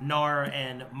Knarh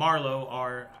and Marlowe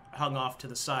are hung off to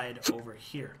the side over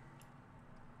here.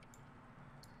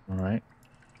 Alright.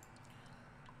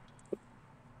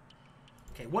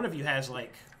 Okay, one of you has,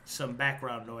 like, some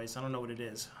background noise. I don't know what it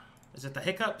is. Is it the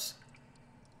hiccups?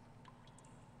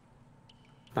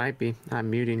 Might be. I'm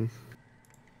muting.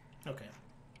 Okay.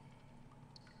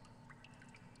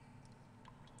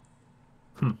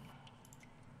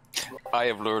 I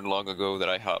have learned long ago that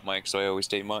I hot mic, so I always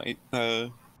stay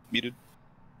muted.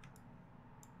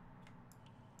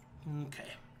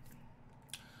 Okay.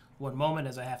 One moment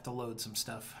as I have to load some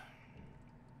stuff.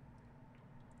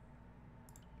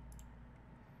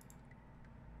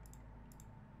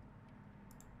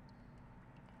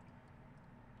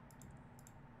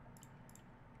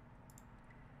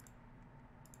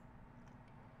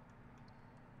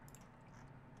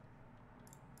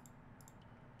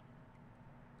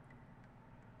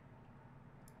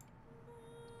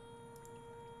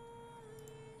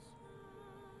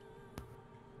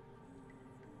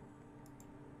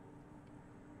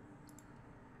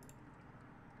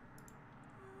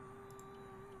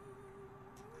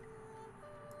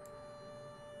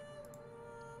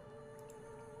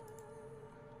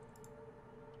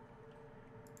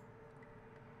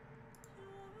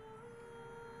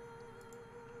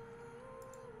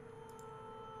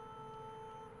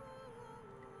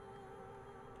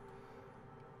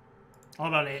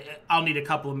 Hold on, I'll need a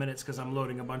couple of minutes because I'm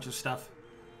loading a bunch of stuff.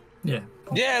 Yeah.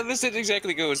 Yeah, this didn't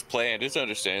exactly go as planned. It's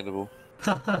understandable.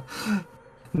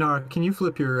 Knarh, can you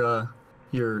flip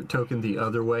your token the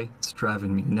other way? It's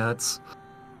driving me nuts.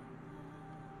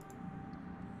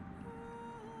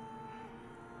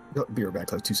 Be right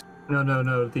back, like 2 seconds.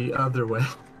 No, the other way.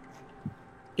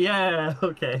 Yeah,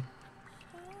 okay.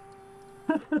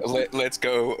 Let's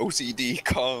go, OCD,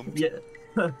 calm.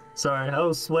 Yeah. Sorry, I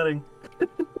was sweating.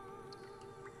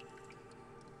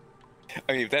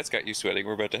 I mean, if that's got you sweating,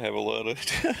 we're about to have a lot of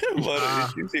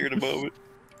issues here in a moment.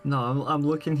 No, I'm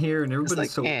looking here, and everybody's like,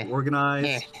 so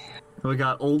organized. We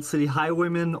got Old City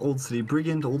Highwayman, Old City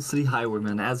Brigand, Old City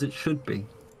Highwayman, as it should be.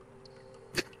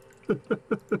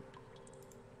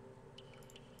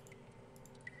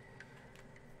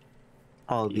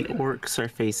 All the orcs are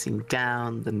facing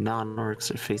down, the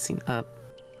non-orcs are facing up.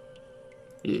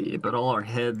 Yeah, but all our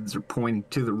heads are pointing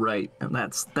to the right, and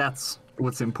that's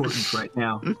what's important right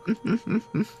now.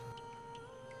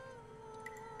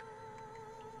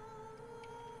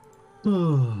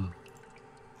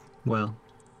 Well.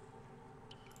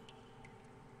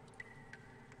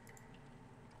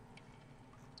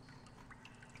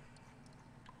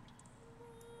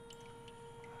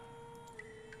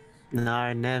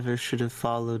 Knarh never should have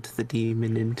followed the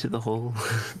demon into the hole.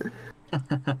 I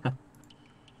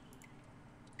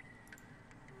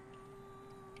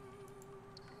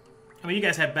mean, you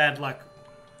guys had bad luck.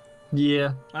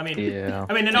 Yeah. I mean, Yeah.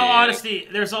 I mean, in all honesty,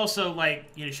 there's also like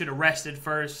you should have rested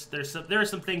first. There are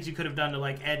some things you could have done to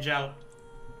like edge out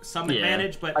some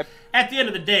advantage, but at the end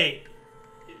of the day,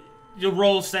 your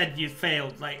roll said you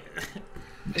failed. Like,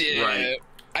 Yeah, Right.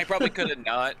 I probably could have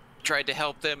not tried to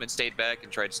help them and stayed back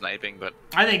and tried sniping, but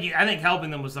I think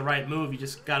helping them was the right move. You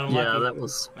just got unlucky.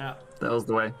 Yeah, that was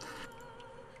the way.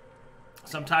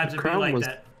 Sometimes it'd be Chrome like was-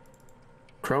 that.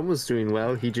 Chrome was doing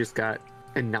well. He just got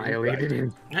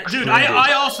annihilated. Dude,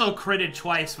 I also critted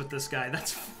twice with this guy.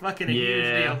 That's fucking a huge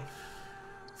Yeah. deal.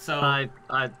 So I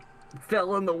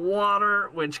fell in the water,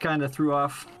 which kind of threw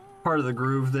off part of the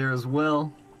groove there as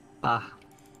well. I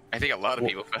think a lot of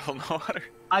people fell in the water.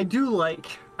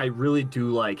 I really do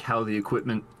like how the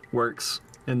equipment works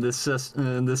in this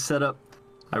setup.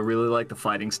 I really like the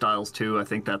fighting styles too. I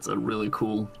think that's a really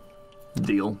cool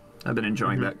deal. I've been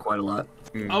enjoying that quite a lot.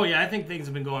 oh yeah, I think things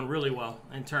have been going really well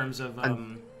in terms of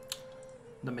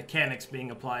the mechanics being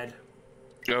applied.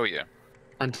 Oh yeah.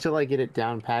 Until I get it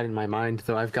down pat in my mind,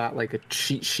 though, I've got like a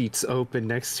cheat sheets open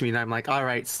next to me, and I'm like, all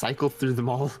right, cycle through them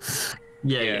all.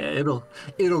 Yeah,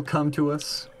 it'll come to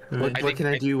us. What can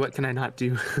I do? What can I not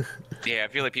do? Yeah, I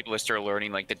feel like people are still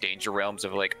learning like the danger realms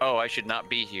of like, oh, I should not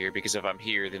be here because if I'm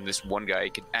here, then this one guy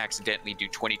could accidentally do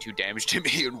 22 damage to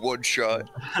me in one shot.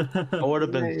 I would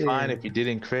have been fine if he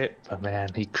didn't crit, but man,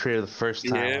 he critted the first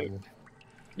time.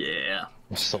 Yeah.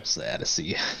 I'm so sad to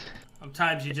see.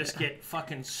 Sometimes you just get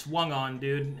fucking swung on,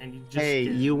 dude, and you just Hey,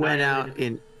 get you went out annihilated.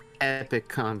 in epic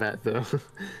combat, though.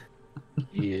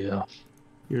 Yeah.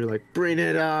 You were like, bring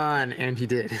it on, and he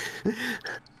did.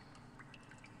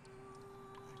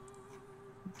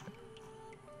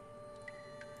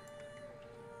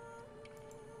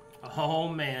 Oh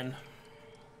man.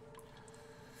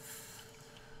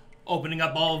 Opening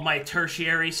up all of my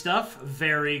tertiary stuff.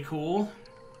 Very cool.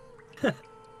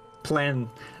 Plan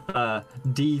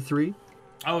D3.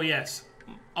 Oh yes.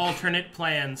 Alternate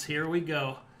plans. Here we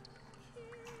go.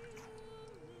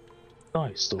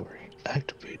 Nice story.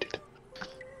 Activated.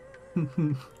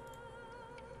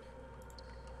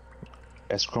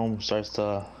 As Chrome starts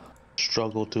to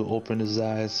struggle to open his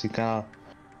eyes, you kind of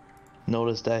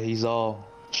notice that he's all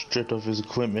stripped of his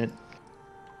equipment.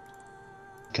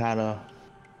 Kind of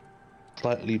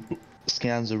slightly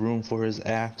scans the room for his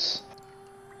axe.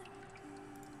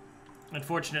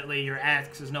 Unfortunately, your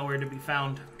axe is nowhere to be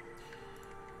found.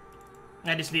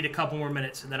 I just need a couple more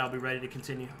minutes and then I'll be ready to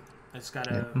continue. I just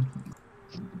gotta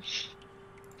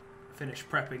finish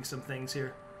prepping some things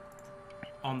here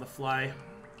on the fly.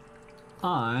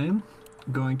 I'm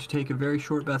going to take a very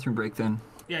short bathroom break then.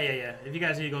 Yeah. If you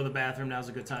guys need to go to the bathroom, now's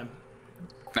a good time.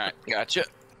 Alright, gotcha.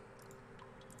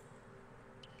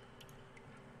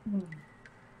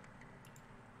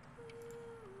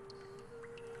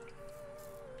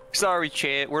 Sorry,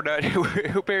 chat. We're not.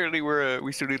 Apparently,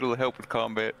 we still need a little help with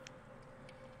combat.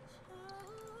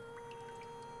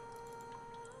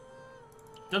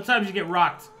 Sometimes you get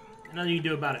rocked, and nothing you can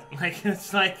do about it. Like,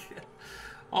 it's like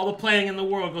all the planning in the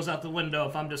world goes out the window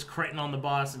if I'm just critting on the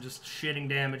boss and just shitting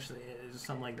damage. It's just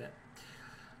something like that.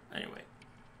 Anyway.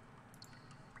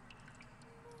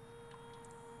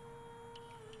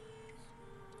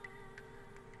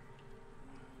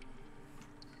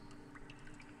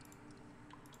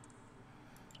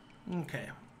 Okay.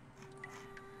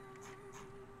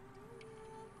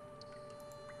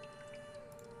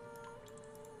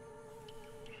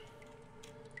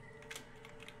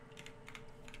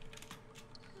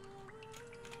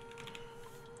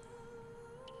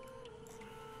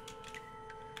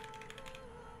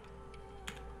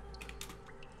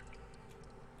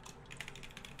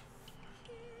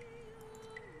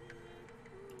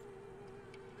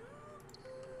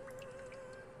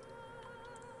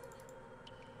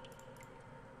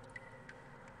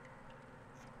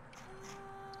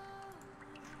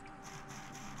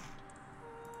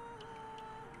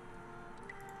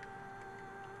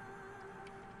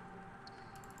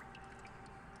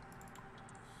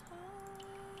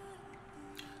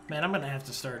 Man, I'm gonna have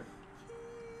to start.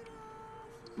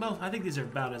 Well, I think these are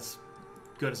about as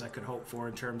good as I could hope for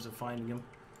in terms of finding them.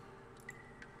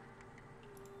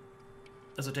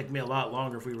 This would take me a lot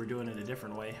longer if we were doing it a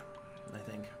different way, I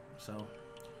think. So.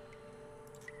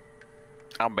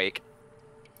 I'll bake.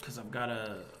 Because I've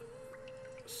gotta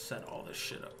set all this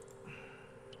shit up. It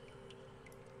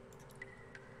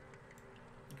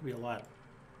could be a lot.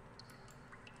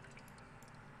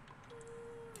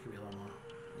 It could be a lot more.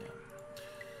 Yeah.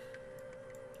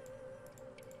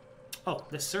 Oh,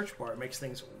 this search bar makes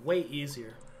things way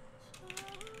easier.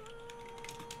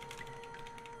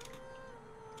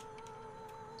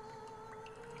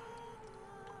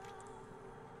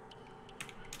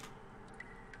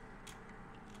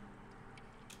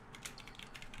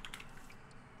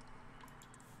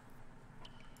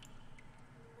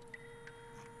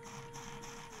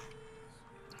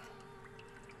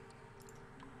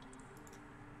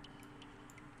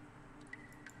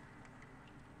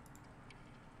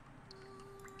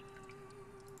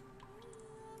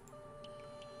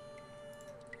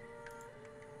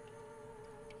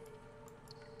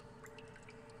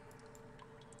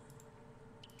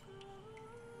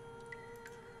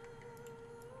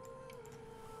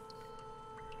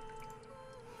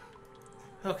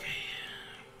 Okay.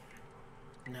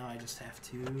 Now I just have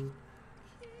to...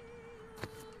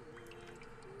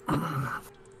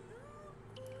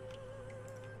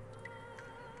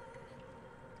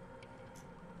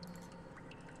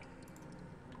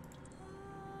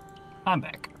 I'm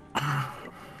back.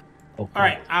 Okay.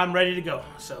 Alright, I'm ready to go.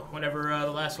 So whenever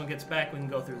the last one gets back, we can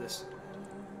go through this.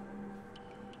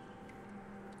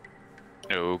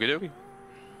 Okie dokie.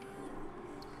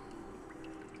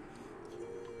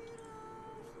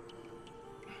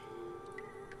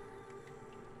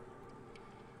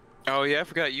 Oh yeah, I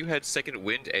forgot you had second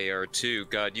wind AR too.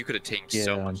 God, you could have taken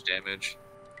so Yeah. much damage.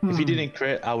 If he didn't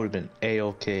crit, I would have been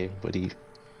A-okay, but he...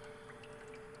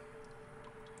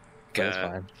 That's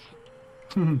God.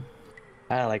 fine.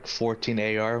 I had like 14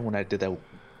 AR when I did that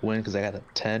win because I got a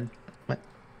 10.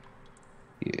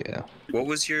 Yeah. What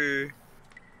was your...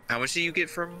 How much did you get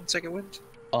from second wind?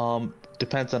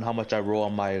 Depends on how much I roll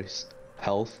on my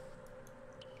health.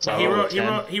 So Yeah, I he, rolled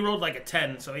a 10. he rolled like a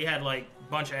 10, so he had like a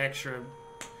bunch of extra...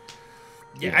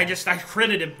 Yeah, I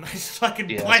critted him. I just fucking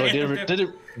Yeah, so blinded it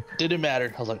him. didn't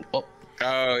matter. I was like, oh.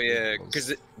 Oh yeah,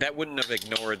 because that wouldn't have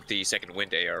ignored the second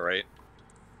wind AR, right?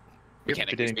 If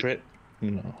it didn't crit,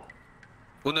 no.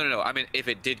 Well, no. I mean, if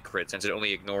it did crit, since it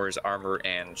only ignores armor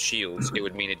and shields, it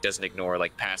would mean it doesn't ignore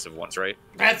like passive ones, right?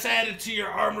 That's added to your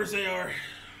armor's AR.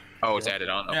 Oh, it's added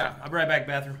on. Okay. Yeah, I'll be right back,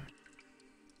 bathroom.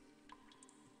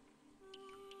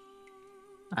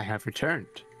 I have returned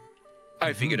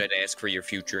I figured I'd ask for your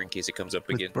future in case it comes up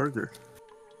with again. burger.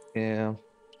 Yeah.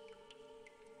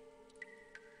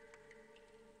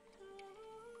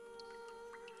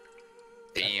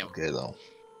 Damn. Okay, though.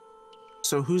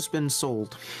 So who's been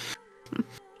sold? I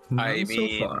None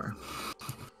mean- so far.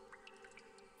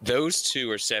 Those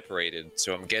two are separated,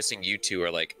 so I'm guessing you two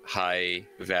are like high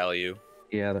value.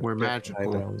 Yeah, We're they're magical.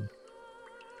 high value.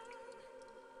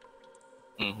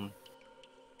 Mm-hmm.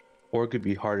 Or it could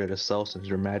be harder to sell since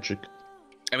you're magic.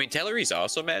 I mean, Telry's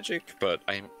also magic, but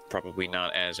I'm probably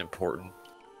not as important.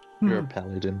 You're a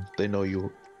paladin. They know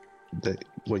you. What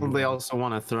Well, you they want. also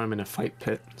want to throw him in a fight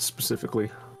pit,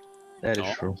 specifically. That is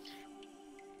Oh. true.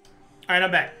 Alright, I'm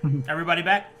back. Everybody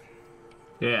back?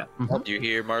 Yeah, You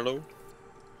hear, Marlowe?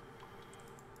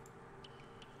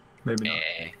 maybe not.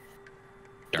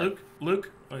 Darn.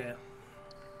 Luke? Oh, yeah.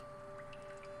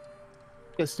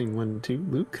 Testing 1, 2,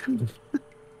 Luke.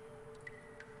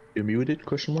 You're muted?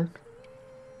 Question mark.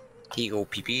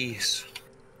 PPs.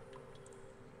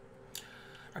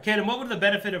 Arcadum, what would the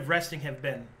benefit of resting have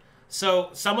been? So,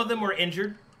 some of them were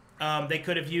injured. They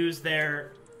could have used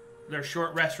their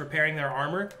short rest repairing their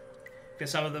armor.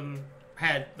 Because some of them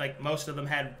had, like, most of them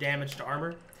had damage to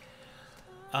armor.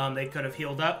 They could have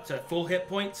healed up to full hit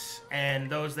points. And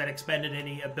those that expended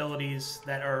any abilities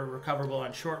that are recoverable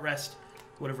on short rest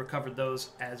would have recovered those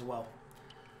as well.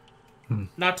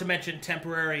 Not to mention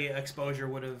temporary exposure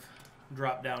would have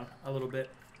dropped down a little bit.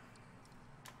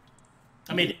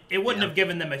 I mean, it wouldn't have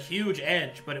given them a huge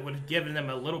edge, but it would have given them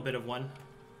a little bit of one.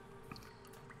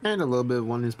 And a little bit of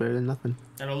one is better than nothing.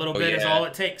 And a little Oh, bit is yeah. all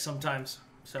it takes sometimes.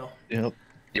 So, Yep.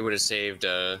 It would have saved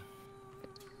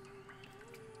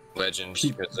Legend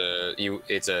because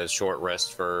it's a short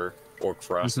rest for Orc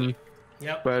Frost.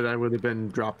 yep. But I would have been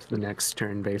dropped the next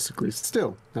turn, basically.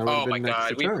 Still, that would Oh have my been an god,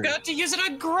 extra we turn. forgot to use it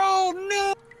on Gruul!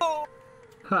 No!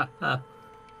 Ha ha.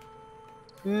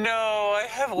 No, I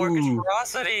have Orcish Ooh.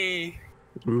 Ferocity!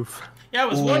 Oof. Yeah, I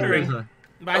was Ooh, wondering.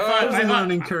 But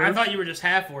I thought you were just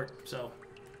half orc, so.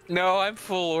 No, I'm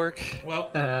full orc.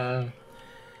 Well,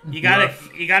 you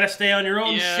gotta stay on your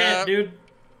own shit, dude.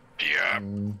 Yeah.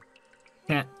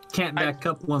 Can't back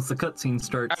up once the cutscene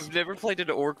starts. I've never played an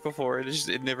orc before.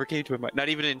 It never came to my mind. Not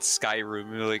even in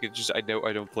Skyrim. Like I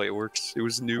don't play orcs. It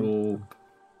was new. Oh.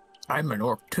 I'm an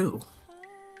orc too.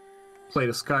 Played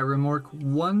a Skyrim orc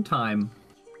one time,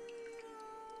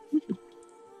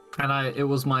 and it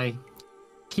was my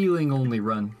healing only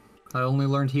run. I only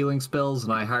learned healing spells,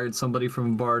 and I hired somebody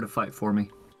from a bar to fight for me,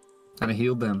 and I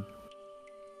healed them.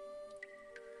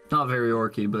 Not very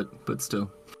orky, but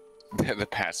still. The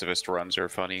pacifist runs are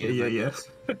funny. Yeah. You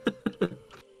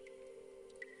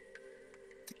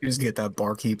just get that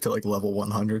barkeep to like level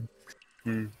 100.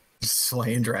 Just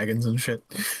slaying dragons and shit.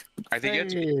 I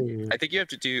think you have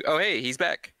to do. Oh hey, he's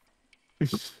back.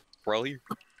 We're all here.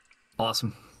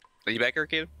 Awesome. Are you back,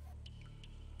 Arcadum?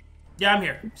 Yeah, I'm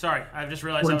here. Sorry, I just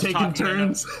realized I was taking talking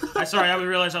turns. I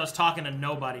realized I was talking to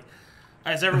nobody.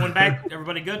 Is everyone back?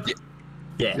 Everybody good?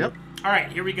 Yeah. Yep. All right,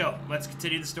 here we go. Let's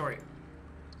continue the story.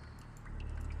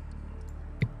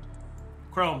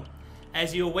 Chrome,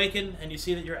 as you awaken and you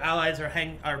see that your allies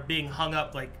are being hung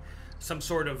up like some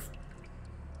sort of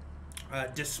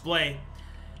display,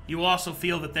 you also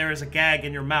feel that there is a gag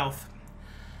in your mouth.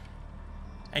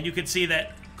 And you can see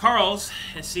that Carl's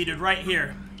is seated right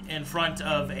here in front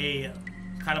of a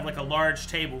kind of like a large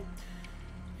table.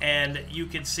 And you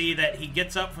can see that he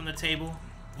gets up from the table,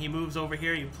 he moves over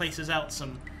here, he places out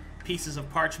some pieces of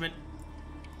parchment,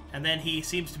 and then he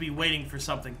seems to be waiting for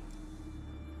something.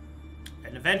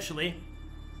 And eventually,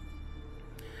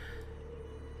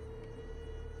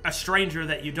 a stranger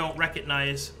that you don't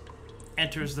recognize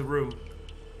enters the room.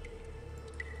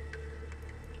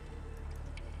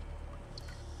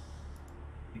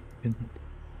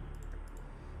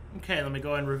 Okay, let me go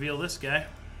ahead and reveal this guy.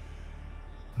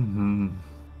 I'm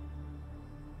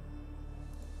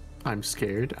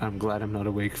scared. I'm glad I'm not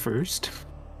awake first.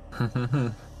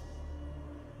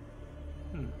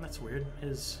 That's weird.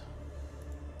 His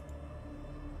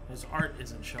art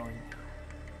isn't showing.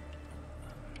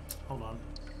 Hold on.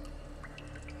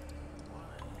 Why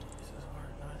is his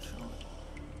art not showing?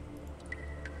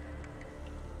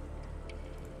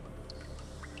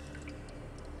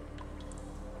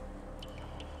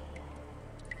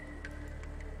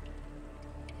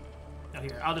 Oh,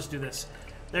 here, I'll just do this.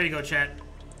 There you go, chat.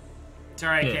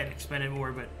 Sorry, I can't explain it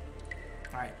more, but...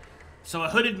 Alright. So a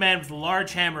hooded man with a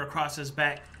large hammer across his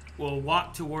back will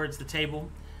walk towards the table,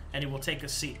 and he will take a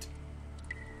seat.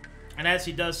 And as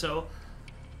he does so,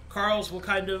 Carl's will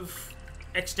kind of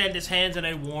extend his hands in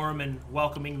a warm and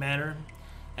welcoming manner,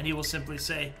 and he will simply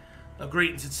say,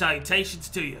 "Greetings and salutations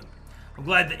to you. I'm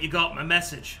glad that you got my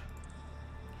message."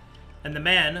 And the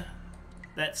man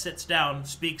that sits down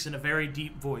speaks in a very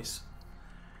deep voice.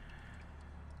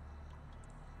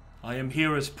 "I am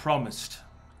here as promised.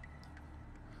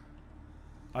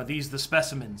 Are these the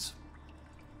specimens?"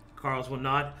 Carl's will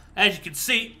nod. "As you can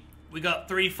see, we got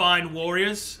 3 fine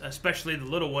warriors, especially the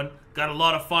little one. Got a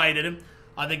lot of fight in him.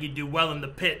 I think he'd do well in the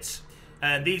pits.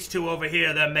 And these 2 over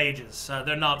here, they're mages.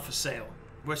 They're not for sale.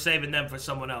 We're saving them for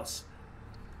someone else."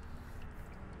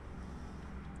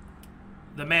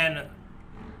 The man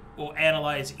will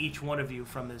analyze each one of you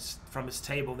from his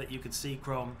table that you can see,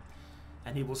 Chrome,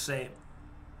 and he will say,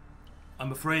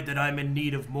 "I'm afraid that I'm in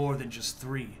need of more than just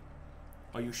 3.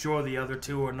 Are you sure the other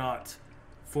 2 are not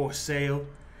for sale?"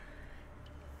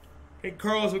 And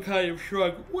Carl's will kind of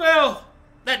shrug. "Well,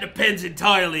 that depends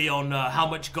entirely on how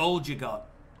much gold you got."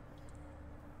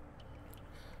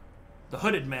 The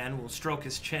hooded man will stroke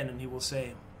his chin and he will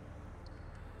say,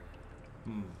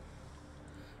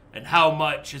 "And how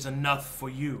much is enough for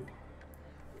you?"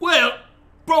 "Well,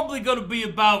 probably gonna be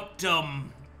about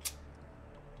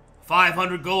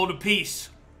 500 gold apiece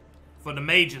for the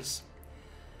mages."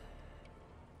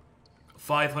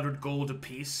 500 gold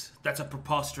apiece? That's a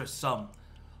preposterous sum.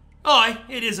 Aye,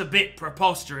 it is a bit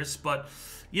preposterous, but,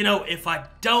 you know, if I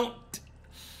don't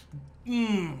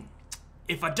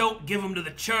give them to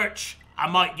the church, I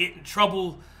might get in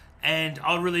trouble, and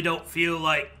I really don't feel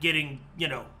like getting,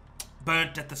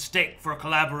 burnt at the stake for a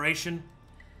collaboration.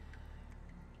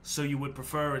 So you would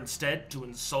prefer instead to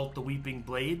insult the Weeping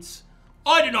Blades?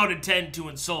 I do not intend to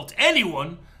insult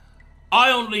anyone.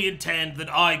 I only intend that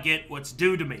I get what's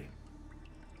due to me.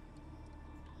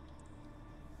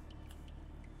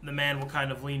 The man will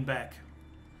kind of lean back.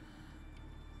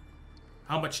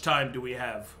 "How much time do we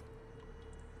have?"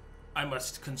 "I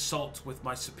must consult with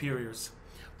my superiors."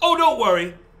 "Oh, don't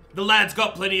worry. The lad's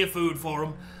got plenty of food for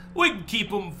him. We can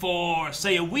keep him for,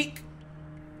 say, a week.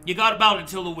 You got about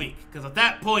until a week, because at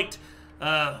that point,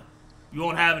 You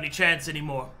won't have any chance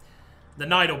anymore. The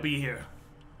knight will be here.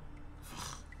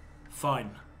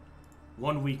 Fine.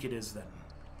 1 week it is then.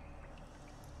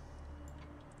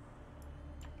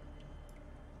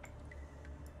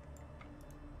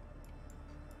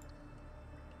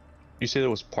 You say there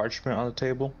was parchment on the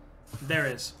table? There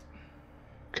is.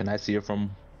 Can I see it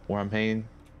from where I'm hanging?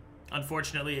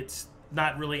 Unfortunately, it's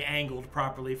not really angled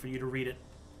properly for you to read it.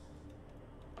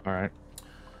 Alright.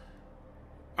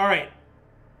 Alright.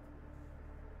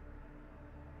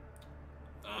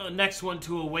 Next one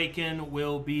to awaken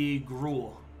will be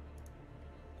Gruul.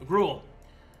 Gruul.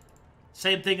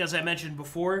 Same thing as I mentioned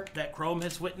before that Chrome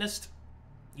has witnessed.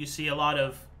 You see a lot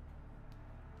of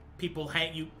people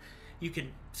hang... You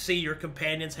can see your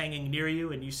companions hanging near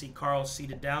you, and you see Carl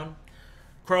seated down.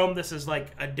 Chrome, this is like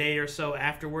a day or so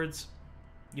afterwards.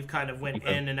 You've kind of went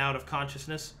in and out of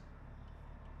consciousness.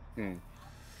 Do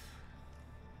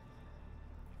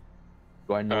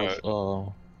I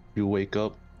know you wake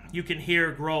up? You can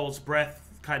hear Gruul's breath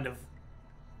kind of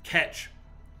catch,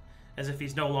 as if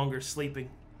he's no longer sleeping.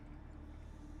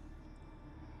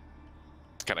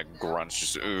 Kind of grunts,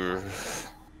 just where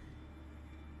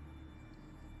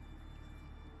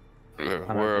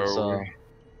are we?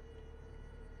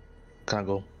 Kind of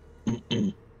go,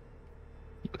 kind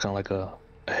of like a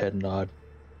head nod.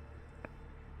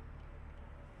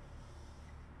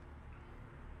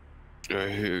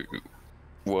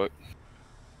 What?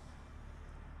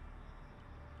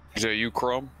 Is that you,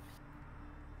 Chrome?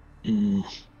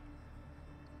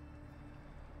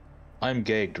 I'm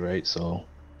gagged, right? So.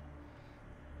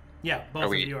 Yeah, both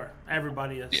of you are.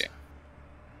 Everybody is. Yeah.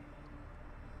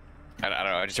 I don't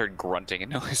know. I just heard grunting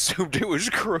and I assumed it was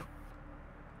Chrome.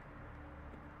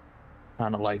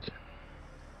 Kind of like.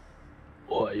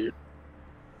 Quiet.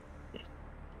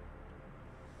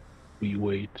 We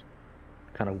wait.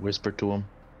 Kind of whisper to him,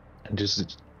 and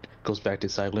just goes back to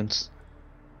silence.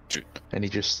 And he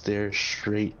just stares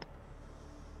straight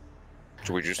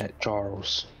at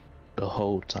Charles the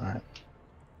whole time.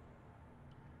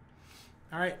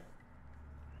 Alright.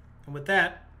 And with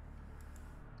that,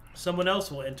 someone else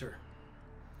will enter.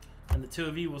 And the two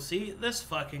of you will see this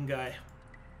fucking guy.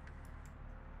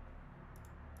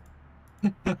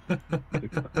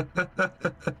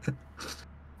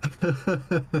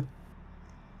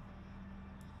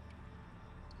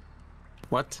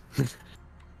 What?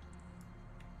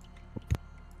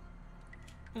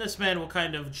 This man will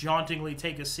kind of jauntingly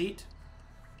take a seat.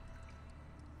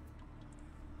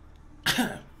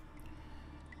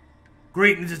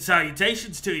 Greetings and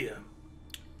salutations to you.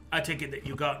 I take it that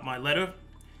you got my letter.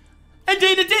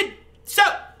 Indeed it did! So,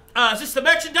 is this the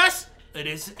merchandise? It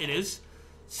is.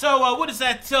 So, what is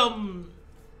that, 4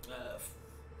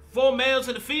 males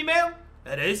and a female?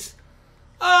 That is.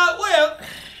 Well,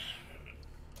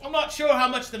 I'm not sure how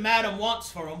much the madam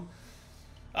wants for them.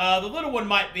 The little one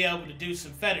might be able to do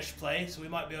some fetish play, so we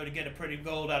might be able to get a pretty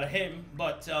gold out of him.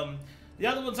 But the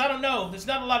other ones, I don't know. There's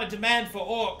not a lot of demand for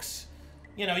orcs.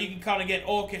 You know, you can kind of get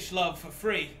orcish love for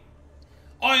free.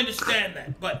 I understand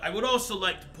that, but I would also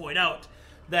like to point out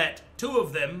that 2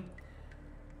 of them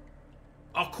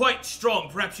are quite strong.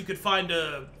 Perhaps you could find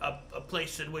a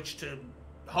place in which to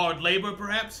hard labor,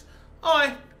 perhaps?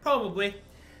 Aye, probably.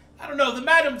 I don't know, the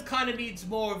madam kind of needs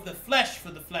more of the flesh for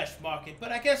the flesh market,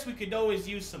 but I guess we could always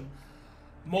use some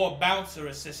more bouncer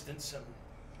assistance.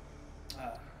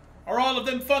 Are all of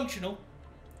them functional?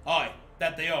 Aye,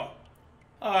 that they are.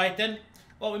 Alright then,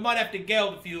 well we might have to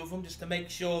geld a few of them just to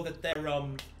make sure that they're,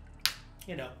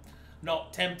 you know,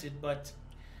 not tempted, but...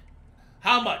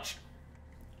 How much?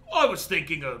 I was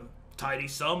thinking a tidy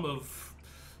sum of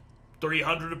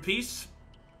 300 apiece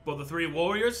for the 3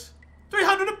 warriors.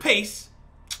 300 apiece?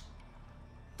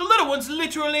 The little one's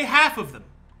literally half of them.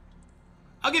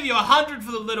 I'll give you 100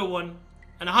 for the little one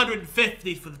and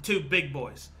 150 for the 2 big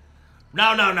boys. No,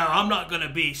 I'm not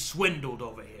gonna be swindled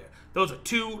over here. Those are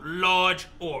 2 large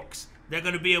orcs. They're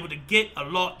gonna be able to get a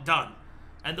lot done.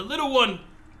 And the little one,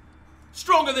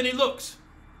 stronger than he looks.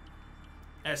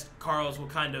 As Carl's will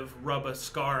kind of rub a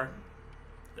scar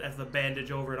as the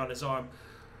bandage over it on his arm.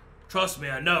 Trust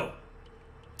me, I know.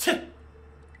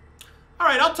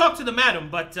 Alright, I'll talk to the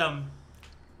madam, but,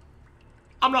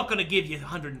 I'm not gonna give you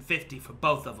 150 for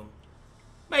both of them.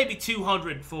 Maybe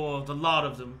 200 for the lot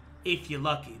of them, if you're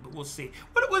lucky, but we'll see.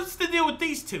 What's the deal with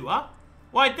these 2, huh?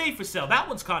 Why'd they for sale? That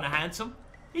one's kinda handsome.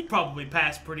 He'd probably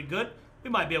pass pretty good. We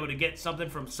might be able to get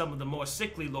something from some of the more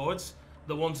sickly lords.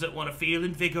 The ones that want to feel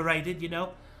invigorated, you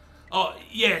know? Oh,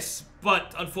 yes,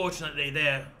 but unfortunately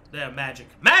they're magic.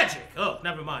 Magic? Oh,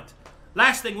 never mind.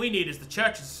 Last thing we need is the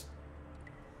church's...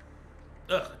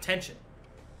 attention.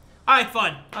 Alright,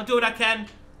 fine. I'll do what I can.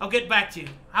 I'll get back to you.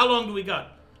 How long do we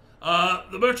got?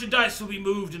 The merchandise will be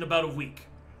moved in about a week.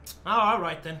 Oh, all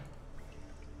right then.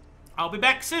 I'll be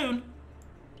back soon.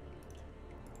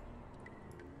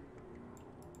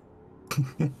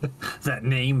 That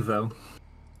name, though.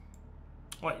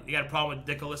 What, you got a problem with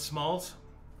Nicholas Smalls?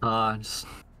 Just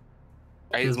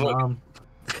Hey, his look, mom.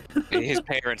 his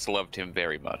parents loved him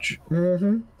very much.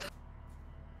 Mm-hmm.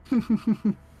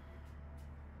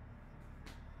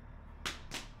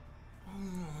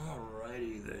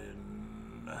 Alrighty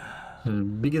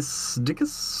then. Biggest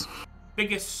dickus?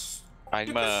 Biggest.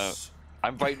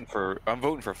 I'm voting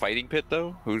for Fighting Pit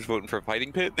though. Who's voting for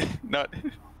Fighting Pit? Not.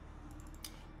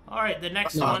 All right, the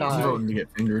next I'm one. voting to get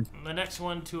fingered. The next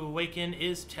one to awaken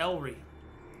is Telry.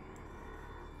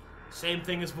 Same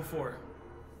thing as before.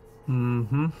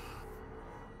 Mm-hmm.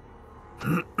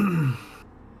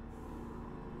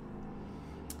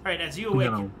 All right, as you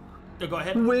awaken. Go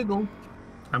ahead. Wiggle.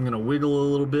 I'm gonna wiggle a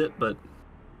little bit, but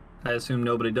I assume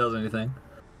nobody does anything.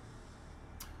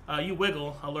 You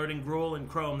wiggle, alerting Gruul and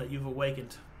Chrome that you've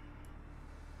awakened.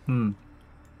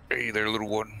 Hey there, little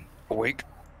one. Awake?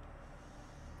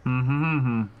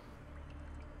 Mm-hmm.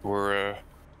 We're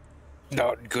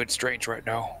not in good straits right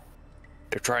now.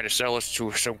 They're trying to sell us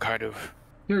to some kind of.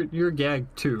 You're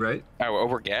gagged too, right? Oh,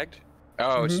 we're gagged?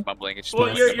 Oh, it's mumbling. It's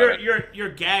Well, just you're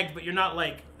gagged, but you're not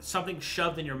like something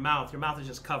shoved in your mouth. Your mouth is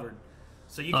just covered,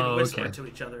 so you can whisper to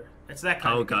each other. It's that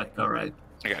kind of gag. All right.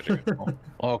 I got you.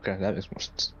 Okay, that makes more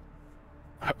sense.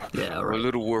 Yeah, We're a right.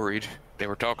 little worried. They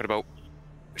were talking about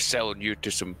selling you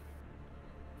to some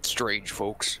strange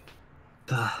folks.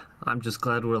 I'm just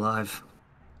glad we're alive.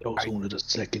 I was only the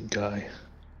second guy.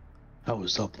 I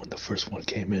was up when the first one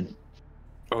came in.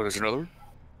 Oh, there's another one?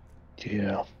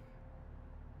 Yeah.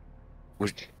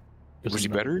 Was There's he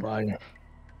another better? buyer.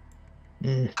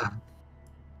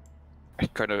 I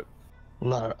kind of. A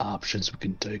lot of options we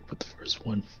can take with the first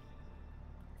one.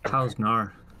 How's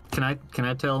Knarh? Can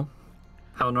I tell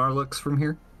how Knarh looks from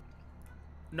here?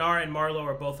 Nara and Marlowe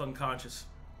are both unconscious.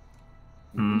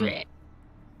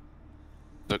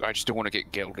 Look, I just don't want to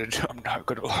get gelded. I'm not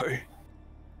gonna lie.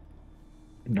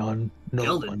 No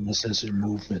Gilded. unnecessary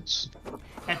movements.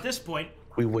 At this point,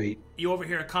 We wait. you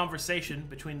overhear a conversation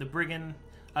between the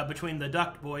between the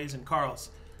Duck Boys and Carl's.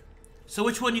 So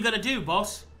which one you gonna do,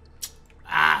 boss?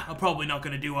 I'm probably not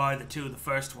gonna do either two of the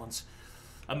first ones.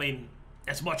 I mean,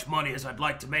 as much money as I'd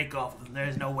like to make off of them,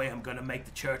 there's no way I'm gonna make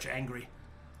the church angry.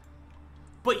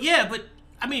 But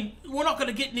I mean, we're not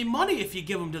gonna get any money if you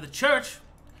give them to the church.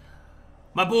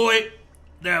 My boy,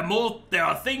 there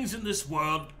are things in this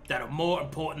world that are more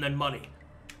important than money.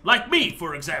 Like me,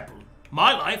 for example.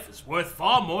 My life is worth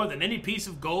far more than any piece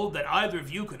of gold that either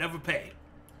of you could ever pay.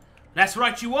 That's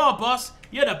right you are, boss.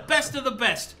 You're the best of the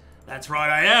best. That's right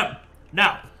I am.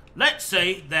 Now, let's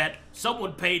say that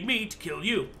someone paid me to kill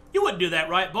you. You wouldn't do that,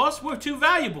 right, boss? We're too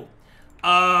valuable.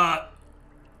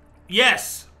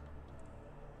 Yes.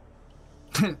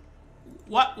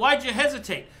 Why'd you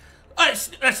hesitate?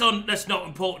 That's not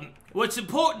important. What's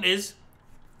important is...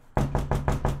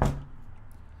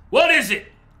 What is it?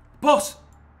 Boss,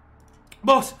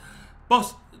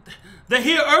 they're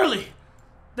here early.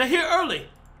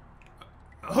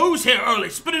 Who's here early?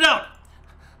 Spit it out.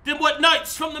 Then what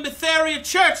knights from the Mytheria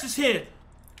Church is here?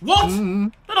 What?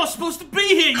 They're not supposed to be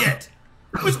here yet.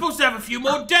 We're supposed to have a few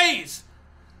more days.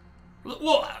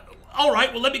 Well, all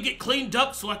right, well, let me get cleaned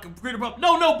up so I can greet them up.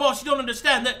 No, boss, you don't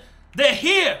understand. They're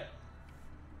here.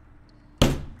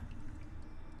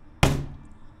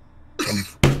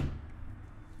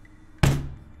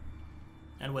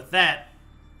 And with that,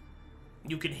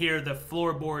 you can hear the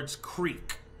floorboards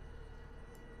creak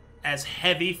as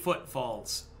heavy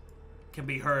footfalls can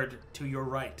be heard to your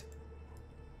right.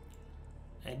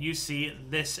 And you see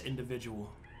this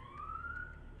individual.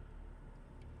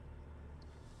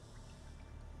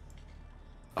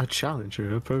 A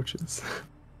challenger approaches.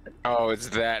 Oh, it's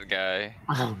that guy.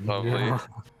 Oh, Lovely. no.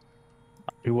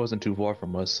 He wasn't too far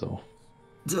from us, so.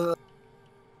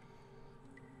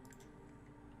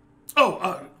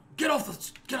 Get off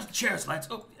the chairs, lads.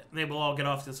 Oh, they will all get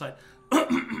off to the side.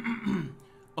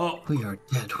 We are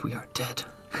dead.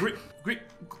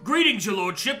 Greetings, your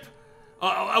lordship.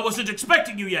 I wasn't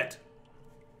expecting you yet.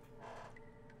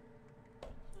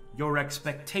 Your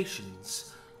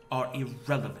expectations are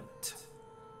irrelevant.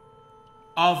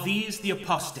 Are these the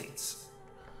apostates?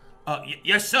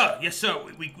 Yes, sir.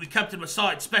 We kept them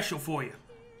aside special for you.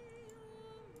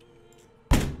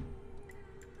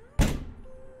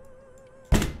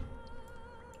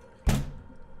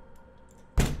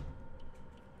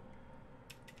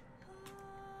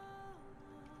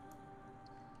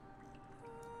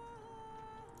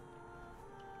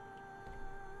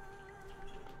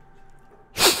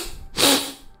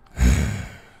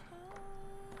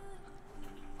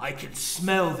 I can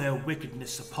smell their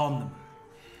wickedness upon them.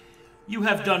 You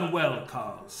have done well,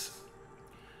 Carls.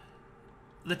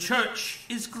 The church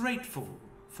is grateful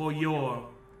for your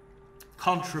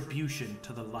contribution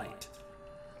to the light.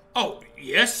 Oh,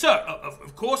 yes, sir.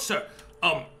 Of course, sir.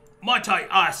 Might I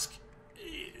ask,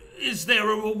 is there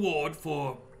a reward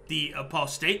for the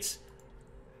apostates?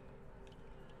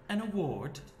 An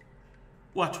award?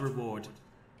 What reward?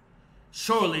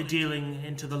 Surely dealing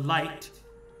into the light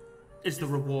is the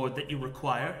reward that you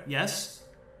require, yes?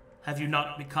 Have you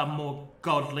not become more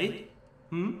godly?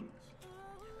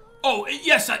 Oh,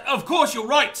 yes, of course you're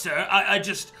right, sir. I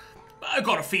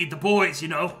gotta feed the boys, you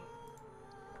know.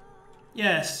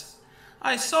 Yes,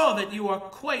 I saw that you are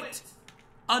quite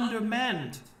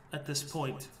undermanned at this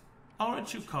point,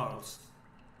 aren't you, Carls?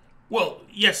 Well,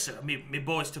 yes, sir. Me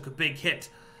boys took a big hit.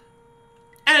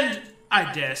 And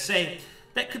I dare say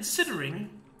that considering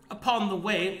upon the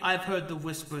way I've heard the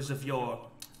whispers of your,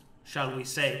 shall we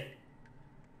say,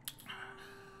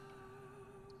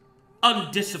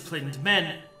 undisciplined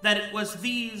men, that it was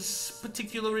these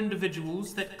particular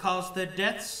individuals that caused their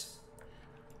deaths?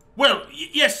 Well,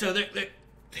 yes, sir,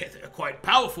 they're quite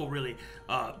powerful, really.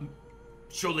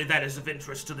 Surely that is of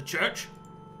interest to the church?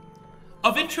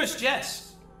 Of interest,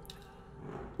 yes.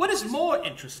 What is more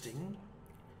interesting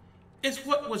is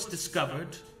what was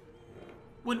discovered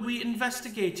when we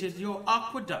investigated your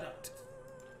aqueduct.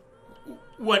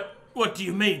 What do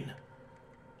you mean?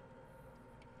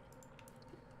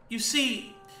 You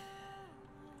see,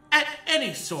 at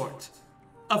any sort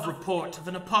of report of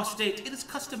an apostate, it is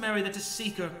customary that a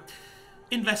seeker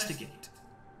investigate.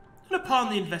 And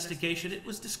upon the investigation, it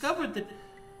was discovered that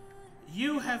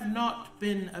you have not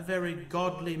been a very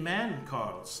godly man,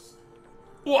 Carls.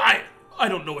 Well, I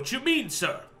don't know what you mean,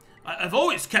 sir. I've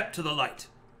always kept to the light.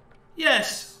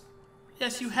 Yes,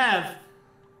 you have.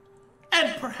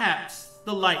 And perhaps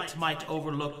the light might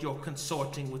overlook your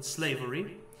consorting with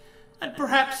slavery, and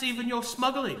perhaps even your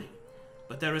smuggling.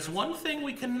 But there is one thing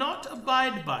we cannot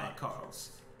abide by,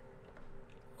 Carls.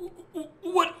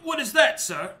 What is that,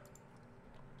 sir?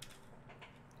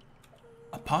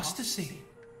 Apostasy.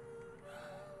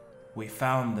 We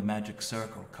found the magic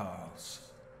circle, Carls.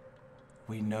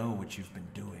 We know what you've been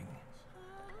doing.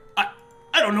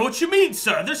 I don't know what you mean,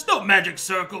 sir. There's no magic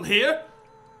circle here.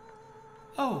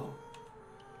 Oh.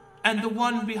 And the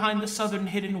one behind the southern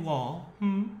hidden wall,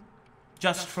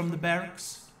 Just from the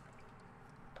barracks?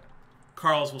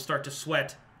 Carls will start to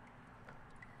sweat.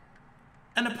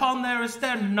 And upon there, is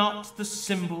there not the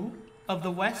symbol of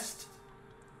the West?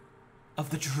 Of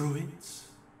the Druids?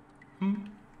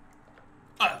 And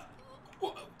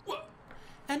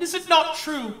is it not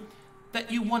true that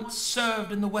you once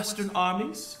served in the Western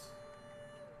armies?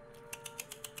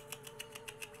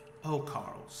 Oh,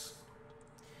 Carls.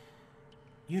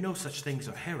 You know such things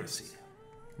are heresy,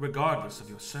 regardless of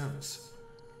your service.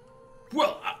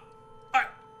 Well,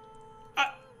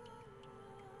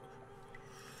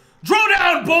 Draw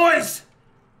down, boys!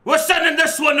 We're sending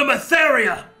this one to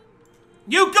Matheria!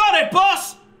 You got it,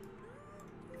 boss!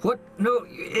 What? No,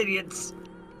 you idiots.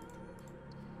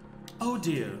 Oh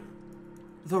dear.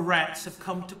 The rats have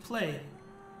come to play.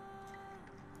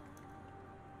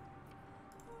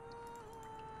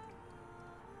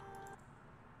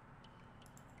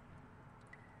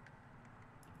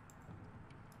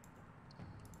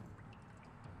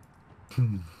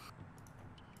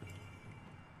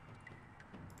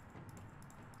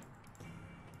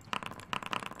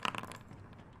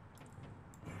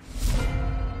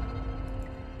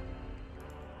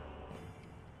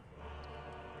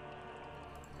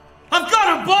 I've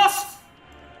got him, boss!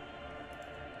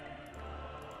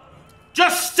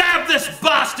 Just stab this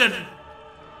bastard!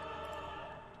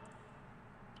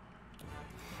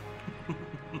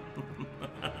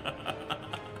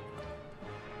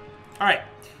 Alright.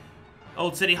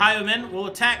 Old City Highwaymen will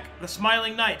attack the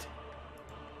Smiling Knight.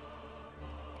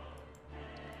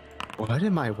 What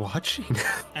am I watching?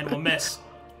 And will miss.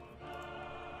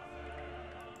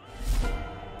 Is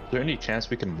there any chance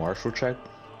we can martial check?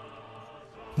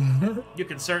 You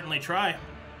can certainly try.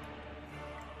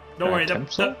 Don't worry,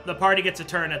 the party gets a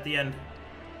turn at the end.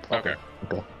 Okay.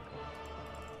 Okay.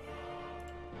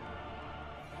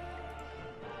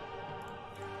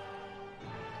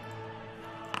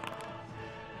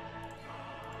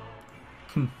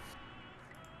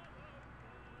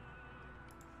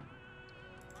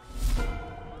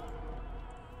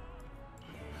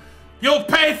 You'll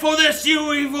pay for this,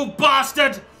 you evil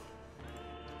bastard!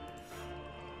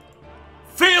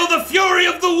 Feel the fury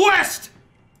of the West!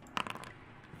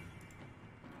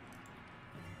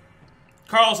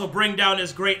 Carls will bring down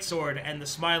his greatsword, and the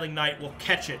Smiling Knight will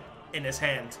catch it in his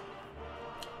hand.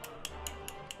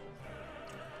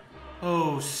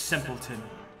 Oh, simpleton.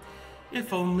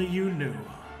 If only you knew.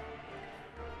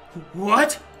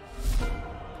 What?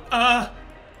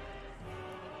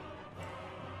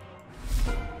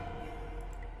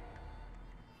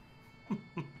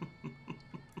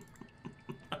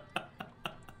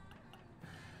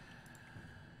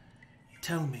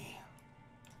 Tell me,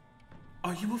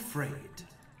 are you afraid?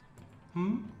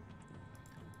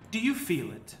 Do you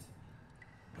feel it?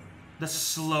 The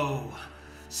slow,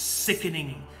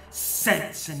 sickening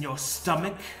sense in your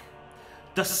stomach?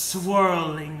 The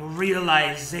swirling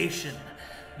realization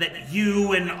that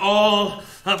you and all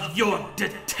of your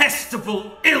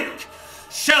detestable ilk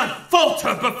shall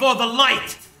falter before the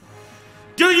light?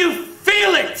 Do you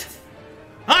feel it?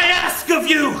 I ask of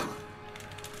you!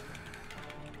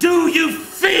 Do you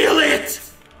feel it?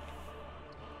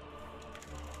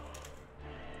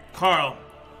 Carl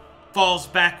falls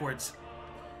backwards,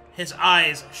 his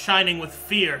eyes shining with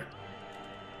fear.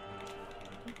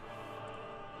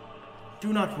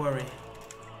 Do not worry.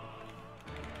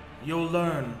 You'll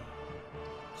learn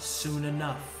soon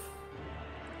enough.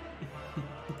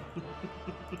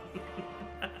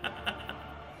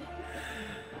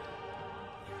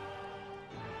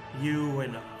 You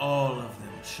and all of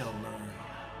them shall learn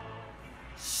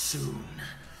soon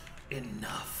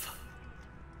enough.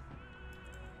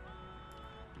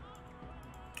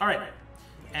 All right,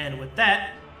 and with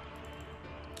that,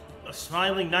 the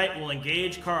Smiling Knight will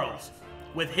engage Carl's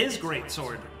with his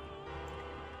greatsword.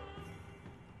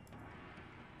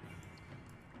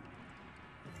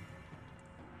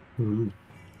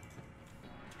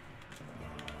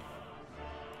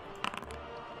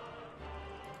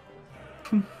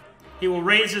 He will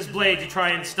raise his blade to try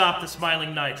and stop the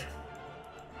Smiling Knight,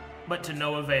 but to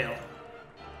no avail.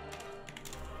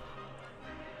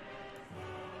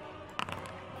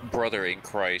 Brother in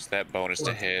Christ, that bonus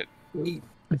to hit.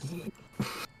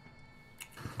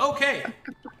 Okay.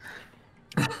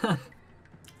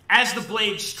 As the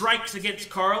blade strikes against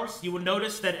Carl's, you will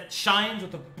notice that it shines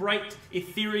with a bright,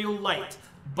 ethereal light,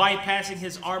 bypassing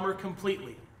his armor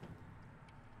completely.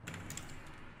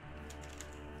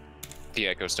 The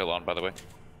echo's still on, by the way.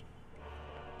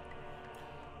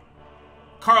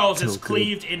 Carl's is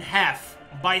cleaved in half,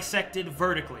 bisected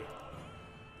vertically.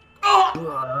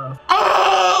 Oh!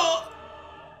 Oh!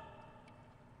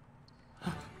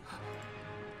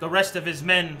 The rest of his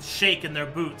men shake in their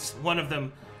boots, one of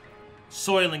them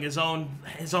soiling his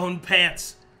own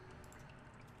pants.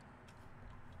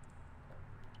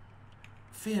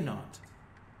 Fear not.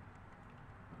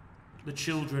 The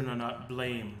children are not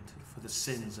blamed for the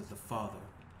sins of the father.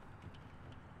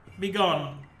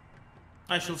 Begone.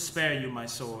 I shall spare you my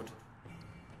sword.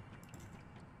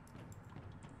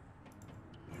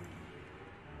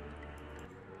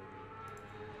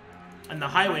 And the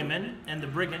highwaymen and the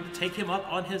brigand take him up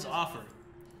on his offer.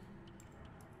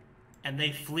 And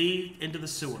they flee into the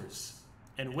sewers,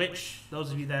 in which, those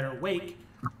of you that are awake,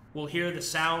 will hear the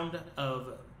sound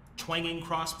of twanging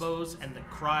crossbows and the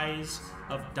cries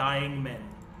of dying men.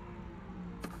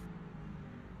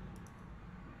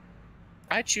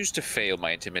 I choose to fail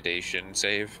my intimidation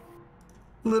save.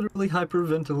 Literally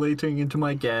hyperventilating into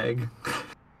my gag.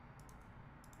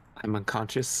 I'm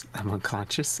unconscious. I'm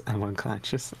unconscious. I'm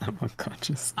unconscious. I'm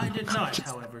unconscious. I did not,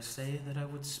 however, say that I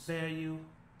would spare you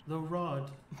the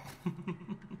rod.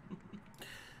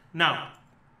 Now,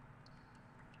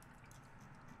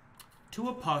 2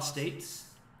 apostates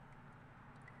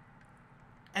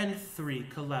and 3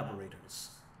 collaborators.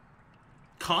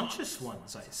 Conscious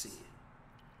ones, I see.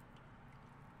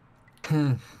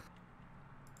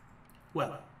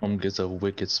 Well, Gets a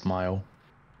wicked smile.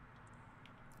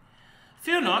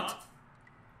 fear not.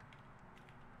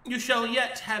 You shall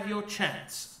yet have your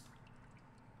chance.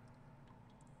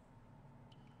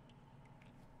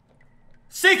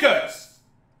 Seekers!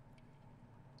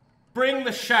 Bring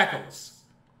the shackles.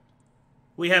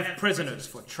 We have prisoners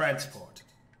for transport.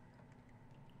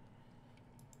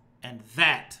 And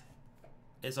that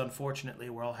is unfortunately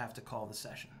where I'll have to call the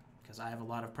session, because I have a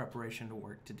lot of preparation to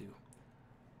work to do.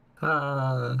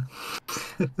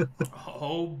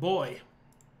 Oh boy.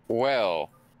 Well.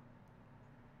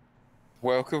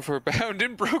 Welcome for Bound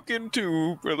and Broken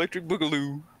to Electric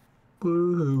Boogaloo.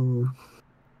 Woo.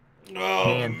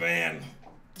 Oh man.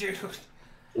 Dude.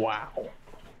 Wow.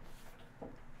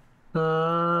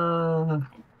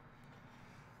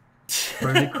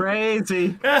 Pretty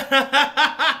crazy.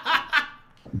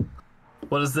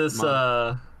 What is this?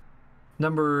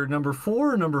 Number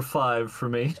 4 or number 5 for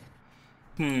me?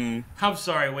 I'm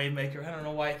sorry, Waymaker. I don't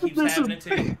know why it keeps This is- happening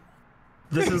to you.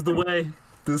 This is the way.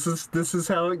 This is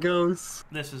how it goes.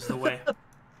 This is the way.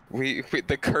 We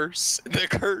the curse. The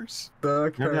curse.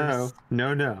 The curse.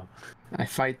 No. I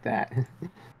fight that.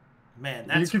 Man,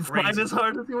 that's you can crazy. fight as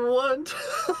hard as you want.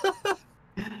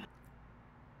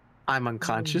 I'm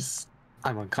unconscious.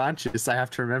 I have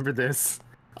to remember this.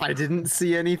 I didn't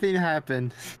see anything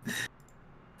happen.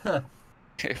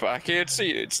 If I can't see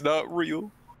it, it's not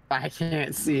real. I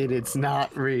can't see it. It's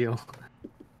not real.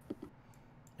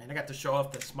 And I got to show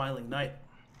off the Smiling Knight.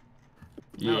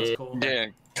 That Yeah. was cool. Yeah,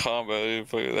 combo.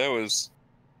 That was.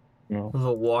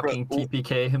 The walking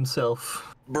TPK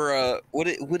himself. Bruh, what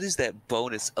is that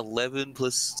bonus? 11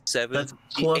 plus 7? That's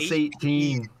plus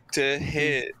 18 to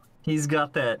hit. He's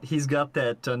got that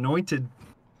anointed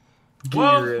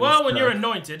gear. Well, when you're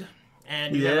anointed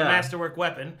and you have a Yeah. masterwork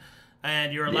weapon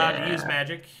and you're allowed to use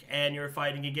magic and you're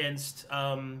fighting against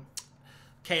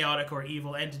chaotic or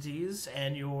evil entities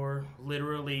and you're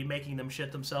literally making them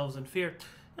shit themselves in fear,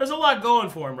 there's a lot going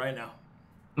for him right now.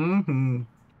 Mm-hmm.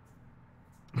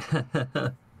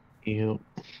 You,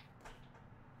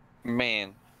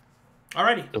 Man.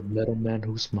 Alrighty. the metal man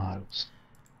who smiles.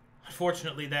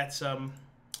 Unfortunately, that's all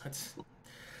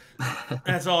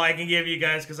I can give you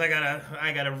guys because I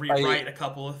gotta rewrite a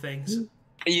couple of things.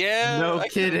 Yeah. No I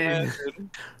can kidding.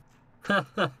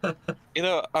 imagine. You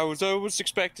know, I was always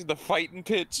expecting the fighting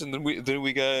pits, and then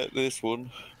we got this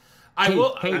one. I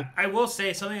Hey. will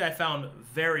say something I found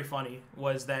very funny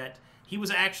was that he was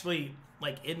actually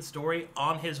like in story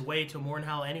on his way to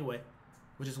Mournhowl anyway,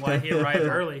 which is why he arrived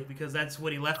early because that's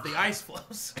when he left the ice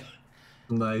flows.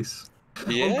 Nice.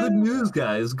 Yeah. Oh, good news,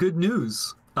 guys. Good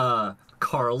news.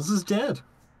 Carl's is dead.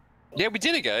 Yeah, we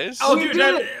did it, guys. Oh, We dude,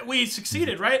 did we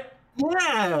succeeded, right?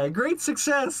 Yeah, great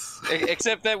success.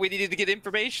 Except that we needed to get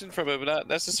information from him, not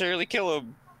necessarily kill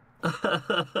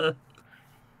him.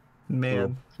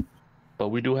 Man. But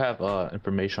we do have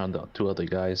information on the 2 other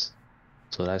guys,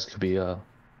 so that could be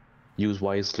used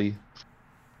wisely.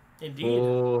 Indeed.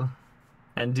 Oh,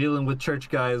 and dealing with church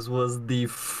guys was the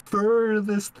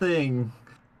furthest thing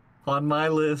on my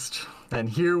list, and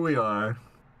here we are,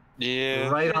 Yeah.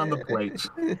 right on the plate.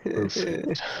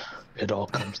 Perfect. It all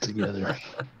comes together.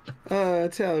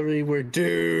 Telry, we're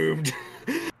doomed.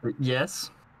 Yes.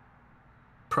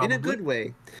 Probably. In a good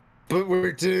way. But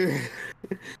we're doomed.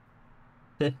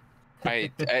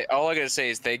 All I gotta say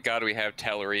is thank God we have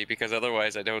Telry, because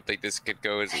otherwise I don't think this could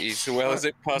go as well as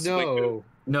it possibly could.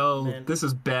 No, Man. this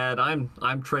is bad. I'm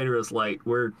traitorous light.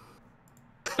 We're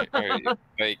Like, I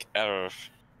don't know.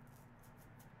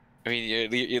 I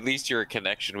mean, at least you're a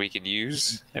connection we can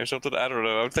use or something. I don't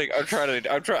know.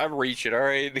 I'm reaching. All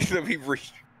right, let me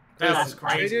reach. That was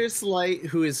crazy. Traitorous Light,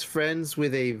 who is friends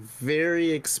with a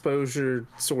very exposure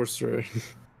sorcerer.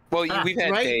 Well, we've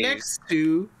had Right days. next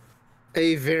to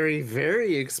a very,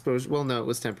 very exposed... Well, no, it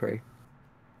was temporary.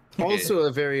 Also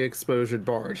a very exposed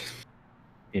bard.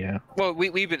 Yeah. Well,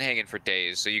 we've been hanging for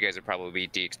days, so you guys are probably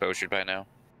de-exposured by now.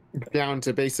 Down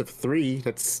to base of 3.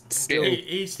 That's still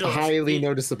He's still highly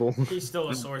noticeable. He's still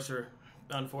a sorcerer,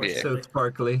 unfortunately. so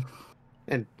sparkly.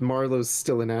 And Marlowe's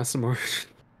still an Asimar.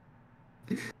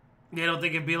 You don't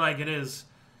think it'd be like it is,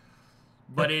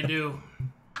 but it do.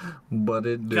 But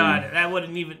it do. God, that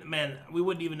wouldn't even, man, we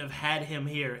wouldn't even have had him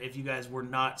here if you guys were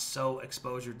not so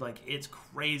exposured. Like, it's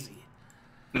crazy.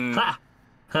 Ha!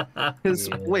 Because,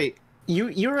 wait,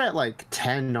 you were at like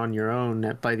 10 on your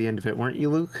own by the end of it, weren't you,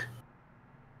 Luke?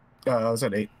 I was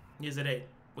at 8. He's at 8,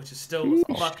 which is still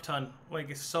a fuck ton. Like,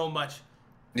 it's so much.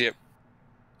 Yep.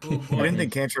 Ooh, I boy. didn't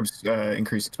think cantrips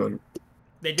increase exposure.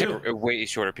 They do. Way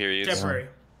shorter periods. Temporary.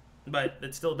 But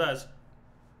it still does.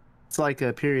 It's like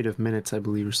a period of minutes, I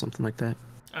believe, or something like that.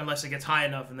 Unless it gets high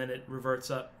enough and then it reverts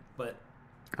up. But,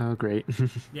 Oh, great.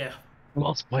 yeah.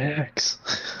 Lost my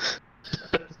axe.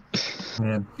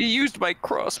 Man. He used my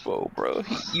crossbow, bro.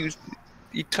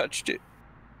 He touched it.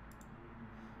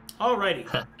 Alrighty.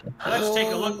 Let's take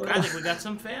a look. I think we got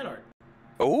some fan art.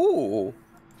 Oh.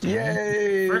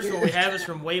 Yay! First one we have is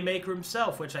from Waymaker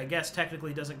himself, which I guess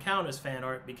technically doesn't count as fan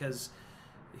art because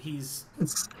he's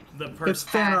It's the person. it's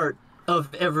fan art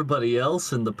of everybody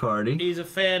else in the party. He's a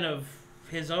fan of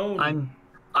his own.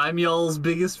 I'm y'all's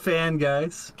biggest fan,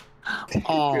 guys.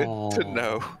 Aw, Good to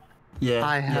know. Yeah.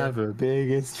 I have a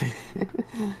biggest...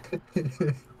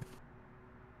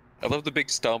 I love the big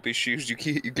stompy shoes you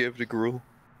give to Gruul.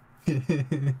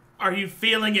 Are you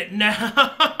feeling it now?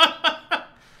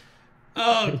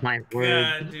 Oh, My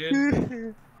word. God,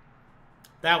 dude.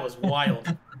 That was wild.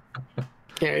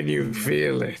 Can you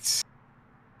feel it?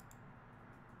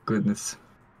 Goodness.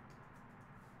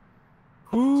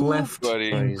 Left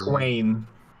buddy. in twain.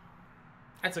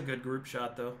 That's a good group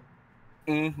shot, though.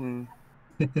 Mm-hmm.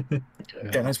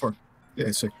 Yeah, nice work.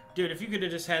 Yeah, sick. Dude, if you could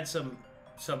have just had some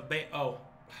oh,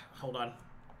 hold on.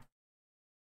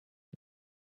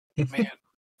 Man,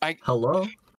 Hello?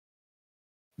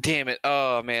 damn it.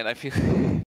 Oh man, I feel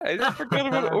I just forgot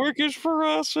about Orcish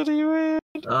ferocity, man.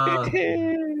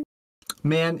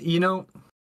 Man, you know,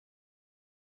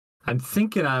 I'm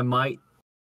thinking I might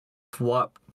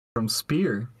swap from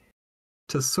spear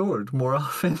to sword more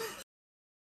often.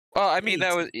 Well, I mean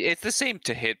it's the same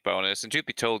to hit bonus, and truth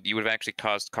be told, you would have actually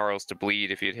caused Carls to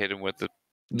bleed if you'd hit him with the.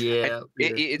 Yeah,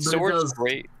 Sword's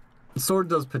great. Sword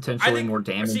does potentially more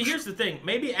damage. See, here's the thing.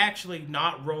 Maybe actually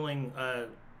not rolling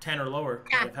 10 or lower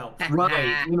might have helped.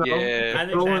 Right, you know, Yeah. I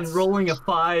think rolling a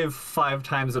 5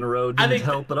 times in a row didn't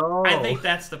help at all. I think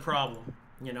that's the problem.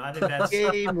 You know, I think that's...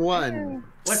 Game 1.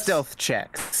 What's- Stealth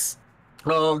checks.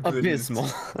 Oh, goodness. Abysmal.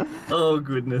 Oh,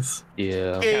 goodness.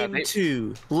 Yeah. Game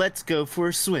 2. Let's go for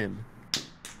a swim.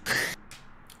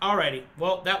 Alrighty,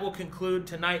 well, that will conclude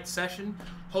tonight's session.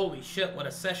 Holy shit, what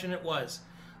a session it was.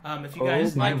 If you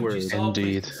guys my like what you word. saw,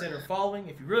 Indeed. please consider following.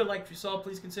 If you really liked what you saw,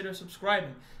 please consider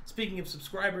subscribing. Speaking of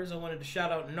subscribers, I wanted to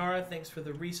shout out Nara. Thanks for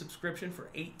the resubscription for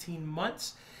 18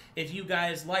 months. If you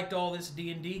guys liked all this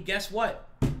D&D, guess what?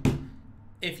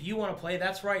 If you want to play,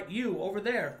 that's right, you over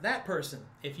there, that person.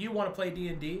 If you want to play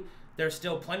D&D, there's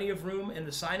still plenty of room in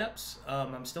the signups.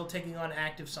 I'm still taking on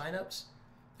active signups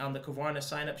on the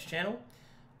Corvanis signups channel.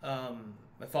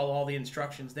 I follow all the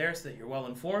instructions there so that you're well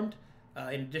informed.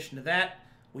 In addition to that,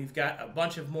 we've got a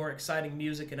bunch of more exciting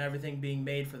music and everything being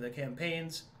made for the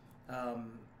campaigns.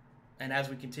 And as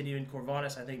we continue in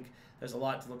Corvanis, I think there's a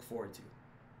lot to look forward to.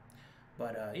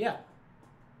 But yeah,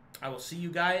 I will see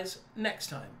you guys next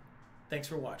time. Thanks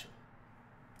for watching.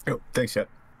 Oh, thanks, chat.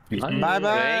 Bye-bye.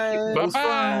 Bye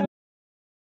bye.